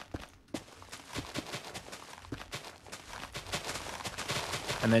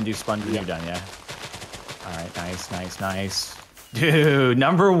 And then do sponge when you're done, yeah? All right, nice. Dude,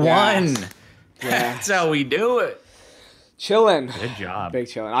 number 1. Yes. That's how we do it. Chilling. Good job. Big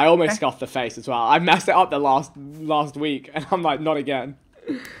chilling. I almost scuffed the face as well. I messed it up the last week, and I'm like, not again.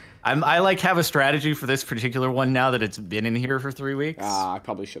 I like have a strategy for this particular one now that it's been in here for 3 weeks. I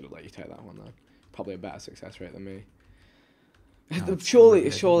probably should have let you take that one though. Probably a better success rate than me. No,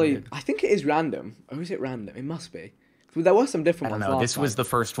 surely, I think it is random. Or is it random? It must be. There were some different ones. I don't know. This was the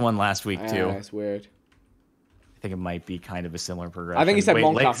first one last week too. Yeah, it's weird. I think it might be kind of a similar progression. I think he said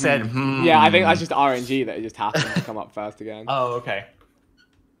Monk. Lake said, Yeah, I think that's just RNG that it just happened to come up first again. Oh, okay.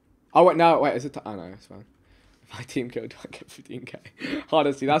 Oh wait, no, wait, is it? Oh no, it's fine. If my team killed, do I get 15k?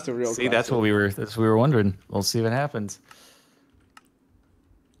 Honestly, that's a real. See, question. that's what we were wondering. We'll see what happens.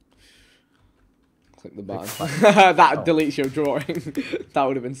 Click the button. That deletes your drawing. That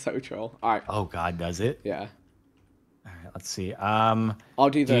would have been so troll. All right. Oh God, does it? Yeah. All right, let's see. I'll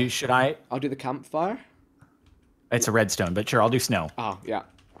do the. Should I? I'll do the campfire. It's a redstone, but sure, I'll do snow. Oh yeah.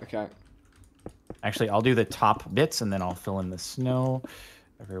 Okay. Actually, I'll do the top bits, and then I'll fill in the snow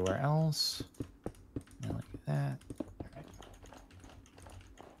everywhere else. Yeah, like that. All right.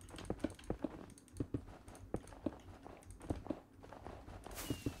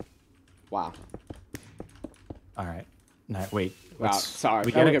 Wow. All right. No, wait. Wow. Sorry.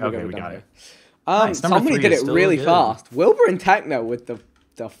 We got it. We're Okay, good, we we're got done it. here. Somebody did it really good. fast. Wilbur and Techno with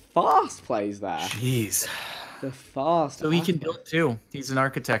the fast plays there. Jeez. The fast. So he can build too. He's an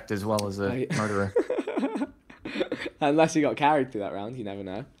architect as well as a murderer. Unless he got carried through that round, you never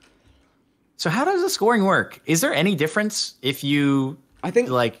know. So how does the scoring work? Is there any difference if you? I think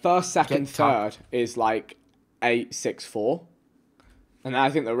like first, second, get top- third is like 8, 6, 4, and then I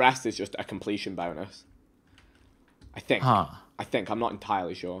think the rest is just a completion bonus. I think. Huh. I think. I'm not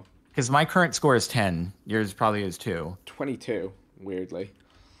entirely sure. Because my current score is 10. Yours probably is too. 22. Weirdly.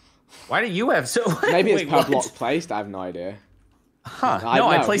 Why do you have so? Maybe it's Wait, per what? block placed. I have no idea. Huh? I No,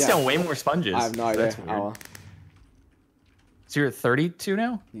 I know, placed yeah. down way more sponges. I have no idea. That's weird. Oh, well. So you're at 32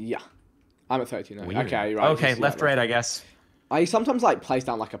 now? Yeah. I'm at 32 now. Weird. Okay, you're right. Okay, You see left, that, right, I guess. I sometimes like place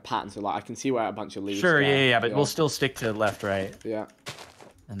down like a pattern, so like I can see where a bunch of leaves. Sure, go. yeah, but we'll still stick to left, right, Yeah.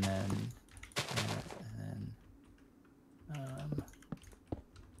 and then.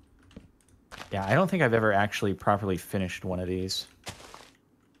 Yeah, I don't think I've ever actually properly finished one of these.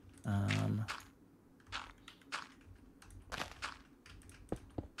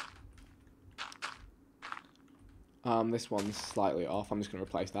 This one's slightly off. I'm just gonna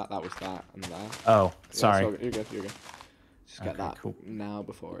replace that. That was that and that. Oh, sorry. Yeah, so you're good. You're good. Just get Okay, that cool. now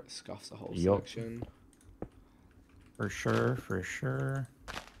before it scuffs the whole Yup. section. For sure, for sure.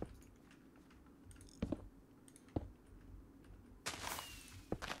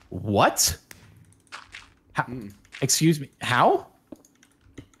 What? How? Excuse me. How?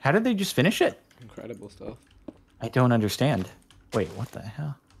 How did they just finish it? Incredible stuff. I don't understand. Wait, what the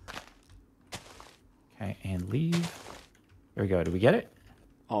hell? Okay, and leave. Here we go. Did we get it?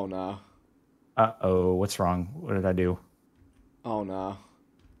 Oh no. Uh-oh. What's wrong? What did I do? Oh no.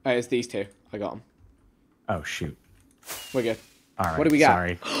 Hey, it's these two. I got them. Oh, shoot. We're good. All right. What do we got?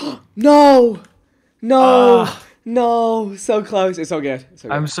 Sorry. No! No! No! So close. It's all good. It's all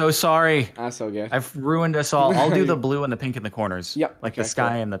good. I'm so sorry. That's so good. I've ruined us all. I'll do the blue and the pink in the corners. Yep. Like okay, the sky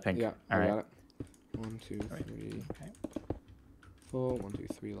cool. and the pink. Yeah. All right. Got it. 1, 2, 3, Okay. 4. 1, 2,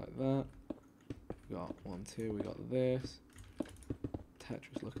 3 like that. We got 1, 2. We got this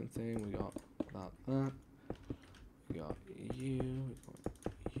Tetris looking thing. We got that. We got you. We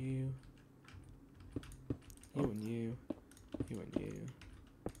got you. You and you. You and you.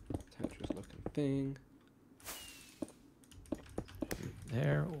 Tetris looking thing.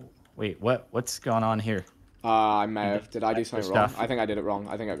 There. Wait, what's going on here? I may have. Did I do something wrong? stuff. I think I did it wrong.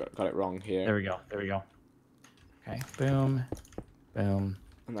 I think I got it wrong here. There we go. Okay, boom, boom.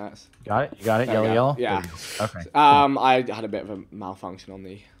 And that's. Got it. You got it. There we Yellow, go. yellow. Yeah. Okay. I had a bit of a malfunction on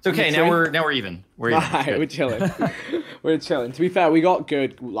the. It's okay. Now we're even. We're even. Right, we're chilling. We're chilling. To be fair, we got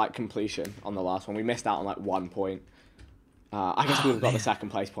good like completion on the last one. We missed out on like 1 point. I guess we would have got the second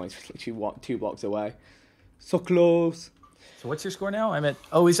place points. Literally, what, 2 blocks away. So close. So what's your score now? I'm at.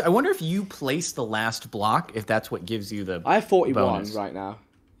 Oh, I wonder if you place the last block, if that's what gives you the. I have 41 bonus. right now.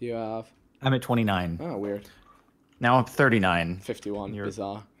 You have. I'm at 29. Oh, weird. Now I'm 39. 51.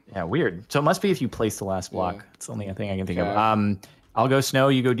 Bizarre. Yeah, weird. So it must be if you place the last block. Yeah. It's the only thing I can think Okay. of. I'll go snow.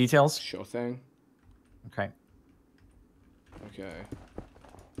 You go details. Sure thing. Okay. Okay.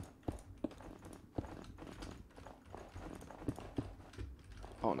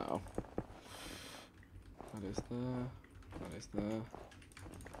 Oh no. What is there? What is there?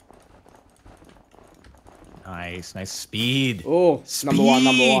 Nice speed. Oh, number one.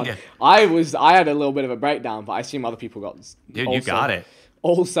 Speed! I had a little bit of a breakdown, but I assume other people got. Dude, you got it.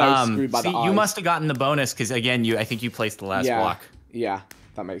 Also screwed by the eyes. You must have gotten the bonus because again, I think you placed the last block. Yeah,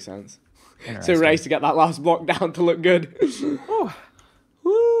 that makes sense. It's a Interesting. race to get that last block down to look good.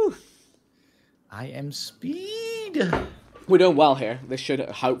 Woo. I am speed. We're doing well here. This should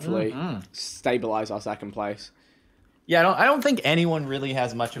hopefully stabilize our second place. Yeah, I don't think anyone really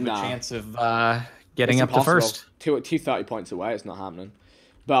has much of a chance of getting It's up to impossible. first. Two 30 points away. It's not happening.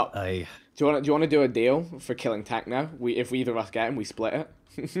 But I do you want to do a deal for killing Techno? If either of us get him, we split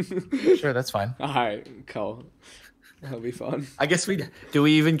it. Sure, that's fine. All right, cool. That'll be fun. I guess do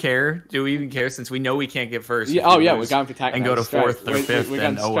we even care? Do we even care since we know we can't get first? Yeah, we're going for Techno. And go to straight. fourth or fifth. We're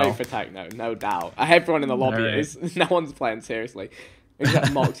going straight for Techno, no doubt. Everyone in the lobby is. No one's playing seriously.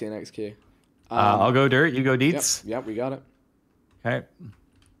 Except Moxie and XQ. I'll go dirt. You go deets. Yep, we got it. Okay.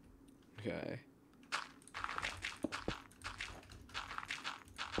 Okay.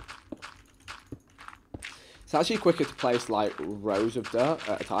 It's actually quicker to place like rows of dirt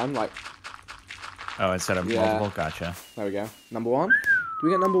at a time. Like, Oh, instead of multiple. Gotcha. there we go. Number one. Do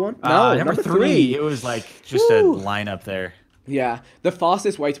we get number one? Number three. It was like just a line up there. Yeah, the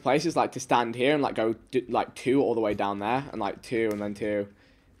fastest way to place is like to stand here and like go like 2 all the way down there, and like 2 and then 2,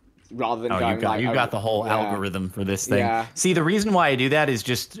 rather than going you like got the whole algorithm for this thing. Yeah. See, the reason why I do that is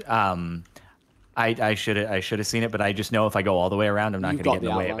just I should have seen it, but I just know if I go all the way around, I'm not going to get in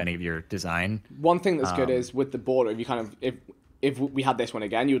the way of any of your design. One thing that's good is with the border, if you kind of if we had this one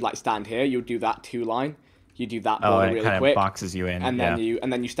again, you would like stand here, you would do that 2 line, you do that border and it really kind quick, of boxes you in, and then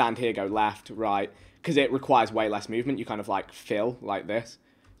you stand here, go left, right, because it requires way less movement. You kind of like fill like this,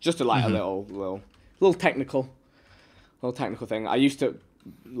 just to like a little technical thing. I used to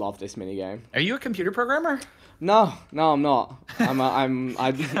love this mini game. Are you a computer programmer? No, I'm not. I'm a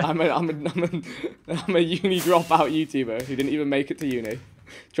uni dropout YouTuber who didn't even make it to uni.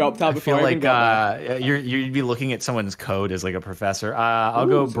 Dropped out before I even got there. You'd be looking at someone's code as like a professor. I'll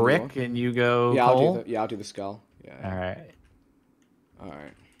go brick and you go coal. I'll do the skull. Yeah. All right. All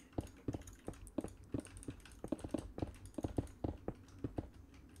right.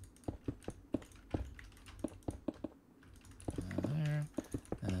 There,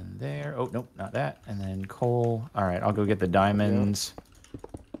 and then there. Oh nope, not that. And then coal. All right, I'll go get the diamonds.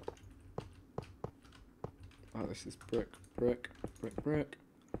 Oh, this is brick.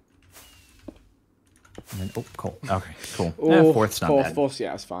 And then coal. Okay, cool. Oh, fourth's not bad. Fourth,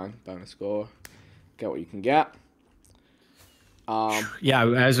 yeah, it's fine. Bonus score. Get what you can get. Yeah,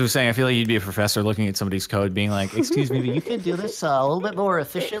 as I was saying, I feel like you'd be a professor looking at somebody's code, being like, "Excuse me, but you could do this a little bit more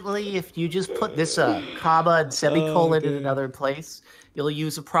efficiently if you just put this comma and semicolon in another place. You'll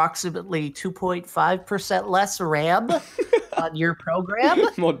use approximately 2.5% less RAM on your program."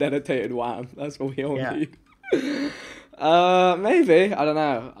 More dedicated WAM. That's what we all need. Maybe. I don't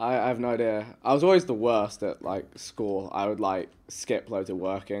know. I have no idea. I was always the worst at like school. I would like skip loads of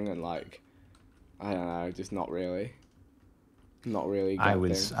working and like I don't know, just not really. I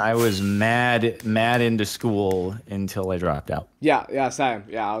was mad into school until I dropped out. Yeah, same.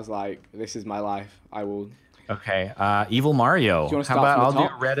 Yeah, I was like, this is my life. I will. Okay, Evil Mario. Do you want to How start about from the I'll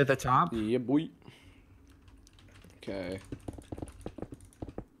top? do red at the top? Yeah, boy. Okay.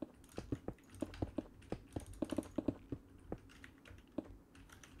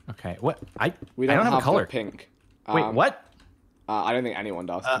 Okay. What? We I don't have a color. Pink. Wait, what? I don't think anyone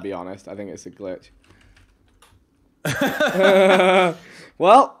does, to be honest. I think it's a glitch.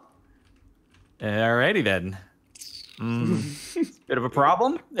 Well. Alrighty then. Bit of a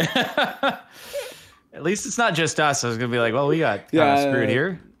problem. At least it's not just us. I was gonna be like, well, we got kind of screwed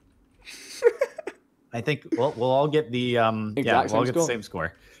here. I think we'll all get the we'll all get the same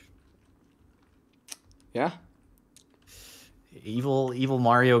score. Yeah. Evil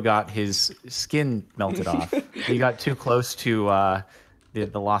Mario got his skin melted off. He got too close to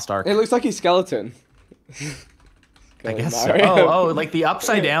the Lost Ark. It looks like he's skeleton. I guess so. Oh, like the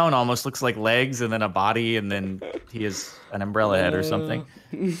upside down almost looks like legs and then a body and then he is an umbrella head or something.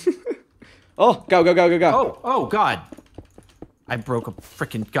 Oh, go. Oh, God. I broke a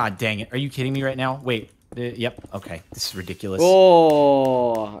freaking... God dang it. Are you kidding me right now? Wait. Yep. Okay. This is ridiculous.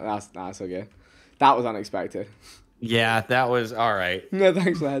 Oh, that's okay. That was unexpected. Yeah, that was... All right. No,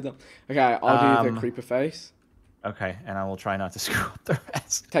 thanks for the heads up. Okay, I'll do the creeper face. Okay, and I will try not to screw up the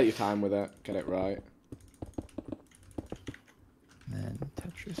rest. Take your time with it. Get it right. And then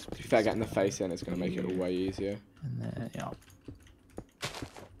Tetris. To be fair, getting the face in is going to make it way easier. And then, yeah.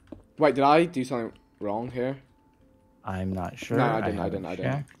 Wait, did I do something wrong here? I'm not sure. No, I didn't. I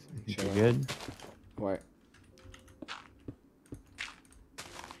think you're good. Wait.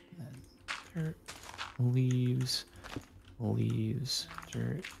 Dirt, leaves,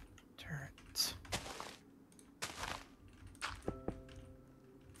 dirt.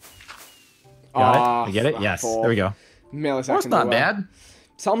 Got it? I get it? Yes. There we go. Milliseconds That's not away. bad.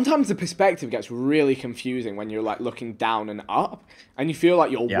 Sometimes the perspective gets really confusing when you're like looking down and up, and you feel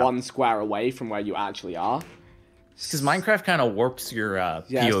like you're one square away from where you actually are. Because Minecraft kind of warps your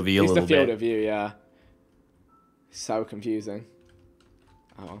POV a little bit. It's the field of view, yeah. So confusing.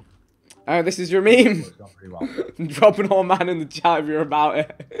 Oh. Oh, this is your meme. Pretty well. Drop an old man in the chat if you're about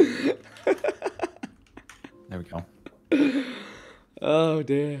it. There we go. Oh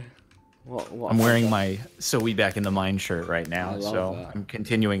dear. What I'm wearing my "So We Back in the Mine" shirt right now, so that. I'm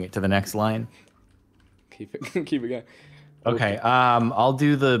continuing it to the next line. Keep it going. Okay, I'll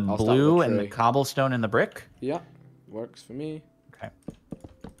do the blue and the cobblestone and the brick. Yeah, works for me. Okay.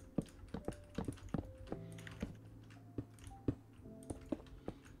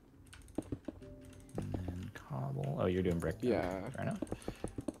 And then cobble. Oh, you're doing brick. Yeah. Fair enough.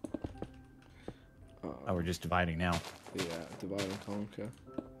 Oh, we're just dividing now. Yeah, divide and conquer.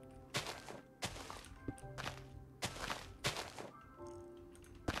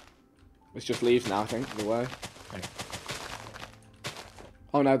 It's just leaves now, I think, the way. Okay.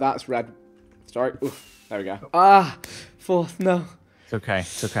 Oh no, that's red. Sorry. Oof. There we go. Ah, fourth. No. It's okay.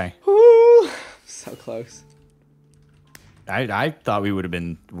 It's okay. Woo! So close. I thought we would have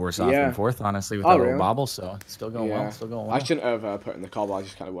been worse off than fourth, honestly, with that little bobble. So it's still going well. Still going well. I shouldn't have put in the cobble. I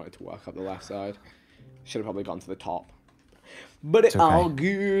just kind of wanted to work up the left side. Should have probably gone to the top. But it's all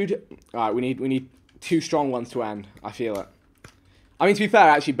good. All right, we need 2 strong ones to end. I feel it. I mean, to be fair,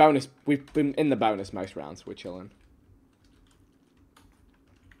 actually, bonus. We've been in the bonus most rounds. We're chilling.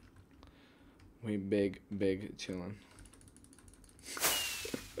 We big chilling.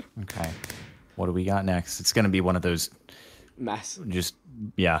 Okay. What do we got next? It's gonna be one of those mess. Just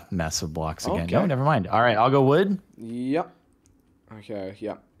mess of blocks again. Okay. No, never mind. All right, I'll go wood. Yep. Okay.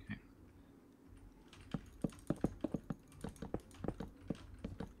 Yep.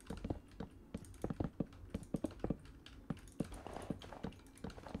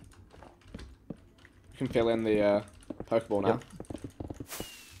 Can fill in the Pokeball now. Yep.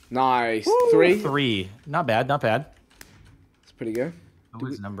 Nice. Woo! 3. 3. Not bad. Not bad. It's pretty good. Who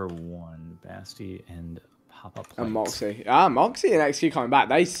was number 1? Basti and Pop-Up Plates. And Moxie. Moxie and XQ coming back.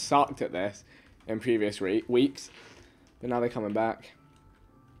 They sucked at this in previous weeks, but now they're coming back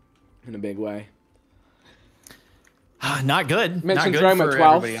in a big way. Not good. Mitch Not and good Jerome for at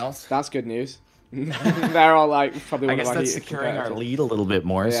 12. everybody else. That's good news. They're all like probably. I guess that's securing our lead a little bit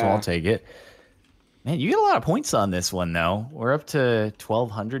more, so I'll take it. Man, you get a lot of points on this one, though. We're up to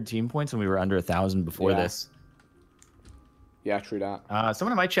 1,200 team points, and we were under 1,000 before this. Yeah, true that.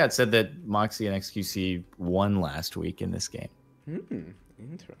 Someone in my chat said that Moxie and XQC won last week in this game.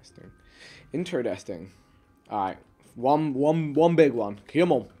 Interesting. Interesting. All right, one big one.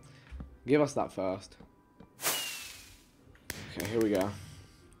 Come on, give us that first. Okay, here we go.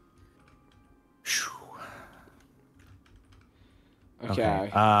 Okay. Do you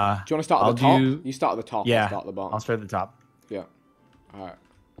want to start at the top? You start at the top. Yeah. I'll start at the bottom. I'll start at the top. Yeah. All right.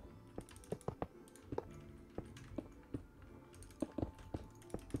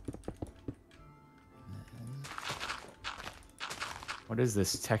 What is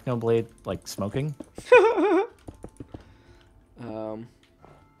this? Technoblade, like smoking?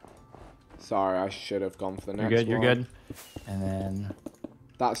 Sorry, I should have gone for the next You're good. one. You're good. And then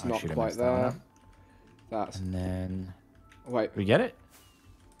that's not quite there. That's... And then... Wait. We get it?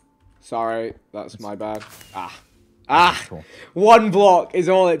 Sorry, that's my bad. Ah! Cool. 1 block is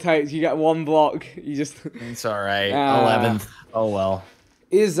all it takes. You get 1 block. You just... It's all right. 11th. Oh, well.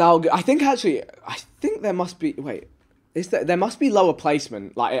 Is Zal good? I think, actually, there must be... Wait. There must be lower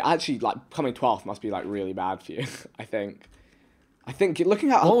placement. Like, it actually, like, coming 12th must be, like, really bad for you, I think.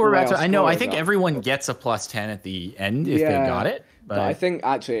 Looking at... Well, we're about to... I know. I score think is up. everyone gets a +10 at the end if they got it. But I think,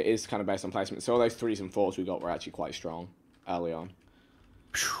 actually, it is kind of based on placement. So all those 3s and 4s we got were actually quite strong early on.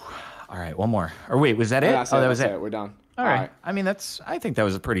 All right, one more. Or wait, was that it? That was it. We're done. All right. I mean, I think that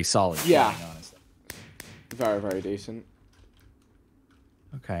was a pretty solid Yeah. showing, honestly. Very, very decent.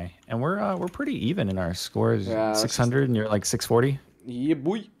 Okay, and we're pretty even in our scores. Yeah, 600, and you're like 640. Yeah,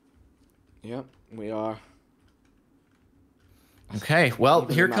 boy. Yep, we are. Okay, well,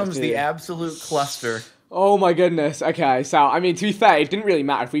 Even here the comes match the here. absolute cluster. Oh my goodness. Okay, so, I mean, to be fair, it didn't really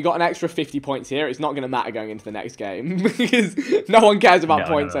matter. If we got an extra 50 points here, it's not going to matter going into the next game. Because no one cares about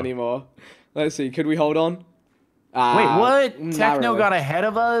points anymore. Let's see, could we hold on? Wait, what? Techno narrowly. got ahead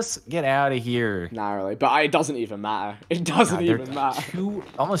of us? Get out of here. Narrowly. But it doesn't even matter. It doesn't God, even matter.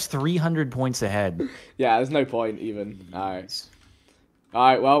 Almost 300 points ahead. Yeah, there's no point even. Alright.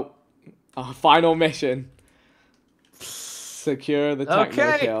 Alright, well, our final mission. Secure the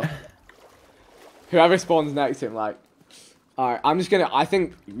techno kill. Whoever spawns next to him, like... Alright, I'm just gonna... I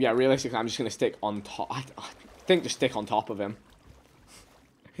think, yeah, realistically, I'm just gonna stick on top... I think just stick on top of him.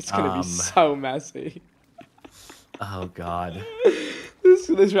 It's gonna be so messy. Oh, God.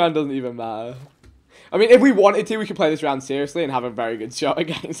 This round doesn't even matter. I mean, if we wanted to, we could play this round seriously and have a very good shot at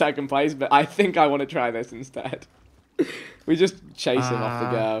getting second place, but I think I want to try this instead. We just chase him off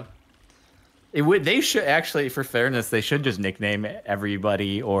the go. They should actually, for fairness, they should just nickname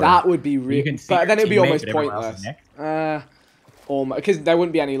everybody, or that would be really, but then it'd be almost pointless. Because there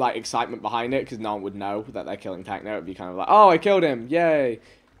wouldn't be any like excitement behind it, because no one would know that they're killing Techno. It'd be kind of like, oh, I killed him, yay!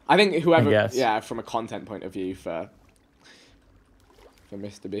 I think whoever, yeah, from a content point of view for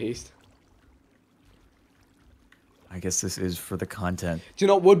Mr. Beast. I guess this is for the content. Do you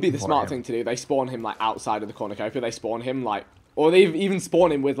know what would be the smart thing to do? They spawn him like outside of the cornucopia. They spawn him like. Or they even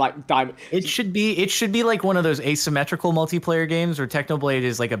spawn him with like diamond. It should be like one of those asymmetrical multiplayer games where Technoblade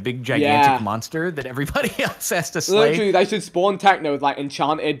is like a big gigantic monster that everybody else has to slay. Literally, they should spawn Techno with like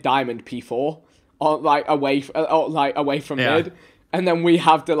enchanted diamond P4, or like away from mid, and then we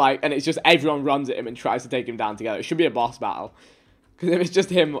have to like, and it's just everyone runs at him and tries to take him down together. It should be a boss battle, because if it's just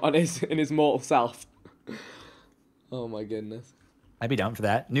him on in his mortal self. Oh my goodness. I'd be down for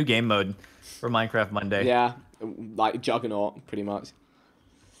that. New game mode for Minecraft Monday. Yeah. Like Juggernaut, pretty much.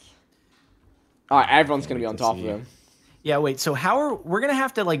 Alright, everyone's going to be on top of him. Yeah, wait, so we're going to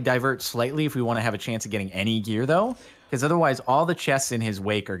have to like divert slightly if we want to have a chance of getting any gear though? Because otherwise all the chests in his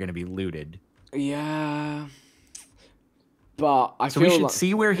wake are going to be looted. Yeah. But I feel we should like...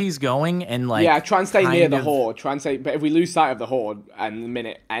 see where he's going and like... Yeah, try and stay near the horde. But if we lose sight of the horde and the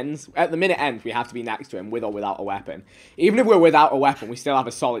minute ends... At the minute end, we have to be next to him with or without a weapon. Even if we're without a weapon, we still have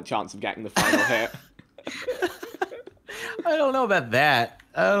a solid chance of getting the final hit. I don't know about that.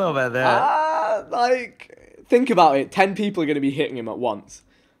 Like, think about it. 10 people are going to be hitting him at once.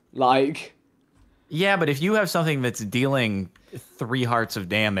 Like... Yeah, but if you have something that's dealing 3 hearts of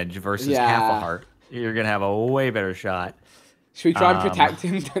damage versus half a heart, you're going to have a way better shot. Should we try and protect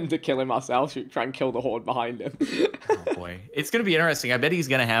him than to kill him ourselves? Should we try and kill the horde behind him? Oh, boy. It's going to be interesting. I bet he's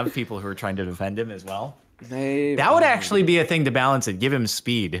going to have people who are trying to defend him as well. Maybe. That would actually be a thing to balance it. Give him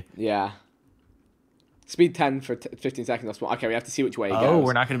speed. Yeah. Speed 10 for 15 seconds. Okay, we have to see which way he goes. Oh,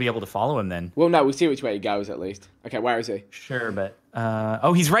 we're not going to be able to follow him then. Well, no, we'll see which way he goes at least. Okay, where is he? Sure, but...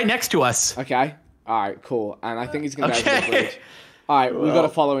 oh, he's right next to us. Okay. All right, cool. And I think he's going to go over the bridge. All right, we've got to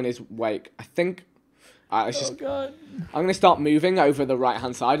follow in his wake. I think... All right, let's just... God. I'm going to start moving over the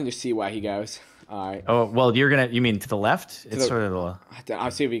right-hand side and just see where he goes. All right. Oh, well, you mean to the left? It's sort of the...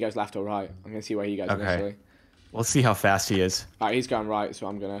 I'll see if he goes left or right. I'm going to see where he goes initially. We'll see how fast he is. All right, he's going right, so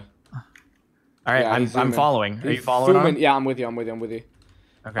I'm going to... All right, Yeah, I'm following. Are you following on? Yeah, I'm with you. I'm with you.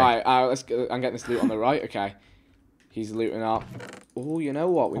 Okay. All right, let's go. I'm getting this loot on the right. Okay. He's looting up. Oh, you know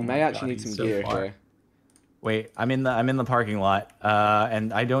what? We may actually need some gear here. Wait, I'm in the parking lot,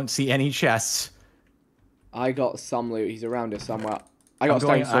 and I don't see any chests. I got some loot. He's around here somewhere. I got a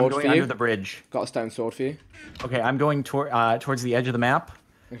stone sword I'm for going you. under the bridge. Got a stone sword for you. Okay, I'm going towards the edge of the map.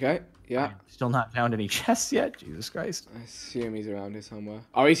 Okay. Yeah. Still not found any chests yet. Jesus Christ. I assume he's around here somewhere.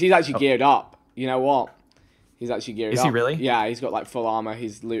 Oh, he's actually geared up. You know what? He's actually geared up. Is he really? Yeah, he's got like full armor.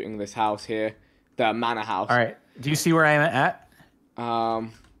 He's looting this house here, the manor house. All right. Do you see where I am at?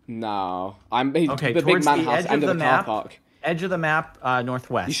 No. The Okay, big towards manor the house, edge end of of the the car map. park. edge of the map,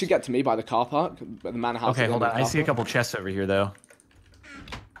 northwest. You should get to me by the car park, but the manor house. Okay, is hold in on. the I car see a park. couple chests over here, though.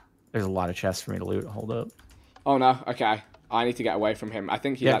 There's a lot of chests for me to loot. Hold up. Oh no. Okay. I need to get away from him. I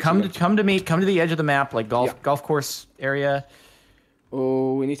think he's Yeah, actually... come to me. Come to the edge of the map, like golf course area.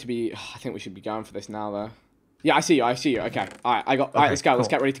 Oh, we need to be... I think we should be going for this now, though. Yeah, I see you. Okay. All right, All right, let's go. Cool. Let's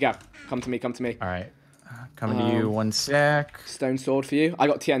get ready to go. Come to me. All right. Coming to you. 1 sec. Stone sword for you. I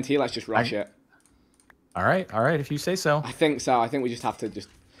got TNT. Let's just rush it. All right. If you say so. I think so. I think we just have to just...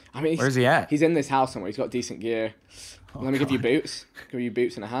 I mean, Where's he at? He's in this house somewhere. He's got decent gear. Let me give you boots. Give you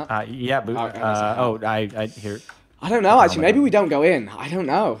boots and a hat. Yeah, boot. I here. I don't know, actually. Maybe we don't go in. I don't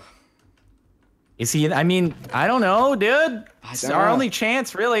know. Is he? I mean, I don't know, dude. It's our only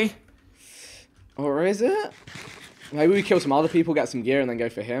chance, really. Or is it? Maybe we kill some other people, get some gear, and then go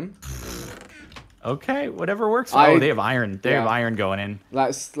for him. Okay, whatever works. Oh, they have iron. They have iron going in.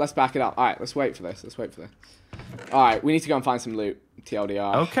 Let's back it up. All right, let's wait for this. All right, we need to go and find some loot.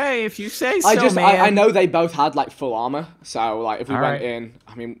 TLDR. Okay, if you say so, man. I know they both had like full armor, so like if we went in,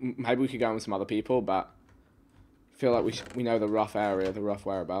 I mean, maybe we could go in with some other people, but I feel like we know the rough area, the rough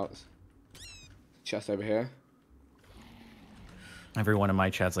whereabouts. Chest over here. Every one of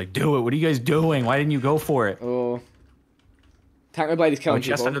my chats like, do it. What are you guys doing? Why didn't you go for it? Oh, Technoblade is killing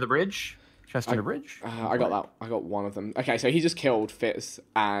people. Chest under the bridge. Chest under bridge. I got that. I got one of them. Okay, so he just killed Fitz,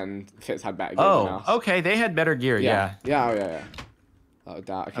 and Fitz had better gear than us. Okay, they had better gear. Yeah. Yeah. Oh,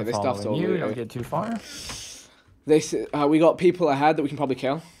 that. Okay, this stuff's all you. Don't get too far. This we got people ahead that we can probably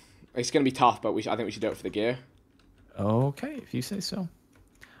kill. It's gonna be tough, but I think we should do it for the gear. Okay, if you say so.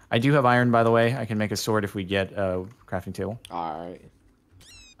 I do have iron, by the way. I can make a sword if we get a crafting table. All right.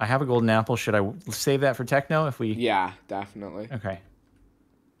 I have a golden apple. Should I save that for techno if we? Yeah, definitely. Okay.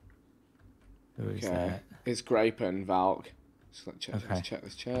 Who is that? It's Grape and Valk. Let's check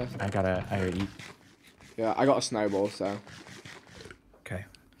this chest. I gotta eat. Yeah, I got a snowball, so. Okay.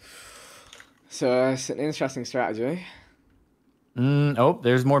 So it's an interesting strategy. Oh,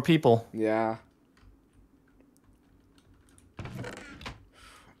 there's more people. Yeah.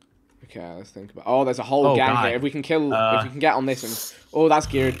 Okay, let's think about. Oh, there's a whole gang here. If we can kill, if we can get on this and. Oh, that's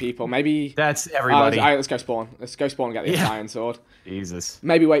geared people. Maybe. That's everybody. All right, let's go spawn. Let's go spawn and get the iron sword. Jesus.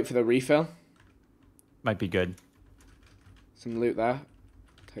 Maybe wait for the refill. Might be good. Some loot there.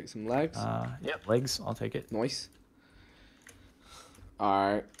 Take some legs. Yep, legs. I'll take it. Nice.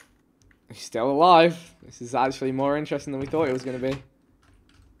 Alright. He's still alive. This is actually more interesting than we thought it was going to be.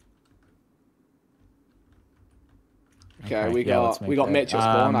 Okay, we got Mitch at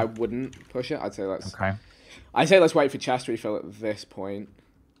spawn. I wouldn't push it. I'd say let's wait for chest refill at this point.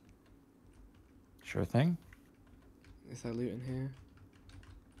 Sure thing. Is there loot in here?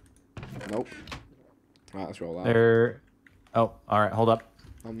 Nope. Alright, let's roll out. Oh, alright, hold up.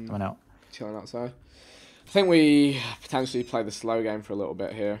 Coming out. Chilling outside. I think we potentially play the slow game for a little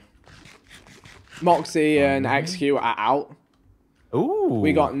bit here. Moxie and XQ are out. Ooh.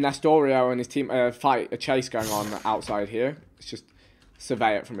 We got Nestorio and his team a chase going on outside here. Let's just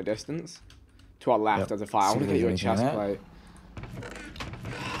survey it from a distance. To our left, there's a fight. I want to get you a chest plate.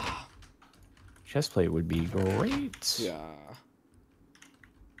 Chest plate would be great. Yeah.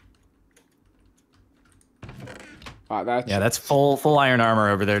 Alright, yeah, that's full iron armor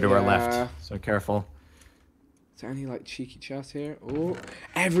over there to our left. So careful. Is there any like cheeky chests here? Oh,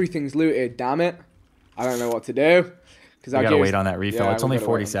 everything's looted. Damn it! I don't know what to do. We gotta wait on that refill. It's only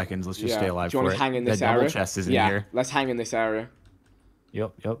 40 seconds. Let's just stay alive for it. Do you want to hang in this area? Double chest is in here. Let's hang in this area.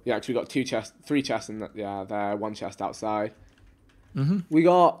 Yep. Yeah, because we got three chests in there, one chest outside. Mm-hmm. We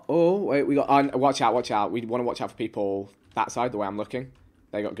got. Oh wait, we got. Watch out! We want to watch out for people that side. The way I'm looking,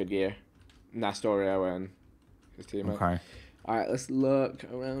 they got good gear. Nestorio and his teammate. Okay. All right, let's look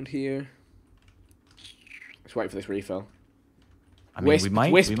around here. Let's wait for this refill. I mean, we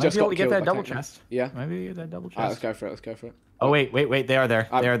might be able to get that double chest. Yeah. Maybe get that double chest. All right, let's go for it. Oh, wait. They are there.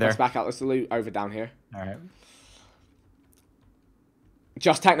 They are there. Let's back out. Let's loot over down here. All right.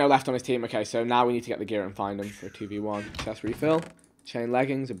 Just Techno left on his team. Okay, so now we need to get the gear and find him for a 2v1. Chest refill. Chain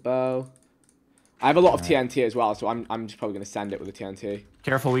leggings, a bow. I have a lot of TNT as well, so I'm just probably going to send it with the TNT.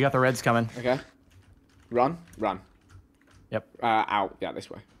 Careful, we got the reds coming. Okay. Run. Yep. Out. Yeah, this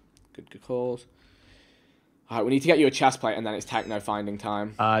way. Good calls. Alright, we need to get you a chest plate, and then it's Techno finding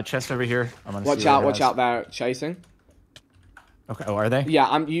time. Chest over here. Watch out, they're chasing. Okay, are they?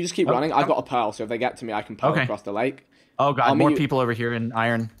 Yeah, you just keep running. I've got a pearl, so if they get to me, I can pearl across the lake. Oh god, more people over here in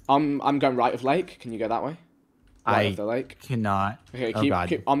iron. I'm going right of lake. Can you go that way? Right of the lake? Cannot. Okay,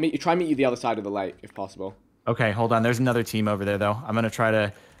 try and meet you the other side of the lake, if possible. Okay, hold on. There's another team over there, though. I'm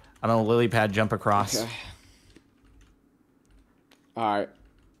gonna lily pad jump across. Okay. Alright.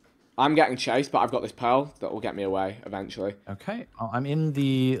 I'm getting chased, but I've got this pearl that will get me away eventually. Okay. Oh, I'm in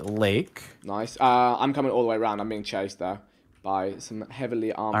the lake. Nice. I'm coming all the way around. I'm being chased there by some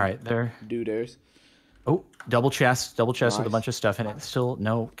heavily armed All right, there. duders. Oh, double chest with a Nice. bunch of stuff in it. Still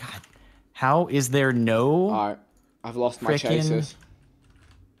no. God, how is there no? All right. I've lost my Frickin- chasers.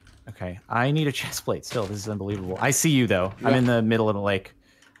 Okay, I need a chest plate still. This is unbelievable. I see you though. Yeah. I'm in the middle of the lake.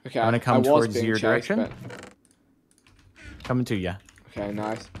 Okay. I'm gonna I come was towards being your chased, direction. but- Coming to you. Okay,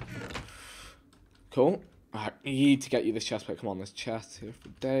 nice. Cool. Alright, need to get you this chest plate. Come on, there's chests here for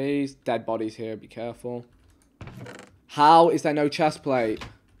days. Dead bodies here, be careful. How is there no chest plate?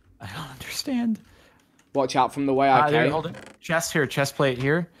 I don't understand. Watch out from the way I There, came. hold it. Chest here, chest plate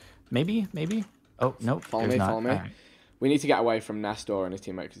here. Maybe. Oh, nope. Follow there's me, not. follow me. All right. We need to get away from Nestor and his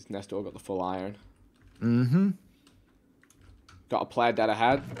teammate because Nestor got the full iron. Mm-hmm. Got a player dead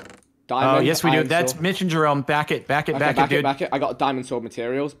ahead. Oh, Diamond, yes, we do. iron That's sword. Mitch and Jerome. Back it, Okay, back it. I got diamond sword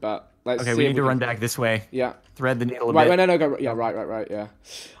materials, but let's Okay, see we if need to can- run back this way. Yeah. Thread the needle a Right, bit. no, go. Yeah, right, yeah.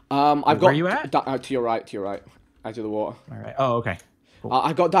 I've got. Where are you at? To your right, edge of the water. All right. Oh, okay. Cool.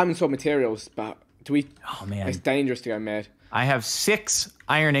 I've got diamond sword materials, but do we? Oh man, It's dangerous to go mid. I have 6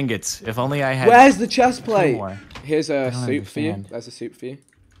 iron ingots. If only I had. Where's the chest plate? more. Here's a don't soup for you. understand. There's a soup for you.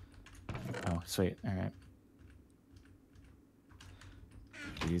 Oh, sweet. All right.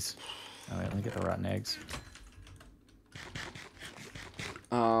 Jeez. All right, let me get the rotten eggs.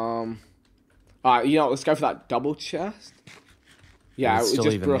 Alright, you know, let's go for that double chest. Yeah, It's it was still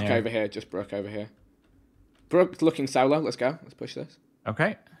just even Brooke there. over here. Just Brooke over here. Brooke looking solo. Let's go. Let's push this.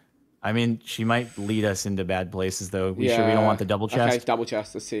 Okay. I mean, she might lead us into bad places, though. We sure we don't want the double chest? Okay, double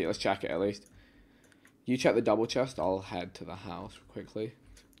chest. Let's see. Let's check it at least. You check the double chest. I'll head to the house quickly.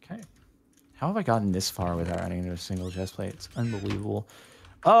 Okay. How have I gotten this far without running into a single chest plate? It's unbelievable.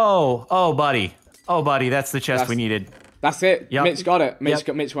 Oh, buddy. Oh, buddy, that's the chest we needed. That's it. Yep. Mitch got it. Mitch,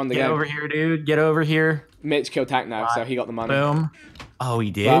 Yep. Mitch won the Get game. over here, dude. Get over here. Mitch killed Techno, so he got the money. Boom. Oh,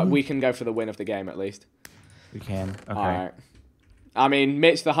 he did? But we can go for the win of the game at least. We can. Okay. Alright. I mean,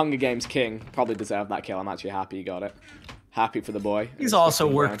 Mitch, the Hunger Games king, probably deserved that kill. I'm actually happy he got it. Happy for the boy. He's also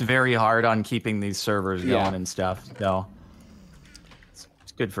worked very hard on keeping these servers going Yeah. and stuff, so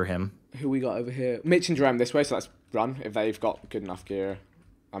it's good for him. Who we got over here? Mitch and Jerome this way, so let's run if they've got good enough gear.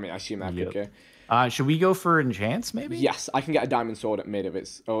 I mean, I assume they have good gear. Should we go for enchants, maybe? Yes, I can get a diamond sword at mid if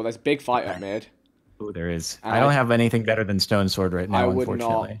it's... Oh, there's a big fight at mid. Oh, there is. I don't have anything better than stone sword right now, I would not.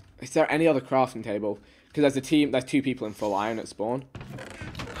 unfortunately. Is there any other crafting table? Because there's 2 people in full iron at spawn.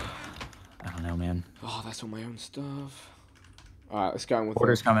 I don't know, man. Oh, that's all my own stuff. Alright, let's go in with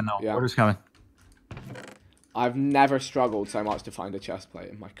Order's coming, though. Yeah. Order's coming. I've never struggled so much to find a chest plate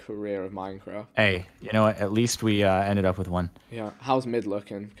in my career of Minecraft. Hey, you know what? At least we ended up with one. Yeah. How's mid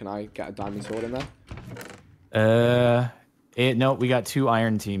looking? Can I get a diamond sword in there? No, we got 2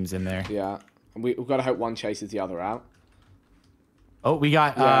 iron teams in there. Yeah. We've got to hope one chases the other out. Oh, we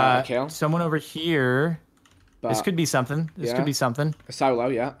got Yeah, kill. someone over here. This But could be something. This yeah. could be something. a solo,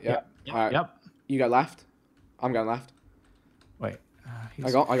 yeah. Yep. Alright. Yep. You go left. I'm going left. Wait. I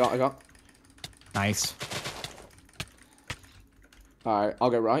got. Nice. Alright, I'll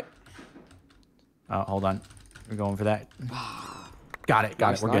go right. Oh, hold on. We're going for that. Got it.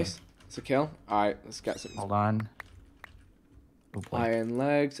 Got it. We're Nice. It's a kill. Alright, let's get some good. Hold on. Oh, boy. iron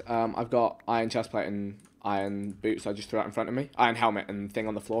legs. I've got iron chestplate and iron boots. I just threw out in front of me. Iron helmet and thing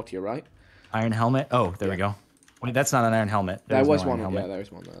on the floor to your right. Iron helmet. Oh, there we go. Wait, that's not an iron helmet. There There's was no iron one. helmet. Yeah, there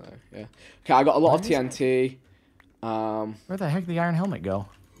was one there. Though. Yeah. Okay, I got a lot of TNT. Where the heck did the iron helmet go?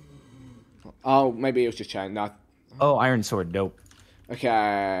 Oh, maybe it was just chain. No. Oh, iron sword. Dope.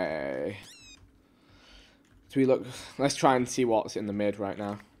 Okay. So we look. Let's try and see what's in the mid right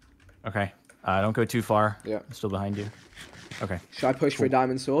now. Okay. Don't go too far. Yeah. I'm still behind you. Okay. Should I push for a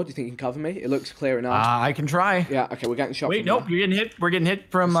diamond sword? Do you think you can cover me? It looks clear enough. I can try. Yeah. Okay, we're getting shot. Wait, from nope. there. You're getting hit. We're getting hit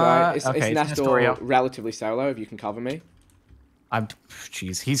from. So it's okay, Nestor Nestorio. relatively solo. If you can cover me.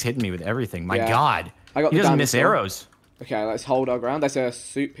 Jeez, he's hitting me with everything. My Yeah. God. I got He the doesn't diamond miss sword. arrows. Okay, let's hold our ground. There's a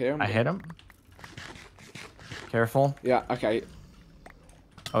soup here. I hit him. Careful. Yeah. Okay.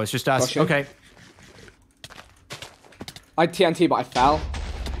 Oh, it's just us. Pushing. Okay. I had TNT, but I fell.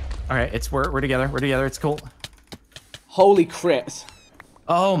 All right. We're together. We're together. It's cool. Holy crits!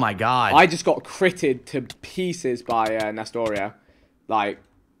 Oh my God. I just got critted to pieces by Nestoria. Like,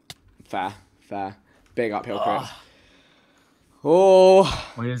 fair. Big uphill crit. Oh.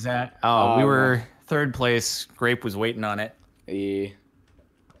 What is that? Oh, we were third place. Grape was waiting on it. Yeah.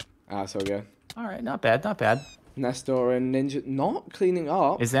 So good. All right. Not bad. Not bad. Nestor and Ninja not cleaning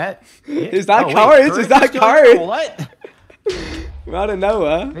up. Is that? Is that wait, courage? Is that courage? What? Out of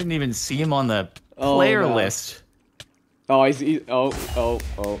nowhere. I didn't even see him on the player no. list. Oh,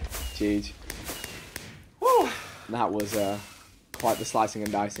 oh. Jeez. Woo. That was quite the slicing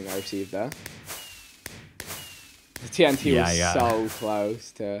and dicing I received there. The TNT was so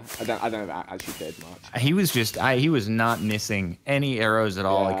close to. I don't know if it actually did much. He was just. He was not missing any arrows at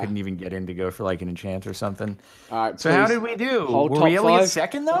all. Yeah. I couldn't even get in to go for like an enchant or something. All right. So how did we do? Hold Were top we only five? at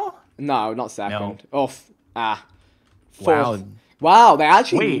second though? No, not second. No. Fourth. Wow. Wow, they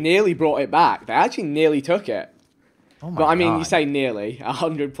actually Wait. nearly brought it back. They actually nearly took it. Oh my But I mean, God. you say nearly.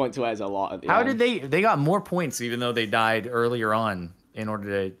 100 points away is a lot at the How end. did they got more points even though they died earlier on in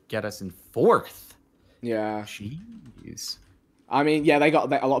order to get us in fourth? Yeah. Jeez. I mean, yeah,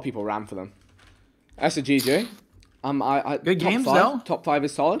 a lot of people ran for them. That's a GG. Good top games, five, though. Top 5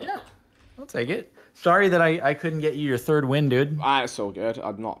 is solid. Yeah, I'll take it. Sorry that I couldn't get you your third win, dude. It's all good.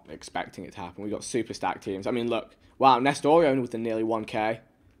 I'm not expecting it to happen. We got super stacked teams. I mean, look. Wow, Nestorio with the nearly 1k.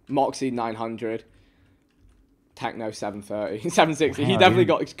 Moxie 900. Techno 730. 760. He Wow, definitely dude.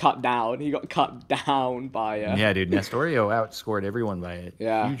 got cut down. He got cut down by... Yeah, dude. Nestorio outscored everyone by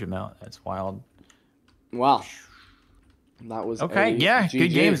a huge amount. That's wild. Wow. That was Okay, a yeah, GG. good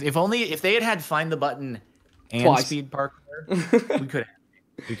games. If they had find the button and Twice. speed parkour, we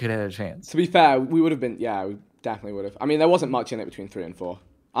could have had a chance. To be fair, we would have been... Yeah, we definitely would have. I mean, there wasn't much in it between 3 and 4.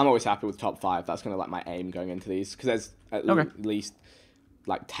 I'm always happy with top 5. That's kind of like my aim going into these. Because there's at least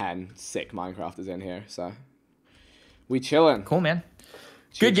like 10 sick Minecrafters in here. So we chilling. Cool, man.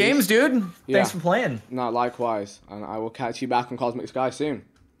 Good GGs. games, dude. Yeah. Thanks for playing. No, likewise. And I will catch you back on Cosmic Sky soon.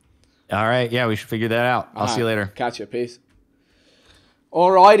 All right, yeah, we should figure that out. I'll see you later. Catch you. Peace.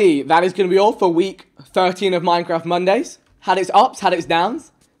 Alrighty, that is going to be all for week 13 of Minecraft Mondays. Had its ups, had its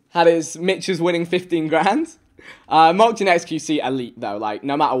downs. Had its Mitch's winning 15 grand. Mocked and XQC elite though. Like,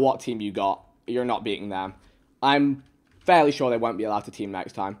 no matter what team you got, you're not beating them. I'm fairly sure they won't be allowed to team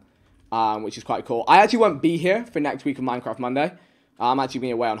next time, which is quite cool. I actually won't be here for next week of Minecraft Monday. I'm actually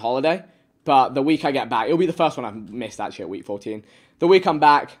being away on holiday. But the week I get back, it'll be the first one I've missed actually at week 14. The week I'm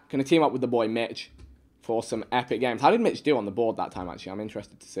back, going to team up with the boy Mitch for some epic games. How did Mitch do on the board that time actually? I'm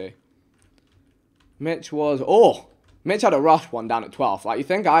interested to see. Mitch had a rough one down at 12th. Like, you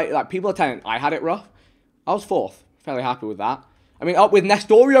think people are telling I had it rough? I was 4th. Fairly happy with that. I mean, up with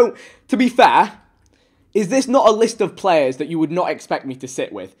Nestorio. To be fair, is this not a list of players that you would not expect me to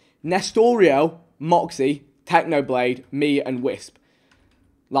sit with? Nestorio, Moxie, Technoblade, me, and Wisp.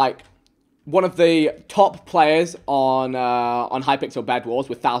 Like, one of the top players on Hypixel Bed Wars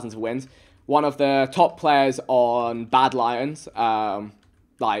with thousands of wins. One of the top players on Bad Lions,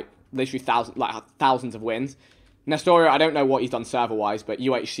 like literally thousands of wins. Nestorio, I don't know what he's done server-wise, but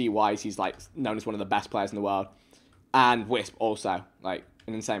UHC-wise, he's like known as one of the best players in the world. And Wisp also, like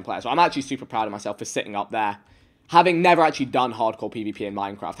an insane player. So I'm actually super proud of myself for sitting up there, having never actually done hardcore PvP in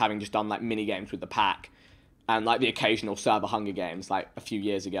Minecraft, having just done like mini games with the pack and like the occasional server Hunger Games like a few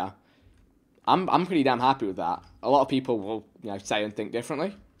years ago. I'm pretty damn happy with that. A lot of people will, say and think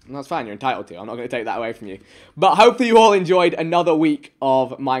differently. And that's fine, you're entitled to. I'm not going to take that away from you. But hopefully you all enjoyed another week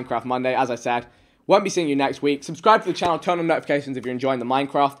of Minecraft Monday. As I said, won't be seeing you next week. Subscribe to the channel, turn on notifications if you're enjoying the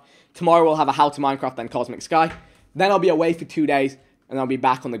Minecraft. Tomorrow we'll have a How to Minecraft, then Cosmic Sky. Then I'll be away for 2 days, and I'll be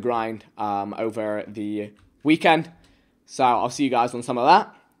back on the grind over the weekend. So I'll see you guys on some of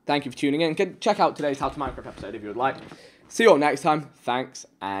that. Thank you for tuning in. Check out today's How to Minecraft episode if you would like. See you all next time. Thanks,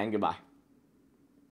 and goodbye.